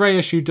 The Frey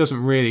issue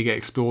doesn't really get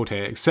explored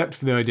here, except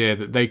for the idea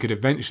that they could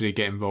eventually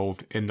get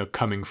involved in the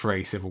coming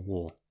Frey civil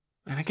war.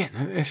 And again,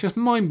 it's just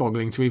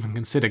mind-boggling to even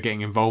consider getting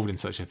involved in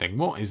such a thing.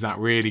 What is that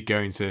really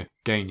going to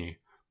gain you?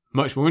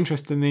 Much more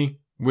interestingly,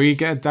 we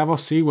get a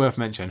Davos Seaworth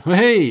mention.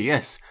 Hey,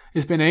 yes,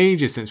 it's been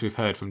ages since we've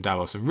heard from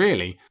Davos, and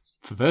really,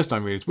 for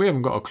first-time readers, we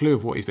haven't got a clue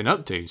of what he's been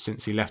up to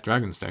since he left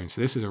Dragonstone,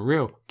 so this is a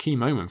real key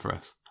moment for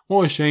us.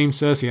 What a shame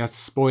Cersei has to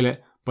spoil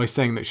it by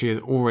saying that she has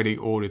already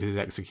ordered his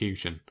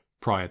execution,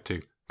 prior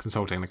to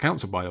consulting the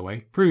council, by the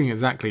way, proving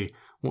exactly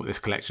what this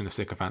collection of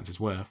sycophants is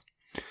worth.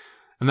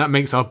 And that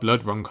makes our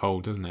blood run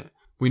cold, doesn't it?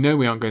 We know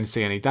we aren't going to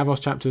see any Davos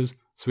chapters,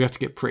 so we have to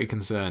get pretty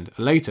concerned.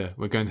 Later,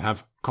 we're going to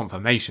have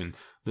confirmation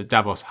that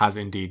Davos has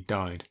indeed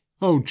died.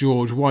 Oh,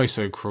 George, why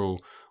so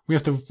cruel? We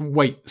have to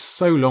wait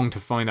so long to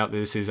find out that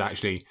this is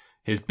actually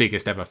his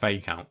biggest ever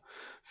fake out.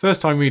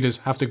 First-time readers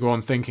have to go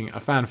on thinking a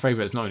fan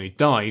favourite has not only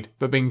died,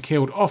 but been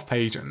killed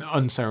off-page and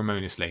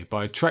unceremoniously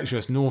by a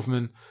treacherous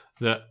Northman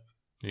that,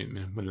 the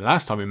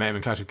last time we met him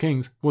in Clash of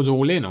Kings, was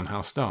all in on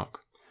House Stark.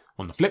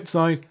 On the flip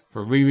side,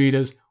 for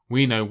rereaders,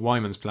 we know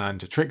Wyman's plan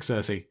to trick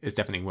Cersei is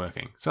definitely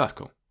working, so that's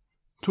cool.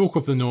 Talk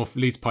of the North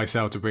leads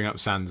Pycelle to bring up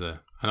Sansa,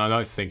 and I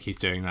like to think he's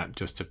doing that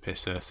just to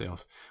piss Cersei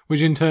off,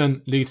 which in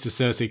turn leads to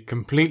Cersei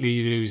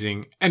completely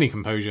losing any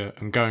composure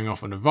and going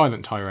off on a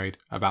violent tirade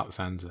about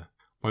Sansa.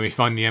 When we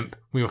find the Imp,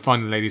 we will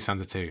find the Lady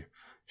Sansa too.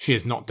 She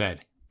is not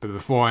dead, but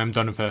before I am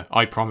done with her,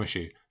 I promise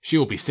you, she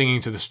will be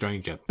singing to the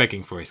stranger,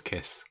 begging for his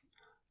kiss.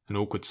 An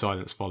awkward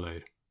silence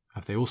followed.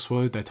 Have they all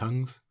swallowed their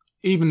tongues?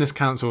 Even this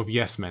council of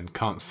yes-men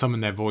can't summon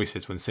their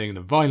voices when seeing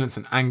the violence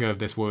and anger of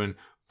this woman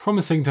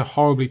promising to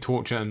horribly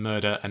torture and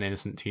murder an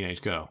innocent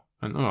teenage girl.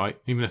 And alright,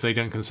 even if they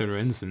don't consider her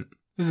innocent,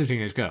 this is a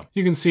teenage girl.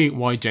 You can see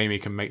why Jaime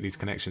can make these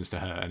connections to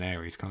her and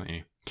Aerys, can't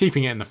you?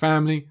 Keeping it in the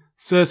family,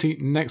 Cersei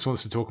next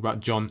wants to talk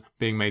about Jon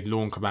being made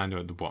Lord Commander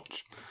of the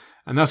Watch.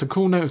 And that's a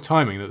cool note of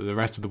timing that the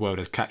rest of the world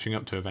is catching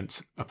up to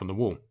events up on the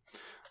wall.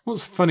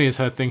 What's funny is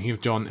her thinking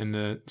of Jon in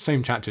the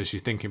same chapter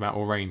she's thinking about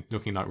Aurane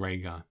looking like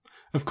Rhaegar.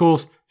 Of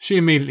course, she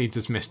immediately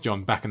dismissed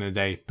Jon back in the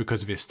day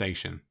because of his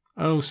station.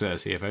 Oh,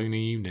 Cersei, if only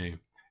you knew.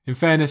 In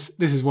fairness,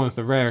 this is one of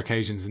the rare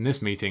occasions in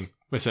this meeting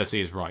where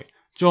Cersei is right.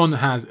 Jon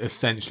has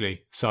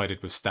essentially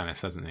sided with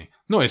Stannis, hasn't he?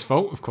 Not his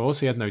fault, of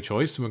course, he had no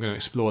choice, and we're going to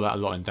explore that a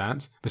lot in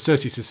Dance, but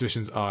Cersei's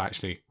suspicions are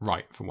actually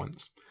right for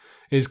once.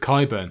 It is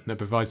Qyburn that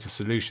provides the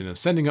solution of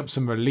sending up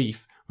some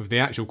relief with the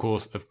actual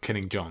course of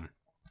killing Jon.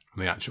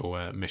 The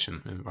actual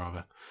mission,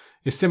 rather.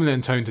 It's similar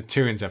in tone to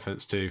Tyrion's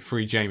efforts to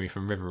free Jaime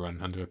from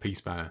Riverrun under a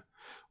peace banner.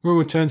 We'll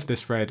return to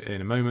this thread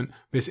in a moment,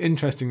 but it's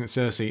interesting that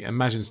Cersei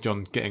imagines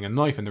Jon getting a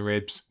knife in the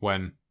ribs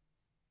when,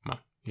 well,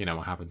 you know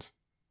what happens.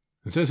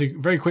 And Cersei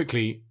very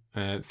quickly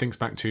thinks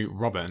back to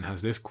Robert and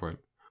has this quote.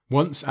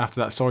 Once, after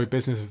that sorry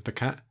business of the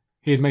cat,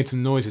 he had made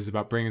some noises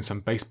about bringing some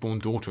base-born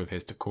daughter of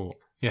his to court.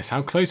 Yes,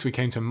 how close we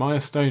came to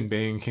Maya Stone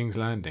being in King's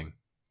Landing.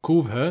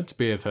 Cool of her to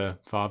be of her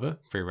father,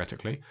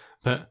 theoretically,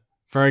 but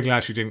very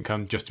glad she didn't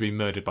come just to be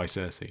murdered by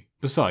Cersei.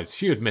 Besides,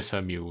 she would miss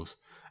her mules.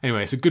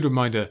 Anyway, it's a good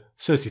reminder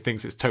Cersei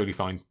thinks it's totally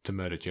fine to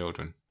murder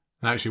children.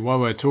 And actually, while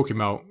we're talking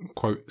about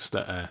quotes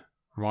that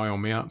rile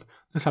me up,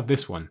 let's have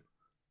this one.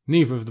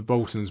 Neither of the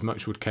Boltons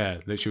much would care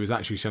that she was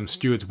actually some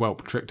steward's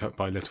whelp tricked up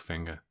by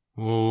Littlefinger.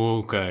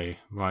 Okay,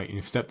 right,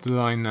 you've stepped the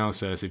line now,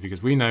 Cersei,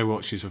 because we know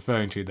what she's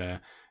referring to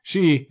there.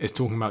 She is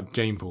talking about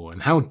Jane Paul,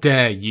 and how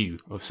dare you,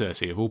 of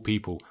Cersei, of all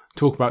people,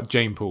 talk about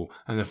Jane Paul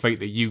and the fate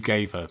that you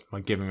gave her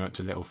by giving her up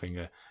to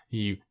Littlefinger.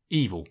 You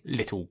evil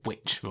little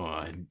witch.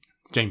 Oh,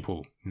 Jane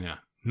Paul, nah,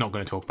 not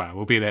going to talk about her.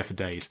 We'll be there for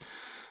days.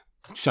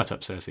 Shut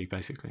up, Cersei,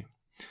 basically.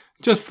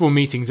 Just before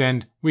meeting's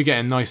end, we get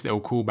a nice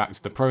little callback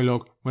to the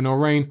prologue when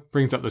Aurane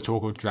brings up the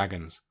talk of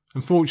dragons.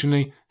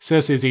 Unfortunately,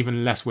 Cersei is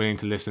even less willing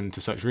to listen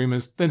to such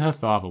rumours than her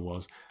father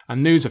was,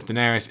 and news of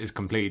Daenerys is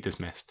completely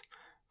dismissed.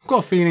 I've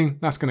got a feeling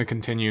that's going to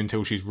continue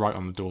until she's right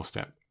on the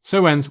doorstep.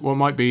 So ends what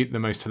might be the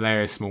most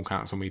hilarious small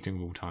council meeting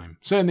of all time.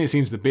 Certainly it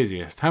seems the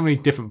busiest. How many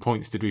different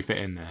points did we fit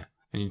in there?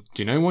 And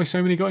do you know why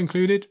so many got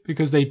included?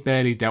 Because they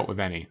barely dealt with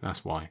any,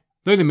 that's why.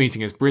 Though the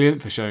meeting is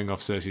brilliant for showing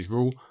off Cersei's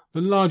rule, the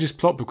largest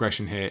plot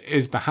progression here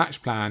is the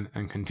hatch plan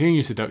and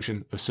continued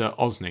seduction of Sir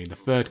Osney, the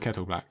third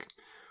Kettleblack.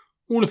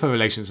 All of her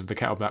relations with the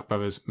Kettleblack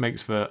brothers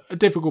makes for a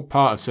difficult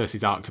part of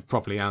Cersei's arc to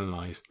properly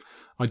analyse.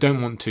 I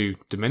don't want to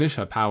diminish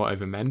her power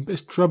over men, but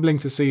it's troubling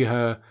to see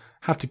her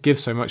have to give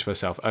so much of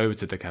herself over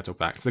to the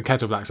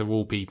Kettlebacks of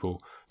all people,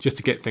 just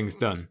to get things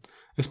done,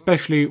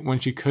 especially when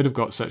she could have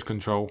got such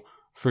control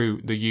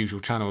through the usual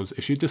channels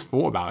if she'd just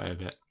thought about it a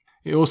bit.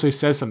 It also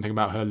says something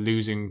about her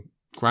losing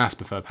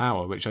grasp of her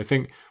power, which I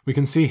think we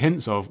can see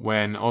hints of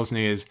when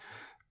Osney is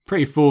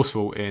pretty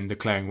forceful in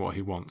declaring what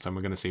he wants, and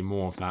we're going to see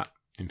more of that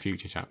in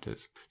future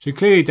chapters. She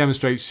clearly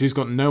demonstrates she's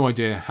got no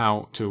idea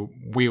how to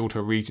wield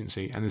her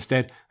regency and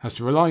instead has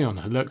to rely on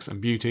her looks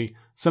and beauty,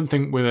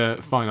 something with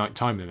a finite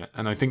time limit,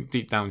 and I think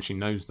deep down she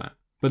knows that.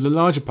 But the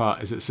larger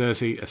part is that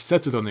Cersei has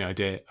settled on the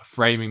idea of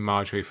framing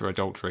Marjorie for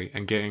adultery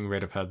and getting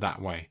rid of her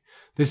that way.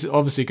 This is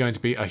obviously going to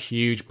be a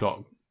huge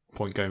plot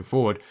point going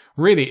forward.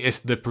 Really, it's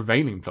the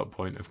prevailing plot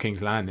point of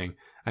King's Landing,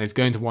 and it's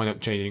going to wind up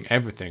changing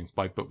everything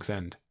by book's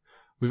end.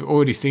 We've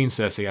already seen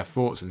Cersei have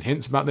thoughts and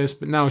hints about this,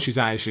 but now she's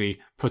actually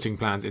putting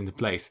plans into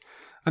place,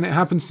 and it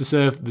happens to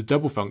serve the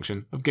double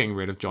function of getting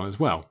rid of Jon as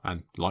well,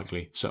 and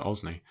likely Sir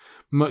Osney.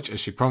 Much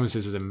as she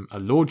promises him a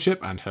lordship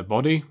and her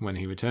body when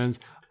he returns,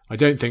 I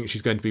don't think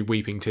she's going to be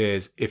weeping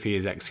tears if he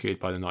is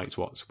executed by the Night's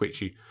Watch,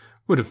 which you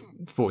would have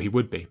thought he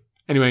would be.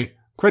 Anyway,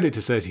 credit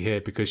to Cersei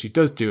here because she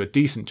does do a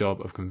decent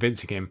job of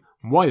convincing him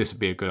why this would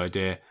be a good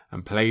idea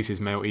and plays his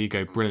male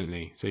ego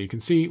brilliantly, so you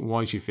can see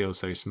why she feels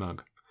so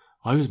smug.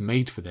 I was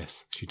made for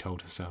this, she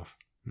told herself.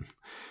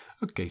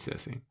 Okay,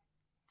 Cersei.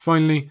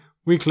 Finally,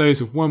 we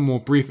close with one more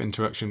brief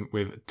interaction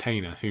with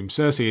Taena, whom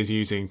Cersei is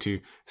using to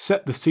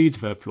set the seeds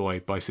of her ploy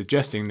by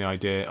suggesting the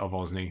idea of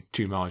Osney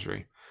to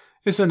Marjorie.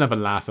 It's another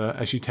laugher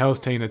as she tells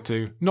Taena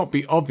to not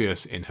be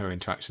obvious in her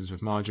interactions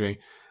with Marjorie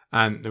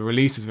and the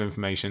releases of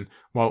information,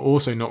 while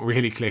also not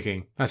really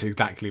clicking. That's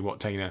exactly what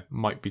Taena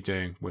might be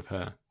doing with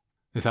her.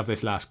 Let's have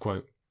this last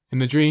quote. In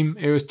the dream,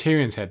 it was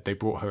Tyrion's head they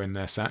brought her in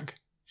their sack.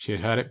 She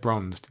had heard it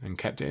bronzed and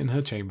kept it in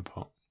her chamber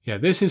pot. Yeah,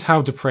 this is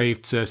how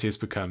depraved Cersei has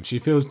become. She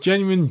feels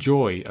genuine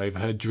joy over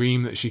her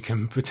dream that she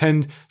can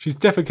pretend she's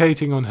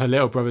defecating on her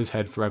little brother's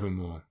head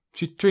forevermore.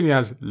 She truly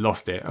has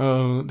lost it.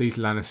 Oh, these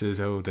Lannisters,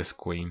 oh, this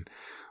queen.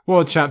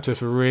 What a chapter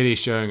for really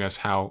showing us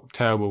how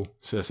terrible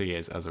Cersei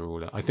is as a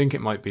ruler. I think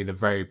it might be the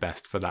very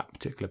best for that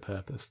particular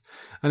purpose.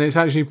 And it's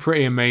actually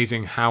pretty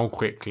amazing how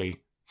quickly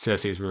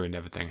Cersei has ruined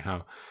everything,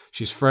 how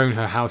she's thrown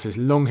her house's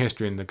long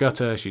history in the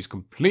gutter, she's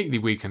completely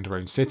weakened her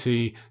own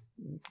city,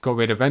 got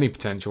rid of any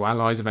potential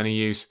allies of any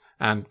use,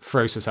 and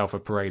throws herself a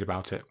parade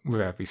about it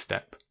with every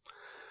step.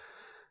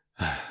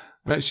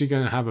 Bet she's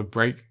going to have a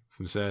break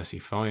from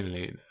Cersei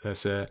finally.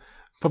 That's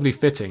probably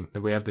fitting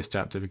that we have this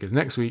chapter because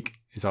next week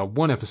is our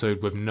one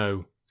episode with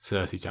no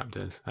Cersei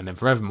chapters, and then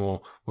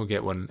Forevermore we'll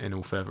get one in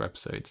all further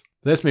episodes.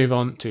 Let's move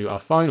on to our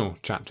final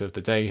chapter of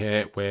the day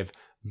here with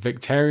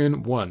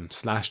Victarion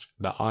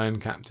 1/The Iron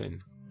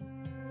Captain.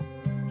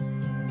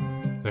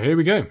 So here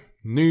we go,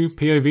 new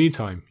POV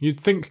time. You'd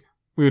think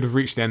we would have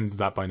reached the end of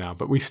that by now,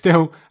 but we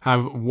still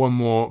have one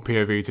more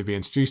POV to be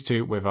introduced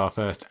to with our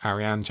first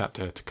Arianne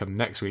chapter to come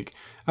next week,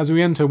 as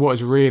we enter what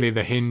is really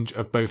the hinge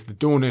of both the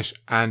Dornish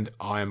and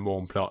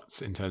Ironborn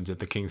plots in terms of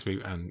the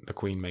Kingsmoot and the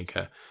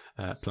Queenmaker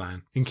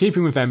plan. In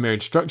keeping with their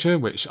mirrored structure,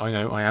 which I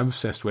know I am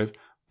obsessed with,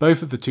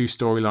 both of the two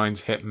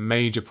storylines hit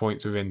major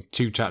points within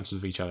 2 chapters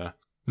of each other.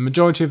 The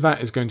majority of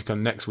that is going to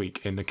come next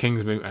week in the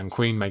Kingsmoot and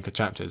Queenmaker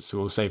chapters, so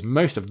we'll save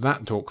most of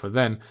that talk for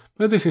then,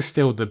 but this is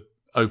still the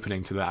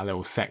opening to that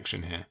little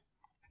section here.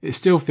 It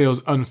still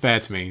feels unfair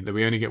to me that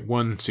we only get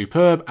one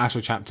superb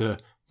Asher chapter,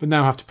 but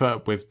now have to put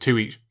up with 2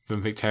 each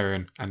from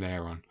Victarion and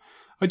Aeron.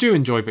 I do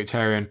enjoy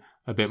Victarion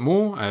a bit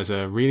more as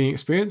a reading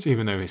experience,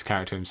 even though his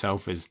character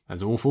himself is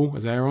as awful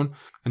as Aeron,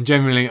 and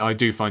generally I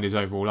do find his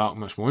overall arc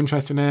much more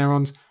interesting than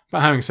Aeron's,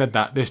 but having said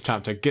that, this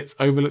chapter gets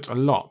overlooked a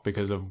lot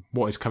because of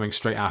what is coming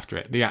straight after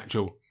it, the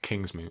actual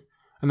Kingsmoot.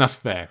 And that's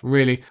fair,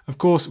 really. Of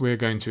course, we're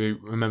going to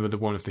remember the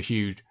one of the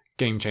huge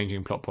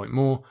game-changing plot point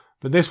more,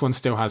 but this one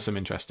still has some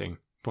interesting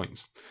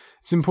points.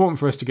 It's important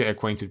for us to get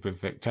acquainted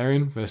with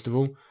Victarion, first of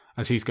all,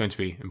 as he's going to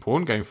be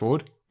important going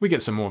forward. We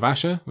get some more of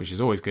Asher, which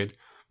is always good,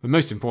 but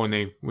most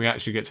importantly, we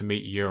actually get to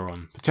meet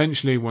Euron,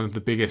 potentially one of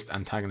the biggest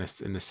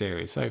antagonists in the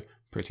series, so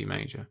pretty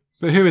major.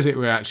 But who is it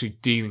we're actually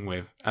dealing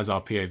with as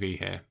our POV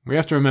here? We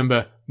have to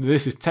remember that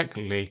this is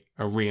technically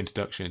a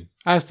reintroduction.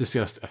 As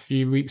discussed a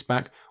few weeks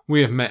back,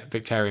 we have met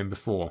Victarion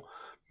before,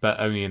 but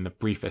only in the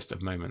briefest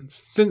of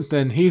moments. Since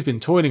then, he's been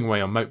toiling away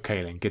on Moat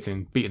Cailin,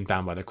 getting beaten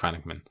down by the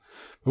Crannogmen.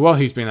 But while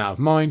he's been out of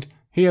mind,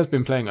 he has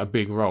been playing a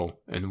big role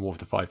in the War of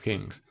the Five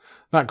Kings.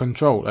 That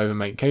control over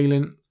Moat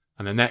Cailin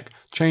and the Neck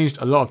changed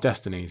a lot of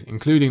destinies,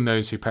 including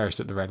those who perished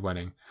at the Red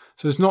Wedding.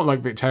 So it's not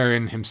like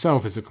Victarion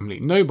himself is a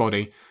complete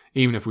nobody,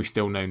 even if we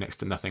still know next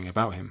to nothing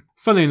about him.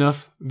 Funnily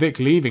enough, Vic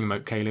leaving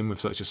Moat Cailin with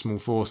such a small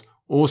force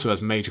also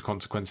has major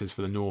consequences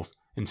for the North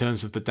in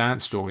terms of the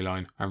dance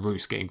storyline and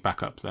Roose getting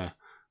back up there,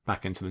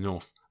 back into the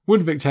North.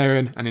 Would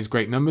Victarion and his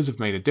great numbers have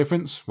made a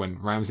difference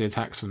when Ramsay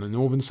attacks from the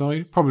northern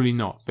side? Probably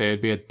not, but it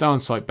would be a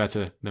darn sight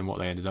better than what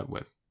they ended up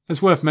with.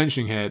 It's worth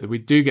mentioning here that we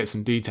do get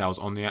some details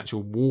on the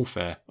actual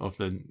warfare of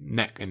the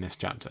Neck in this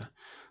chapter.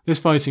 This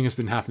fighting has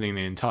been happening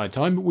the entire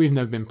time, but we've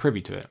never been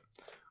privy to it.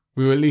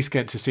 We will at least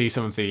get to see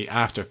some of the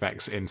after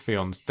effects in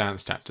Theon's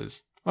dance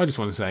chapters. I just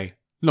want to say,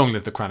 long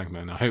live the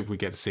Crannogmen. I hope we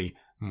get to see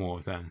more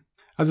of them.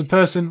 As a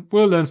person,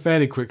 we'll learn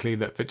fairly quickly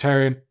that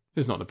Victarion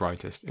is not the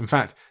brightest. In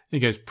fact, he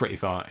goes pretty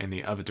far in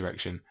the other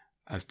direction,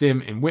 as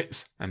dim in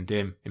wits and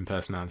dim in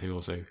personality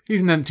also.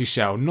 He's an empty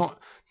shell, not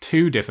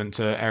too different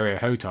to Areo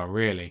Hotar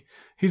really.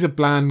 He's a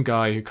bland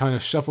guy who kind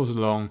of shuffles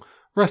along,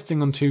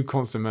 resting on 2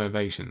 constant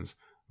motivations,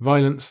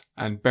 violence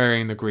and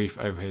burying the grief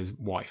over his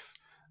wife.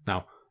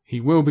 Now,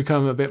 he will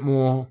become a bit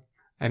more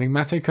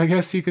enigmatic, I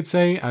guess you could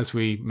say, as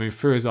we move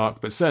through his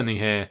arc, but certainly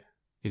here,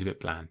 he's a bit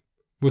bland.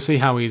 We'll see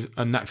how he's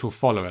a natural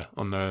follower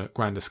on the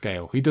grander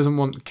scale. He doesn't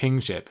want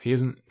kingship. He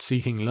isn't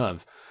seeking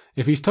love.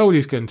 If he's told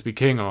he's going to be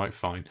king, alright,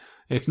 fine.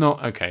 If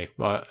not, okay,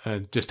 but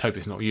just hope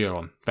it's not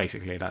Euron.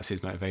 Basically, that's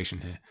his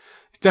motivation here.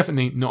 He's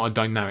definitely not a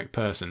dynamic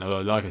person,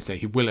 although, like I say,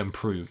 he will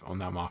improve on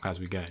that mark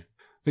as we go.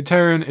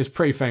 Victarion is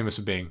pretty famous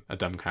for being a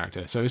dumb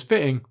character, so it's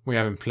fitting we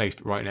have him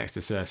placed right next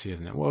to Cersei,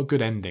 isn't it? What a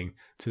good ending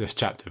to this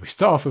chapter. We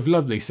start off with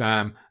lovely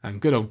Sam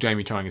and good old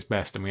Jaime trying his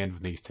best, and we end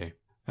with these two.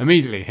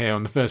 Immediately here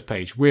on the first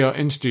page, we are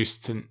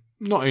introduced to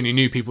not only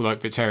new people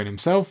like Victarion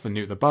himself and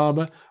Newt the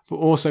Barber, but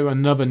also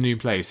another new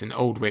place in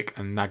Old Wick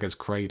and Naga's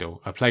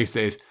Cradle, a place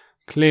that is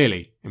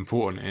clearly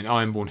important in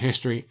Ironborn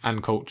history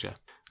and culture.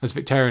 As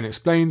Victarion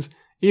explains,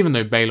 even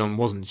though Balon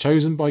wasn't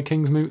chosen by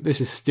Kingsmoot,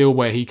 this is still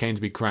where he came to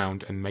be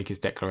crowned and make his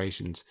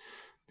declarations.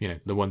 You know,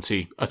 the ones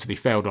he utterly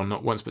failed on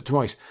not once but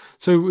twice.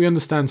 So we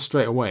understand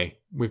straight away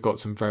we've got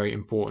some very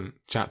important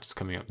chapters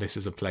coming up. This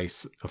is a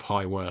place of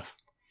high worth.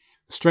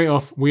 Straight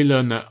off, we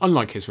learn that,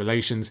 unlike his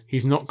relations,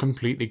 he's not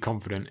completely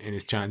confident in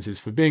his chances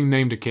for being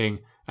named a king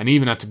and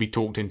even had to be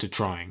talked into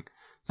trying.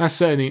 That's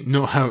certainly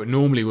not how it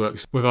normally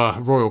works with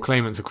our royal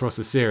claimants across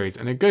the series,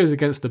 and it goes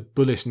against the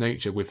bullish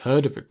nature we've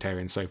heard of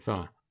Victarion so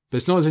far. But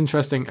it's not as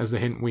interesting as the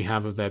hint we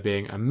have of there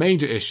being a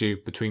major issue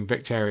between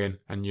Victarion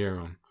and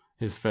Euron.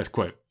 Here's the first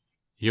quote.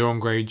 Euron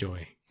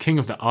Greyjoy, king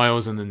of the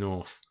Isles and the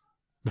North.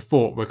 The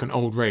thought woke an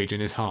old rage in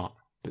his heart,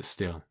 but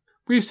still.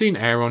 We've seen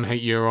Aeron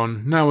hate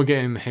Euron, now we're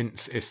getting the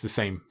hints it's the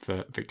same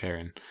for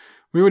Victarion.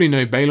 We already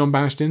know Balon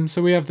banished him,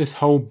 so we have this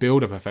whole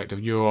build-up effect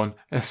of Euron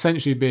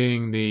essentially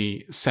being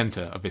the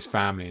centre of his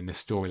family in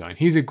this storyline.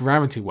 He's a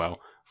gravity well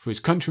for his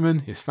countrymen,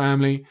 his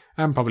family,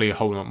 and probably a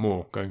whole lot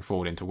more going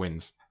forward into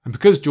Winds. And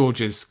because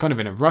George is kind of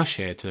in a rush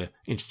here to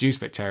introduce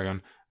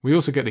Victarion, we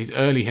also get these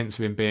early hints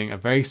of him being a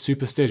very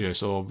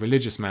superstitious or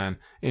religious man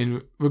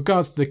in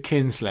regards to the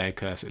Kinslayer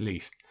curse at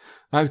least.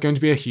 That is going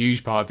to be a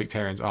huge part of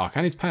Victarion's arc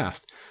and his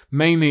past,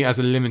 mainly as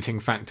a limiting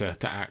factor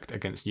to act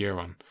against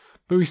Euron.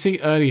 But we see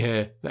early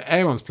here that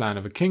Aeron's plan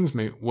of a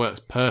Kingsmoot works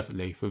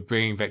perfectly for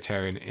bringing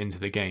Victarion into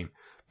the game,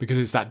 because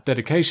it's that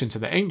dedication to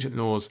the ancient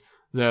laws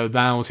that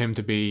allows him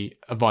to be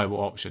a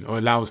viable option, or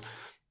allows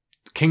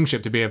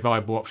kingship to be a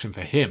viable option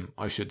for him,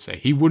 I should say.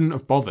 He wouldn't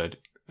have bothered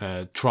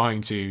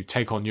trying to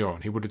take on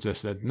Euron. He would have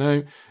just said,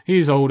 no,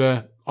 he's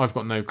older, I've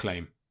got no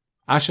claim.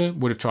 Asher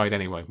would have tried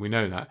anyway, we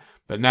know that.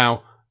 But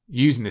now,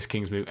 using this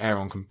Kingsmoot,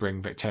 Aeron can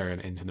bring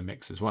Victarion into the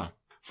mix as well.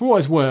 For what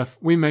it's worth,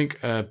 we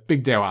make a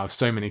big deal out of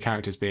so many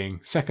characters being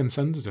second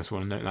sons, I just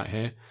want to note that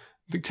here.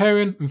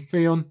 Victarion and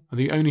Theon are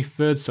the only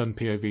third son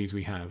POVs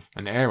we have,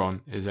 and Aeron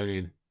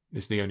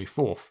is the only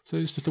fourth. So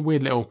it's just a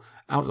weird little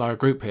outlier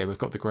group here with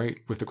the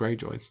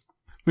Greyjoys.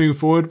 Moving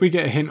forward, we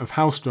get a hint of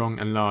how strong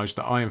and large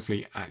the Iron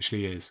Fleet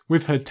actually is.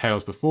 We've heard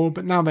tales before,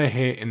 but now they're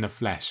here in the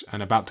flesh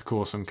and about to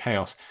cause some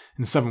chaos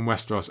in southern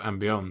Westeros and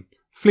beyond.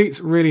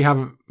 Fleets really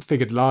haven't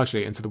figured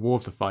largely into the War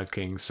of the Five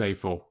Kings, save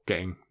for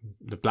getting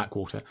the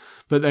Blackwater,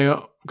 but they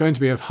are going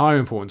to be of higher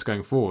importance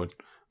going forward.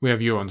 We have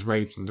Euron's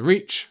raid on the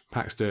Reach,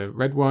 Paxter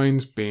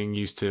Redwynes being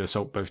used to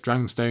assault both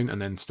Dragonstone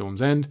and then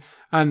Storm's End,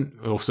 and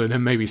also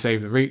then maybe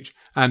save the Reach,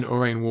 and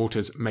Aurane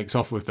Waters makes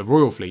off with the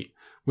Royal Fleet,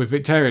 with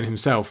Victarion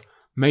himself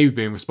maybe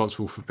being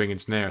responsible for bringing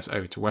Daenerys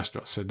over to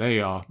Westeros, so they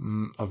are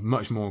of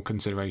much more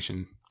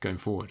consideration going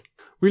forward.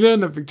 We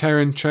learn that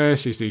Victarion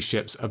cherishes these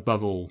ships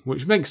above all,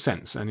 which makes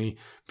sense, and he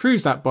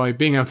proves that by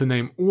being able to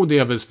name all the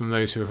others from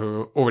those who have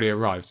already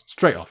arrived,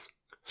 straight off.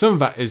 Some of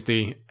that is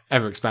the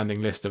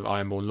ever-expanding list of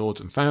Ironborn lords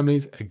and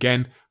families,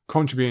 again,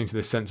 contributing to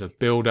this sense of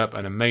build-up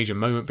and a major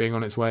moment being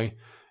on its way.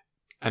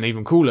 And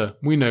even cooler,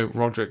 we know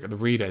Rodrik the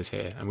Reader is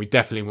here, and we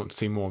definitely want to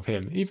see more of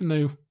him, even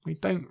though we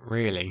don't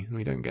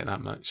get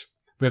that much.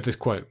 We have this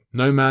quote,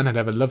 "No man had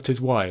ever loved his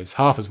wives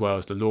half as well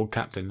as the Lord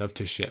Captain loved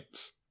his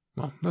ships."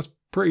 Well, that's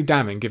pretty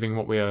damning given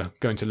what we are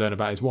going to learn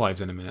about his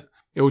wives in a minute.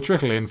 It will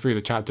trickle in through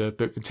the chapter,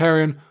 but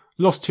Victarion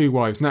lost 2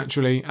 wives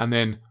naturally and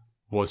then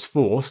was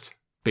forced,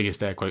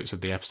 biggest air quotes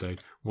of the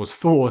episode, was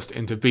forced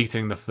into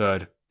beating the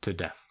 3rd to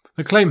death.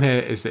 The claim here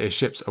is that his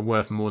ships are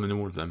worth more than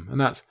all of them, and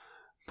that's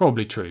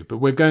probably true, but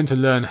we're going to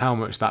learn how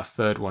much that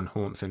 3rd one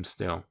haunts him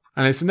still.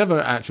 And it's another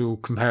actual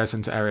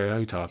comparison to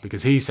Ariotar,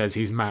 because he says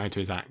he's married to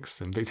his axe,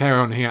 and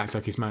Victarion, he acts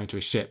like he's married to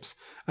his ships.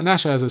 And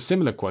Asha has a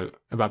similar quote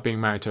about being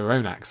married to her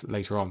own axe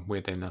later on,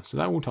 weirdly enough, so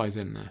that all ties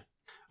in there.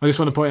 I just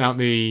want to point out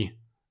the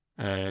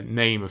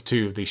name of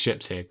 2 of these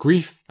ships here,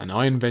 Grief and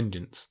Iron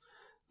Vengeance.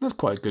 That's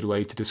quite a good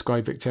way to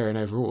describe Victarion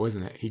overall,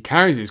 isn't it? He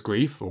carries his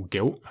grief, or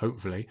guilt,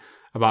 hopefully,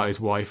 about his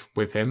wife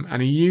with him,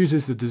 and he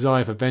uses the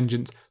desire for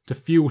vengeance to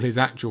fuel his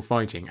actual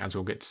fighting, as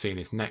we'll get to see in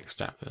his next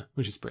chapter,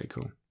 which is pretty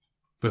cool.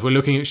 But if we're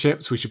looking at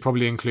ships, we should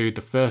probably include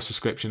the first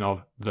description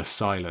of the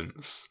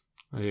Silence.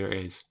 Here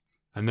it is.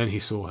 And then he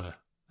saw her.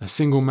 A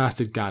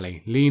single-masted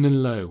galley, lean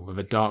and low, with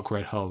a dark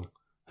red hull.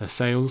 Her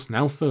sails,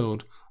 now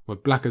furled, were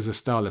black as a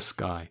starless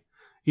sky.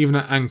 Even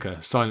her anchor,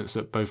 Silence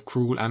looked both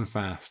cruel and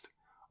fast.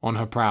 On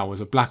her prow was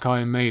a black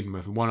iron maiden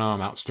with one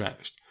arm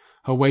outstretched.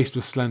 Her waist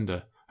was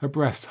slender, her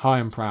breasts high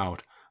and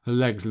proud, her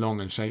legs long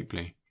and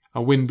shapely.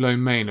 A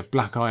wind-blown mane of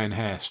black iron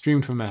hair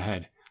streamed from her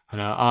head, and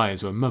her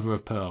eyes were mother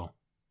of pearl.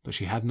 But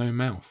she had no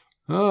mouth.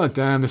 Oh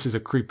damn, this is a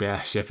creepy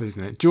ass ship,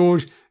 isn't it?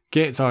 George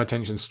gets our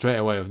attention straight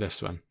away with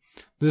this one.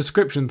 The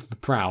description of the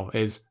prow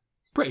is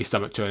pretty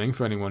stomach turning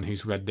for anyone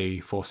who's read the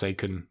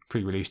Forsaken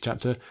pre-release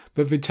chapter,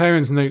 but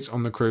Victarion's notes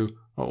on the crew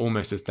are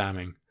almost as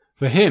damning.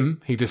 For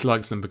him, he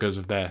dislikes them because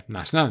of their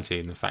nationality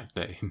and the fact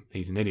that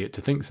he's an idiot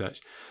to think such.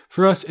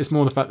 For us, it's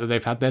more the fact that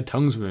they've had their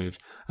tongues removed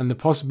and the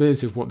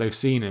possibility of what they've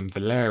seen in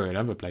Valyria and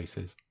other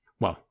places.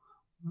 Well,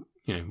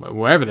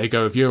 wherever they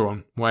go with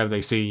Euron, whatever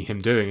they see him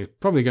doing is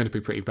probably going to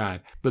be pretty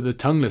bad. But the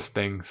tongueless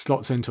thing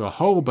slots into a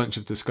whole bunch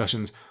of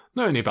discussions,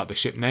 not only about the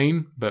ship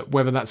name, but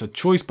whether that's a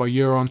choice by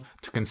Euron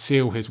to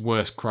conceal his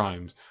worst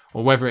crimes,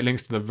 or whether it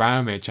links to the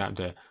Varamir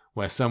chapter,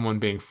 where someone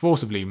being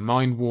forcibly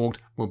mind-warged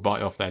will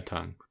bite off their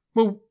tongue.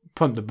 We'll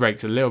pump the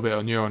brakes a little bit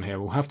on Euron here.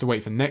 We'll have to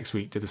wait for next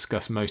week to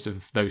discuss most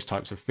of those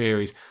types of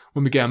theories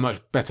when we get a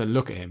much better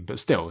look at him, but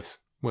still, it's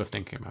worth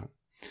thinking about.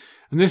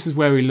 And this is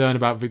where we learn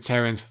about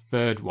Victarion's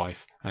 3rd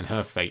wife and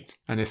her fate.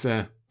 And it's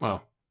a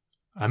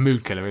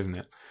mood killer, isn't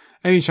it?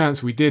 Any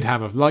chance we did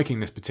have of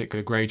liking this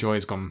particular Greyjoy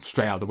has gone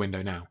straight out the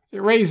window now.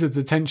 It raises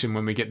the tension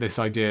when we get this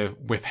idea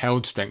of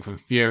withheld strength and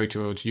fury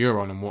towards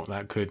Euron and what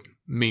that could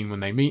mean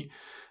when they meet.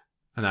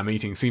 And that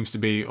meeting seems to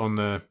be on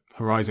the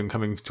horizon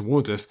coming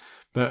towards us.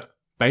 But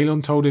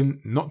Balon told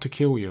him not to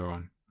kill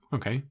Euron.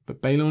 Okay,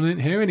 but Balon isn't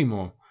here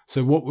anymore.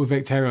 So what will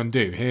Victarion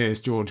do? Here's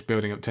George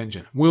building up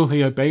tension. Will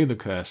he obey the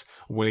curse,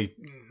 or will he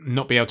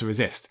not be able to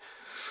resist?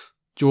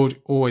 George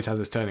always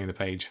has us turning the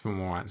page for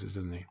more answers,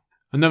 doesn't he?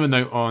 Another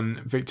note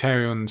on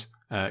Victarion's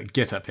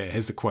get-up here.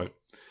 Here's the quote.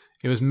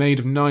 It was made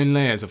of 9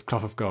 layers of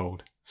cloth of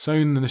gold,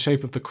 sewn in the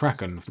shape of the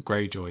Kraken of the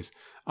Greyjoys,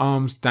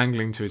 arms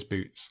dangling to his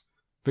boots.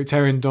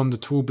 Victarion donned a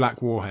tall black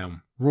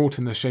warhelm, wrought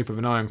in the shape of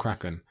an iron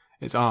kraken,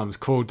 its arms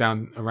coiled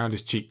down around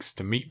his cheeks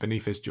to meet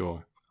beneath his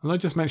jaw. And I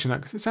just mention that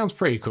because it sounds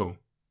pretty cool.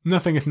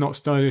 Nothing if not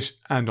stylish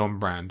and on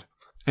brand.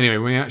 Anyway,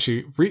 when he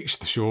actually reached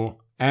the shore,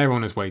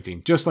 Aeron is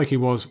waiting, just like he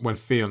was when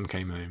Theon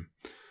came home.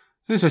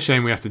 It's a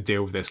shame we have to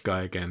deal with this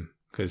guy again,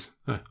 because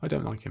I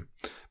don't like him.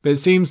 But it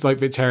seems like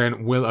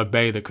Victarion will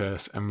obey the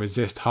curse and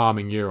resist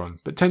harming Euron,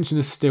 but tension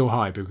is still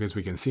high because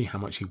we can see how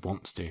much he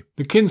wants to.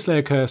 The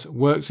Kinslayer curse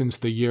works into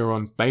the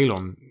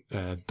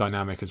Euron-Balon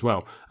dynamic as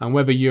well, and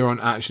whether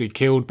Euron actually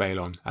killed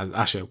Balon, as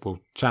Asha will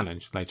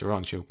challenge later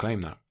on, she'll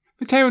claim that.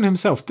 Victarion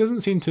himself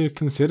doesn't seem to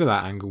consider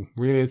that angle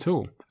really at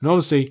all. And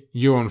obviously,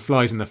 Euron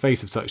flies in the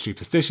face of such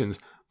superstitions,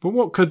 but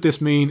what could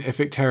this mean if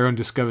Victarion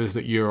discovers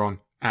that Euron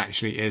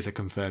actually is a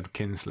confirmed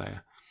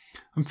Kinslayer?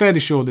 I'm fairly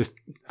sure this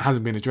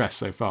hasn't been addressed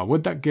so far.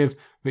 Would that give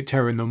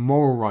Victarion the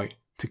moral right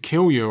to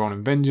kill Euron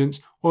in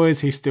vengeance, or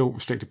is he still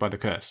restricted by the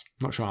curse?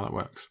 Not sure how that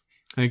works.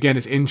 And again,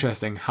 it's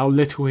interesting how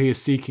little he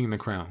is seeking the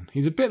crown.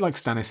 He's a bit like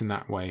Stannis in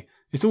that way.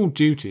 It's all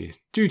duty.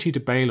 Duty to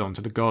Balon,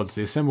 to the gods,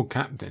 the assembled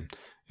captain.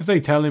 If they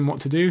tell him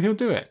what to do, he'll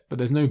do it, but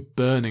there's no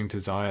burning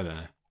desire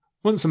there.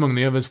 Once among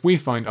the others, we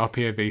find our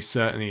POV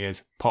certainly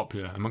is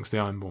popular amongst the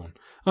Ironborn.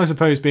 I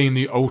suppose being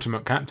the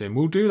ultimate captain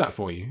will do that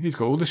for you. He's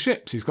got all the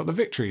ships, he's got the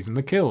victories and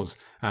the kills,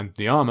 and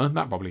the armour,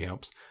 that probably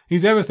helps.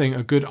 He's everything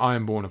a good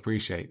Ironborn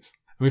appreciates.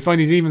 And we find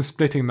he's even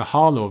splitting the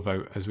Harlaw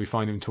vote as we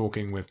find him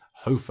talking with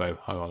Hofo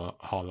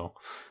Harlaw.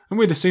 And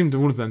we'd assumed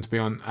all of them to be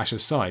on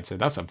Asher's side, so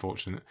that's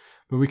unfortunate.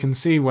 But we can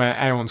see where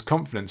Aeron's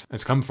confidence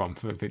has come from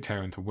for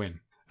Victarion to win.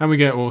 And we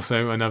get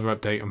also another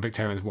update on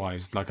Victarion's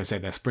wives. Like I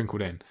said, they're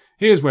sprinkled in.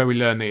 Here's where we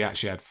learn that he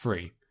actually had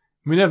 3.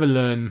 We never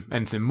learn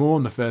anything more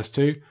in the first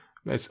 2.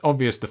 But it's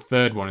obvious the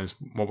third one is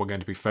what we're going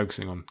to be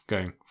focusing on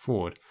going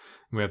forward.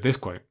 And we have this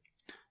quote.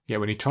 Yet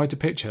when he tried to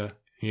pitch her,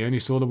 he only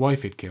saw the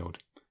wife he'd killed.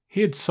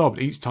 He had sobbed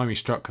each time he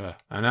struck her,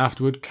 and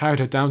afterward carried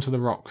her down to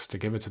the rocks to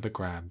give her to the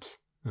crabs.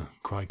 Oh,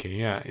 crikey,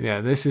 yeah,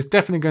 this is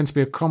definitely going to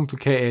be a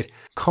complicated,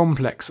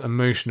 complex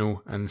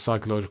emotional and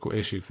psychological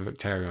issue for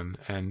Victarion,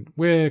 and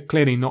we're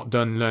clearly not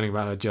done learning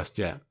about her just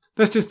yet.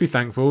 Let's just be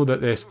thankful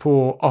that this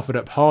poor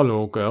offered-up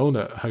Harlaw girl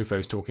that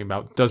Hofo's talking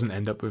about doesn't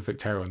end up with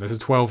Victarion. There's a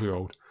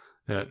 12-year-old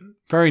that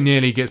very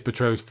nearly gets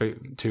betrothed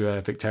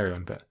to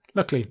Victarion, but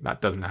luckily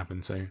that doesn't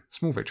happen, so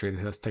small victory,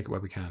 let's take it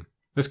where we can.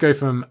 Let's go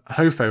from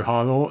Hofo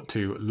Harlaw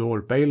to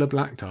Lord Baelor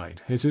Blacktide.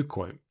 Here's his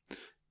quote.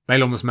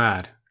 Balon was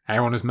mad.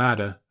 Aeron is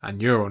madder, and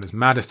Euron is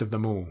maddest of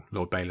them all,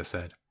 Lord Baelor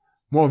said.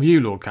 What of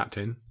you, Lord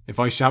Captain? If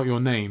I shout your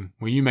name,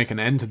 will you make an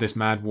end to this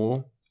mad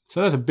war?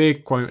 So that's a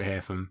big quote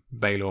here from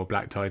Baelor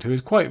Blacktide, who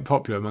is quite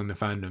popular among the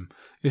fandom.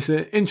 It's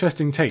an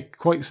interesting take,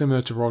 quite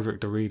similar to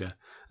Roderick the Reader.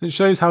 It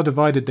shows how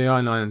divided the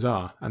Iron Lions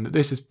are, and that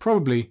this is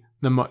probably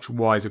the much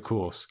wiser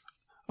course.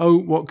 Oh,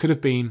 what could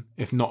have been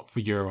if not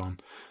for Euron.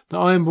 The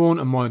Ironborn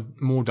are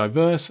more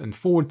diverse and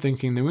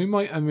forward-thinking than we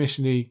might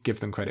initially give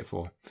them credit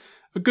for.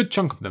 A good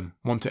chunk of them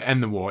want to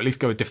end the war, at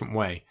least go a different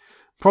way.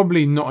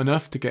 Probably not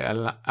enough to get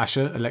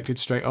Asha elected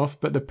straight off,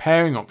 but the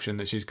pairing option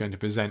that she's going to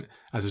present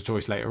as a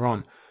choice later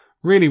on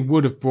really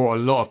would have brought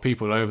a lot of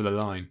people over the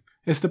line.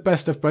 It's the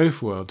best of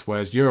both worlds,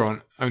 whereas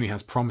Euron only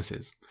has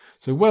promises.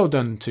 So well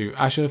done to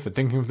Asha for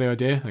thinking of the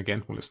idea.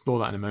 Again, we'll explore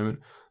that in a moment.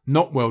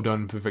 Not well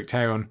done for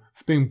Victarion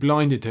for being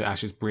blinded to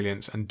Asha's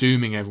brilliance and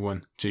dooming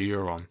everyone to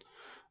Euron.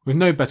 With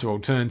no better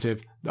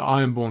alternative, the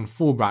Ironborn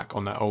fall back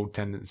on their old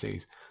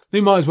tendencies. They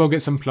might as well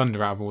get some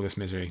plunder out of all this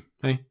misery,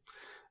 eh?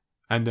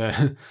 And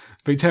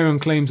Victarion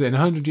claims that in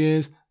 100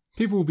 years,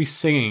 people will be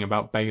singing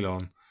about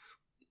Balon.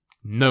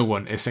 No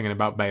one is singing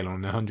about Balon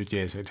in 100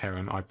 years,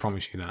 Victarion, I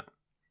promise you that.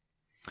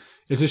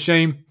 It's a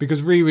shame,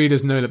 because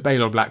rereaders know that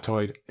Baelor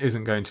Blacktide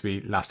isn't going to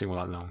be lasting all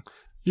that long.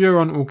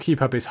 Euron will keep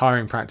up his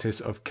hiring practice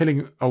of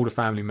killing older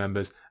family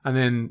members, and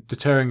then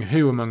deterring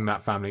who among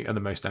that family are the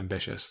most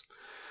ambitious.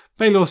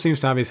 Baelor seems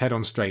to have his head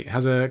on straight,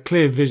 has a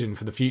clear vision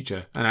for the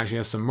future, and actually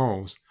has some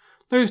morals.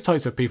 Those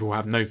types of people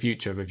have no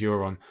future with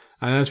Euron,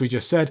 and as we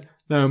just said,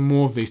 there are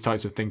more of these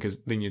types of thinkers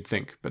than you'd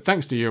think, but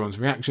thanks to Euron's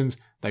reactions,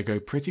 they go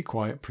pretty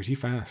quiet pretty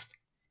fast.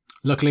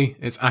 Luckily,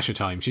 it's Asha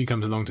time. She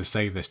comes along to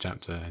save this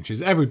chapter, and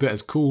she's every bit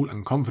as cool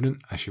and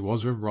confident as she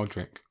was with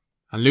Roderick.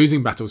 And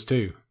losing battles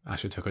too.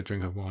 Asha took a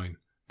drink of wine.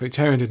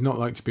 Victarion did not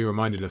like to be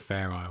reminded of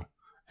Fair Isle.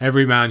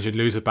 Every man should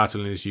lose a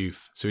battle in his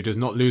youth, so he does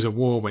not lose a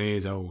war when he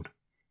is old.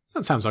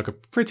 That sounds like a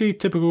pretty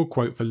typical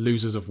quote for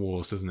losers of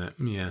wars, doesn't it?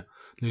 Yeah,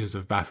 losers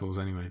of battles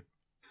anyway.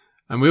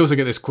 And we also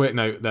get this quick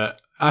note that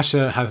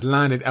Asha has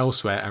landed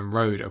elsewhere and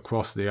rowed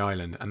across the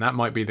island, and that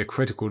might be the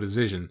critical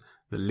decision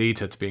that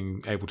leads her to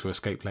being able to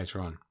escape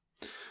later on.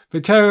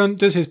 Victarion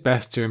does his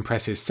best to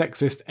impress his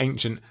sexist,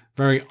 ancient,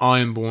 very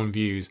Ironborn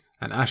views,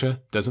 and Asha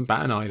doesn't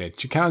bat an eyelid.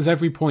 She counters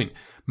every point,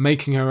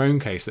 making her own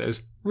case that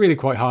is really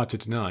quite hard to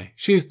deny.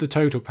 She's the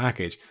total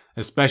package,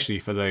 especially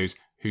for those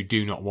who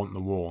do not want the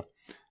war.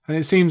 And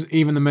it seems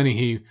even the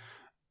many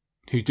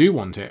who do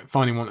want it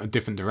finally want a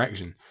different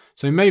direction.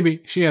 So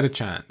maybe she had a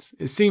chance.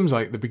 It seems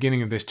like the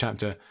beginning of this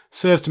chapter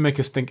serves to make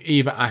us think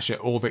either Asha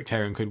or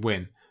Victarion could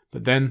win,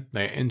 but then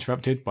they are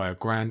interrupted by a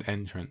grand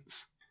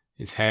entrance.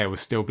 His hair was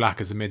still black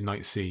as the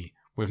midnight sea,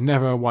 with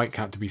never a white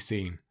cap to be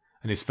seen,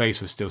 and his face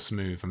was still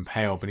smooth and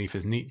pale beneath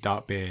his neat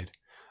dark beard.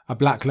 A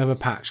black leather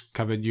patch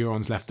covered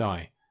Euron's left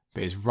eye,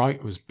 but his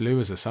right was blue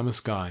as the summer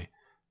sky.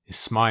 His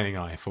smiling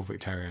eye for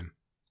Victarion.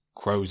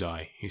 Crow's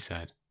eye, he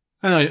said.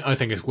 And I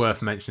think it's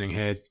worth mentioning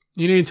here,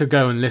 you need to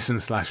go and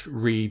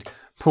listen/read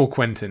Paul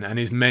Quentin and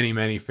his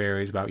many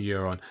theories about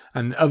Euron,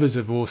 and others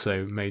have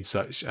also made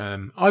such.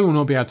 I will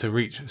not be able to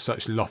reach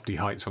such lofty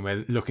heights when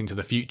we're looking to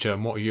the future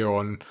and what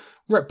Euron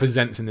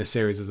represents in this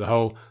series as a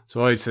whole,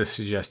 so I'd just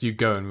suggest you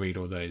go and read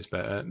all those,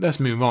 but let's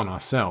move on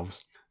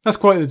ourselves. That's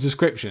quite the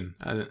description,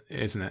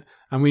 isn't it?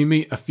 And we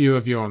meet a few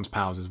of Euron's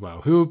pals as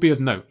well, who will be of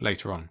note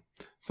later on.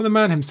 For the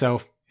man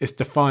himself, it's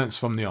defiance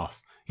from the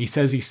off. He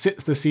says he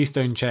sits the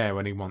Seastone chair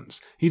when he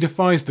wants. He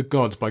defies the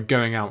gods by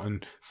going out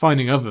and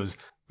finding others,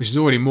 which is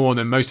already more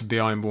than most of the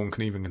Ironborn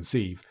can even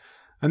conceive.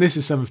 And this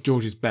is some of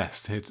George's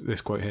best,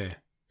 this quote here.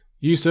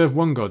 You serve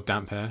one god,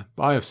 Damphair,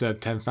 but I have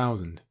served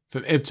 10,000.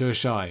 From Ib to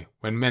Ashai,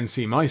 when men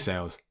see my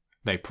sails,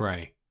 they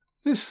pray.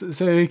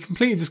 So he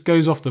completely just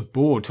goes off the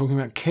board, talking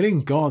about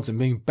killing gods and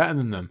being better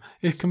than them.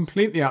 It's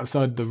completely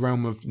outside the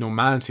realm of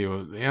normality,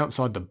 or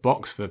outside the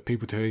box for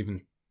people to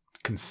even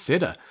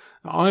consider.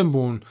 The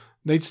Ironborn,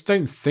 they just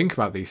don't think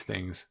about these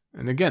things.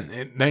 And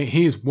again,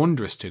 he is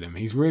wondrous to them.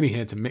 He's really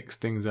here to mix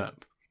things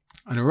up.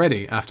 And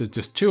already, after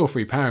just 2 or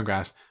 3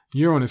 paragraphs,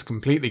 Euron has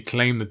completely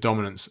claimed the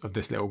dominance of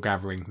this little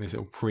gathering, this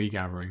little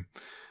pre-gathering.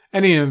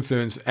 Any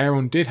influence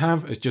Aeron did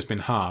have has just been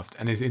halved,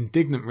 and his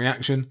indignant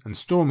reaction and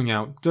storming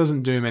out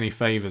doesn't do him any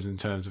favours in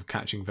terms of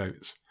catching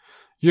votes.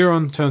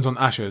 Euron turns on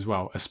Asha as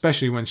well,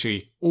 especially when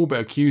she all but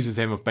accuses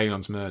him of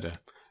Balon's murder.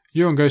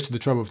 Euron goes to the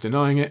trouble of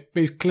denying it, but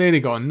he's clearly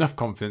got enough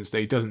confidence that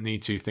he doesn't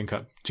need to think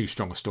up too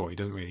strong a story, he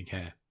doesn't really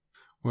care.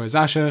 Whereas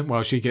Asha,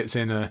 well, she gets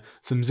in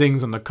some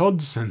zings on the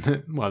cods,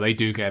 and well, they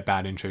do get a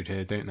bad intro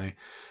here, don't they?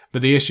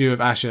 But the issue of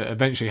Asha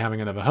eventually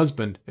having another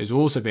husband is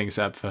also being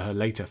set up for her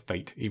later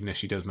fate, even if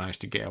she does manage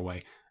to get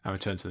away and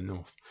return to the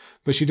north.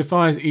 But she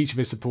defies each of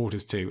his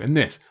supporters too, and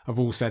this, of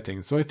all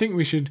settings, so I think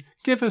we should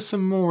give her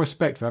some more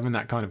respect for having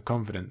that kind of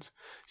confidence.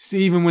 She's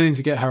even willing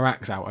to get her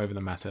axe out over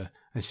the matter,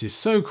 and she's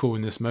so cool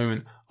in this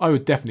moment, I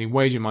would definitely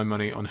wager my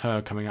money on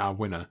her coming out a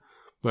winner.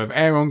 But with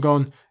Aeron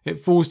gone, it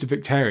falls to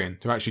Victarion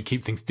to actually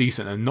keep things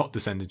decent and not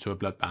descend into a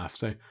bloodbath,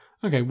 so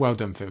okay, well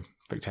done for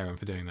Victarion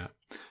for doing that.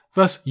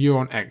 Thus,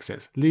 Euron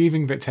exits,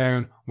 leaving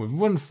Victarion with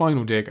one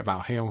final dig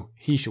about how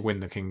he should win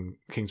the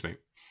Kingsmoot.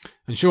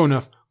 And sure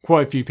enough,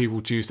 quite a few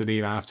people choose to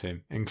leave after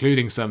him,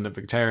 including some that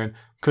Victarion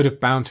could have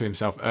bound to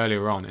himself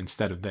earlier on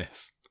instead of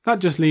this. That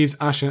just leaves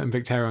Asha and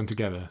Victarion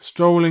together,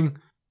 strolling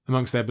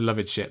amongst their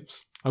beloved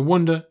ships. I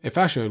wonder if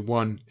Asha had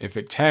won, if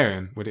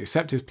Victarion would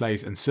accept his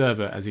place and serve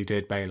her as he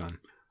did Balon.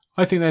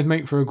 I think they'd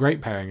make for a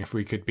great pairing if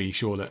we could be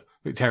sure that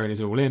Victarion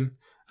is all in.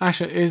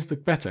 Asha is the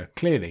better,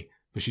 clearly,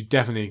 but she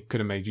definitely could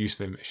have made use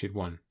of him if she'd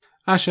won.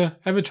 Asha,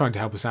 ever trying to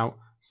help us out,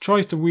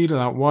 tries to wheedle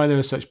out why there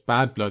is such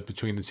bad blood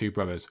between the two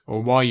brothers,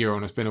 or why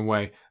Euron has been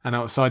away and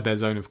outside their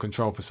zone of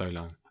control for so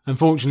long.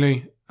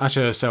 Unfortunately,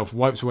 Asha herself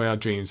wipes away our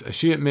dreams as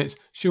she admits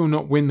she will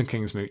not win the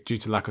Kingsmoot due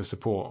to lack of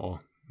support, or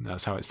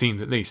that's how it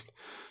seems at least.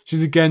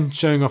 She's again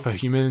showing off her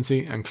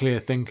humility and clear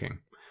thinking.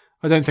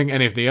 I don't think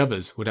any of the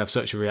others would have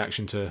such a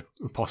reaction to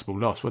a possible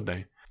loss, would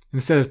they?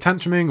 Instead of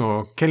tantruming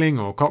or killing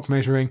or cock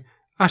measuring,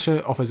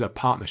 Asha offers a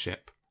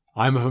partnership.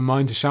 I am of a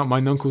mind to shout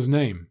my nuncle's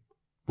name.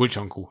 Which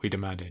uncle? He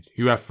demanded.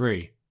 You have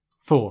 3.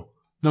 4.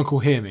 Nuncle,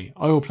 hear me.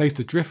 I will place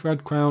the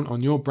Driftwood crown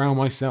on your brow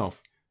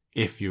myself,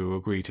 if you will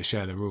agree to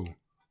share the rule.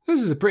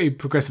 This is a pretty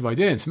progressive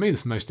idea, and to me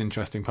this is the most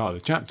interesting part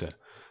of the chapter.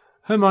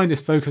 Her mind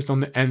is focused on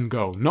the end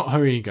goal, not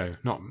her ego,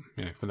 not,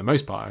 for the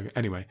most part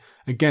anyway,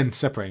 again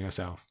separating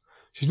herself.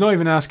 She's not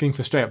even asking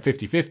for straight up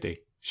 50-50.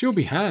 She'll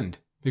be hand,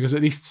 because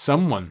at least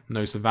someone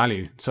knows the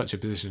value such a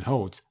position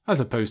holds, as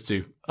opposed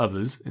to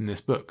others in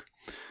this book.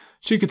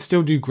 She could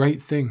still do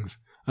great things.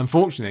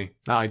 Unfortunately,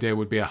 that idea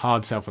would be a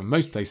hard sell for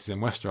most places in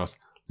Westeros,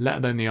 let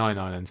alone the Iron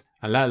Islands,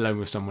 and let alone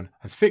with someone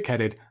as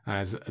thick-headed and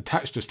as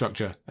attached to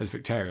structure as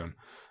Victarion.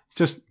 It's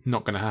just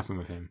not going to happen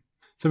with him.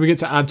 So we get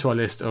to add to our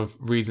list of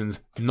reasons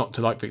not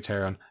to like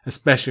Victarion,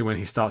 especially when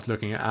he starts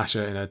looking at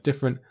Asha in a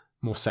different,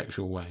 more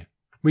sexual way.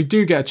 We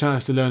do get a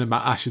chance to learn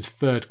about Asha's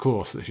third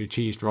course that she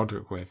teased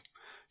Roderick with.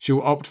 She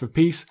will opt for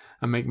peace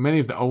and make many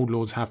of the old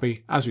lords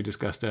happy, as we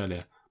discussed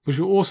earlier, but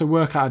she'll also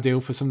work out a deal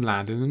for some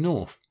land in the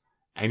north.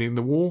 Ending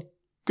the war?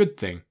 Good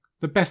thing.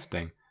 The best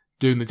thing.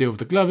 Doing the deal with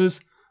the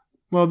Glovers?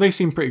 Well, they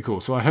seem pretty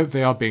cool, so I hope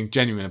they are being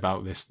genuine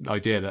about this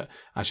idea that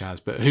Asha has,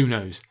 but who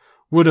knows?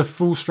 Would a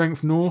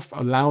full-strength north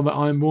allow the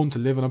Ironborn to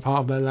live on a part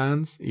of their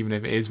lands, even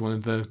if it is one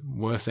of the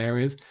worst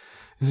areas?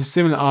 It's a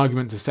similar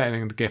argument to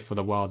settling the gift for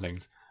the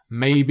wildlings.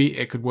 Maybe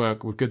it could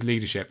work with good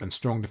leadership and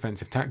strong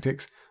defensive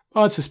tactics,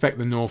 but I'd suspect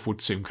the north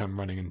would soon come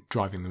running and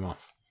driving them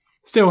off.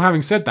 Still,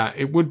 having said that,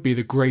 it would be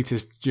the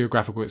greatest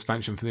geographical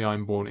expansion for the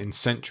Ironborn in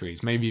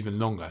centuries, maybe even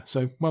longer,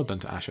 so well done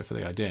to Asha for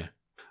the idea.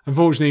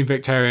 Unfortunately,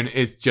 Victarion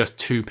is just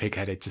too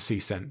pig-headed to see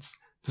sense.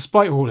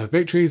 Despite all her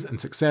victories and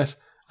success,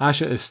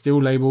 Asha is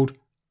still labelled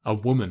a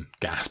woman,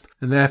 gasp,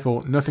 and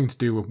therefore nothing to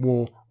do with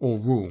war or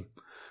rule.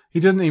 He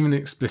doesn't even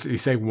explicitly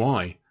say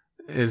why.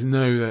 There's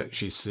no that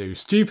she's so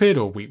stupid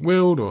or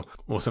weak-willed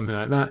or something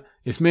like that.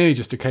 It's merely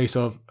just a case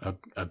of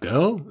a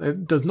girl?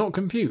 It does not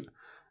compute.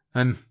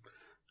 And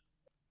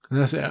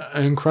that's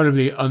an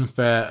incredibly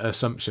unfair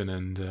assumption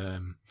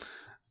and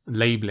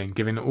labelling,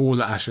 given all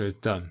that Asha has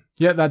done.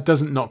 Yet that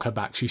doesn't knock her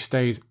back. She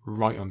stays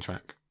right on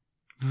track.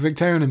 For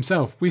Victarion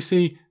himself, we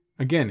see,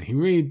 again, he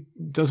really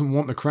doesn't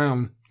want the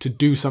crown to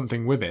do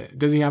something with it.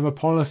 Does he have a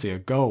policy, a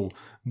goal?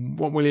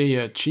 What will he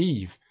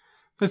achieve?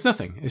 There's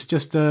nothing. It's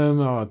just,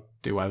 I'll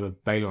do whatever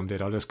Balon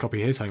did. I'll just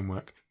copy his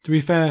homework. To be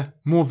fair,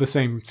 more of the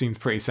same seems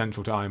pretty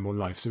central to Ironborn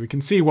life, so we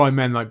can see why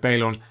men like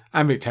Balon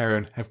and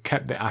Victarion have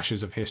kept the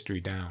ashes of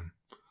history down.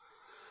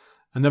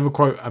 Another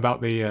quote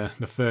about the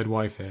third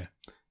wife here.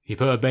 He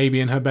put a baby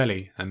in her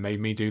belly and made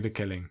me do the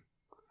killing.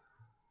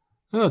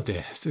 Oh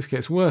dear, this just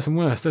gets worse and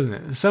worse, doesn't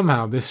it?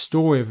 Somehow this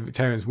story of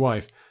Victarion's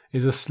wife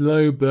is a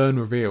slow burn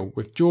reveal,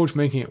 with George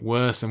making it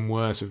worse and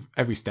worse with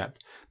every step.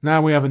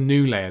 Now we have a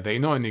new layer that he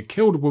not only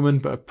killed a woman,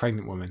 but a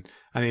pregnant woman,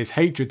 and his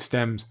hatred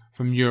stems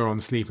from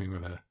Euron sleeping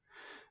with her.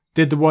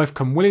 Did the wife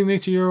come willingly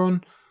to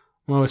Euron?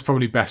 Well, it's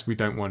probably best we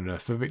don't wonder.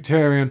 For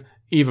Victarion,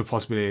 either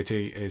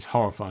possibility is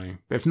horrifying,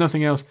 but if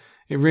nothing else,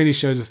 it really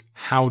shows us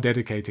how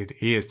dedicated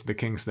he is to the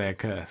Kingslayer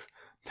curse.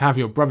 To have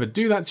your brother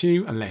do that to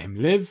you and let him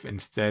live,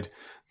 instead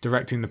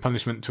directing the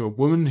punishment to a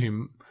woman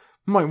who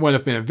might well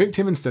have been a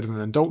victim instead of an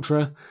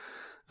adulterer,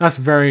 that's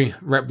very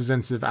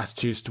representative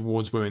attitudes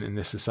towards women in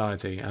this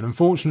society, and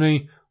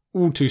unfortunately,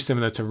 all too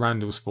similar to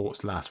Randall's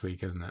thoughts last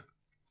week, isn't it?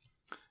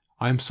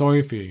 I am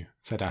sorry for you,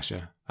 said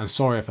Asha, and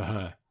sorry for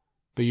her,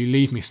 but you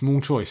leave me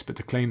small choice but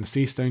to claim the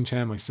Seastone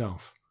chair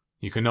myself.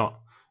 You cannot.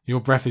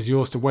 Your breath is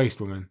yours to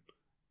waste, woman.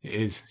 It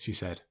is, she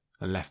said,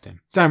 and left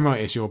him. Damn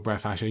right it's your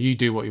breath, Asha. You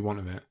do what you want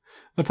of it.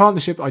 The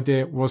partnership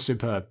idea was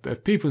superb, but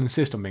if people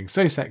insist on being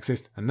so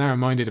sexist and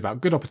narrow-minded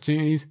about good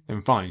opportunities,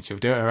 then fine, she'll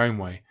do it her own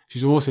way.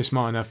 She's also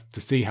smart enough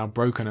to see how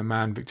broken a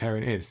man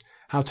Victarion is,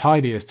 how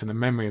tied he is to the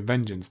memory of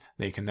vengeance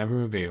that he can never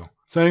reveal.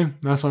 So,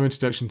 that's our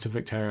introduction to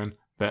Victarion,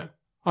 but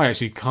I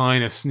actually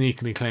kind of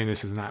sneakily claim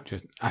this as an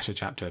Asha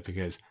chapter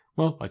because,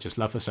 well, I just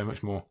love her so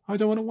much more. I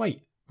don't want to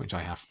wait, which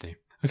I have to.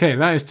 Okay,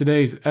 that is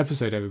today's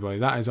episode, everybody.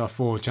 That is our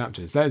 4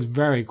 chapters. That is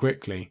very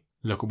quickly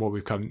look at what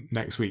we've come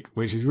next week,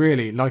 which is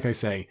really, like I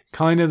say,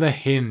 kind of the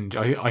hinge.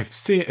 I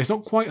see it. It's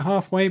not quite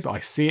halfway, but I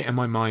see it in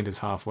my mind as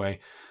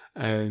halfway.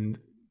 And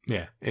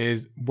yeah, it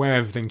is where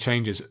everything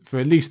changes for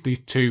at least these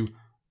 2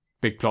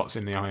 big plots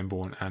in the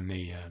Ironborn and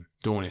the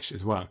Dornish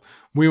as well.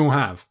 We all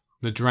have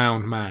the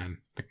Drowned Man,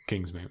 the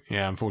Kingsmoot.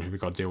 Yeah, unfortunately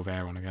we've got to deal with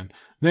Aeron again.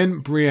 Then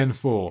Brienne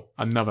 4,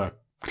 another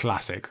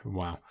classic.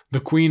 Wow. The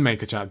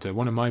Queenmaker chapter,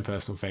 one of my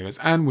personal favourites,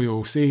 and we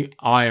will see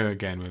Arya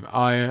again with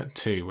Arya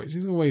 2, which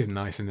is always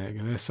nice, isn't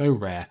it? They're so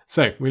rare.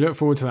 So, we look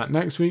forward to that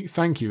next week.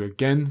 Thank you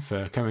again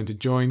for coming to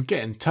join.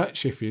 Get in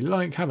touch if you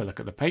like. Have a look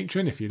at the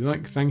Patreon if you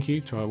like. Thank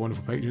you to our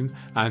wonderful patrons.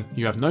 And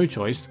you have no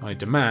choice, I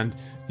demand,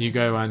 you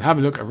go and have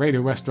a look at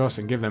Radio Westeros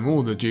and give them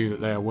all the due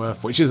that they are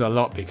worth, which is a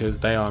lot because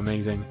they are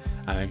amazing.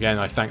 And again,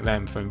 I thank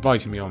them for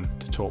inviting me on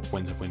to talk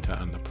Winds of Winter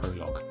and the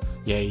prologue.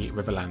 Yay,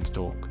 Riverlands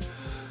talk.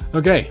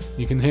 Okay,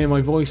 you can hear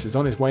my voice is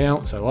on its way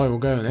out, so I will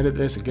go and edit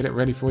this and get it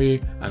ready for you,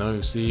 and I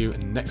will see you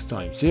next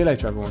time. See you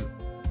later, everyone.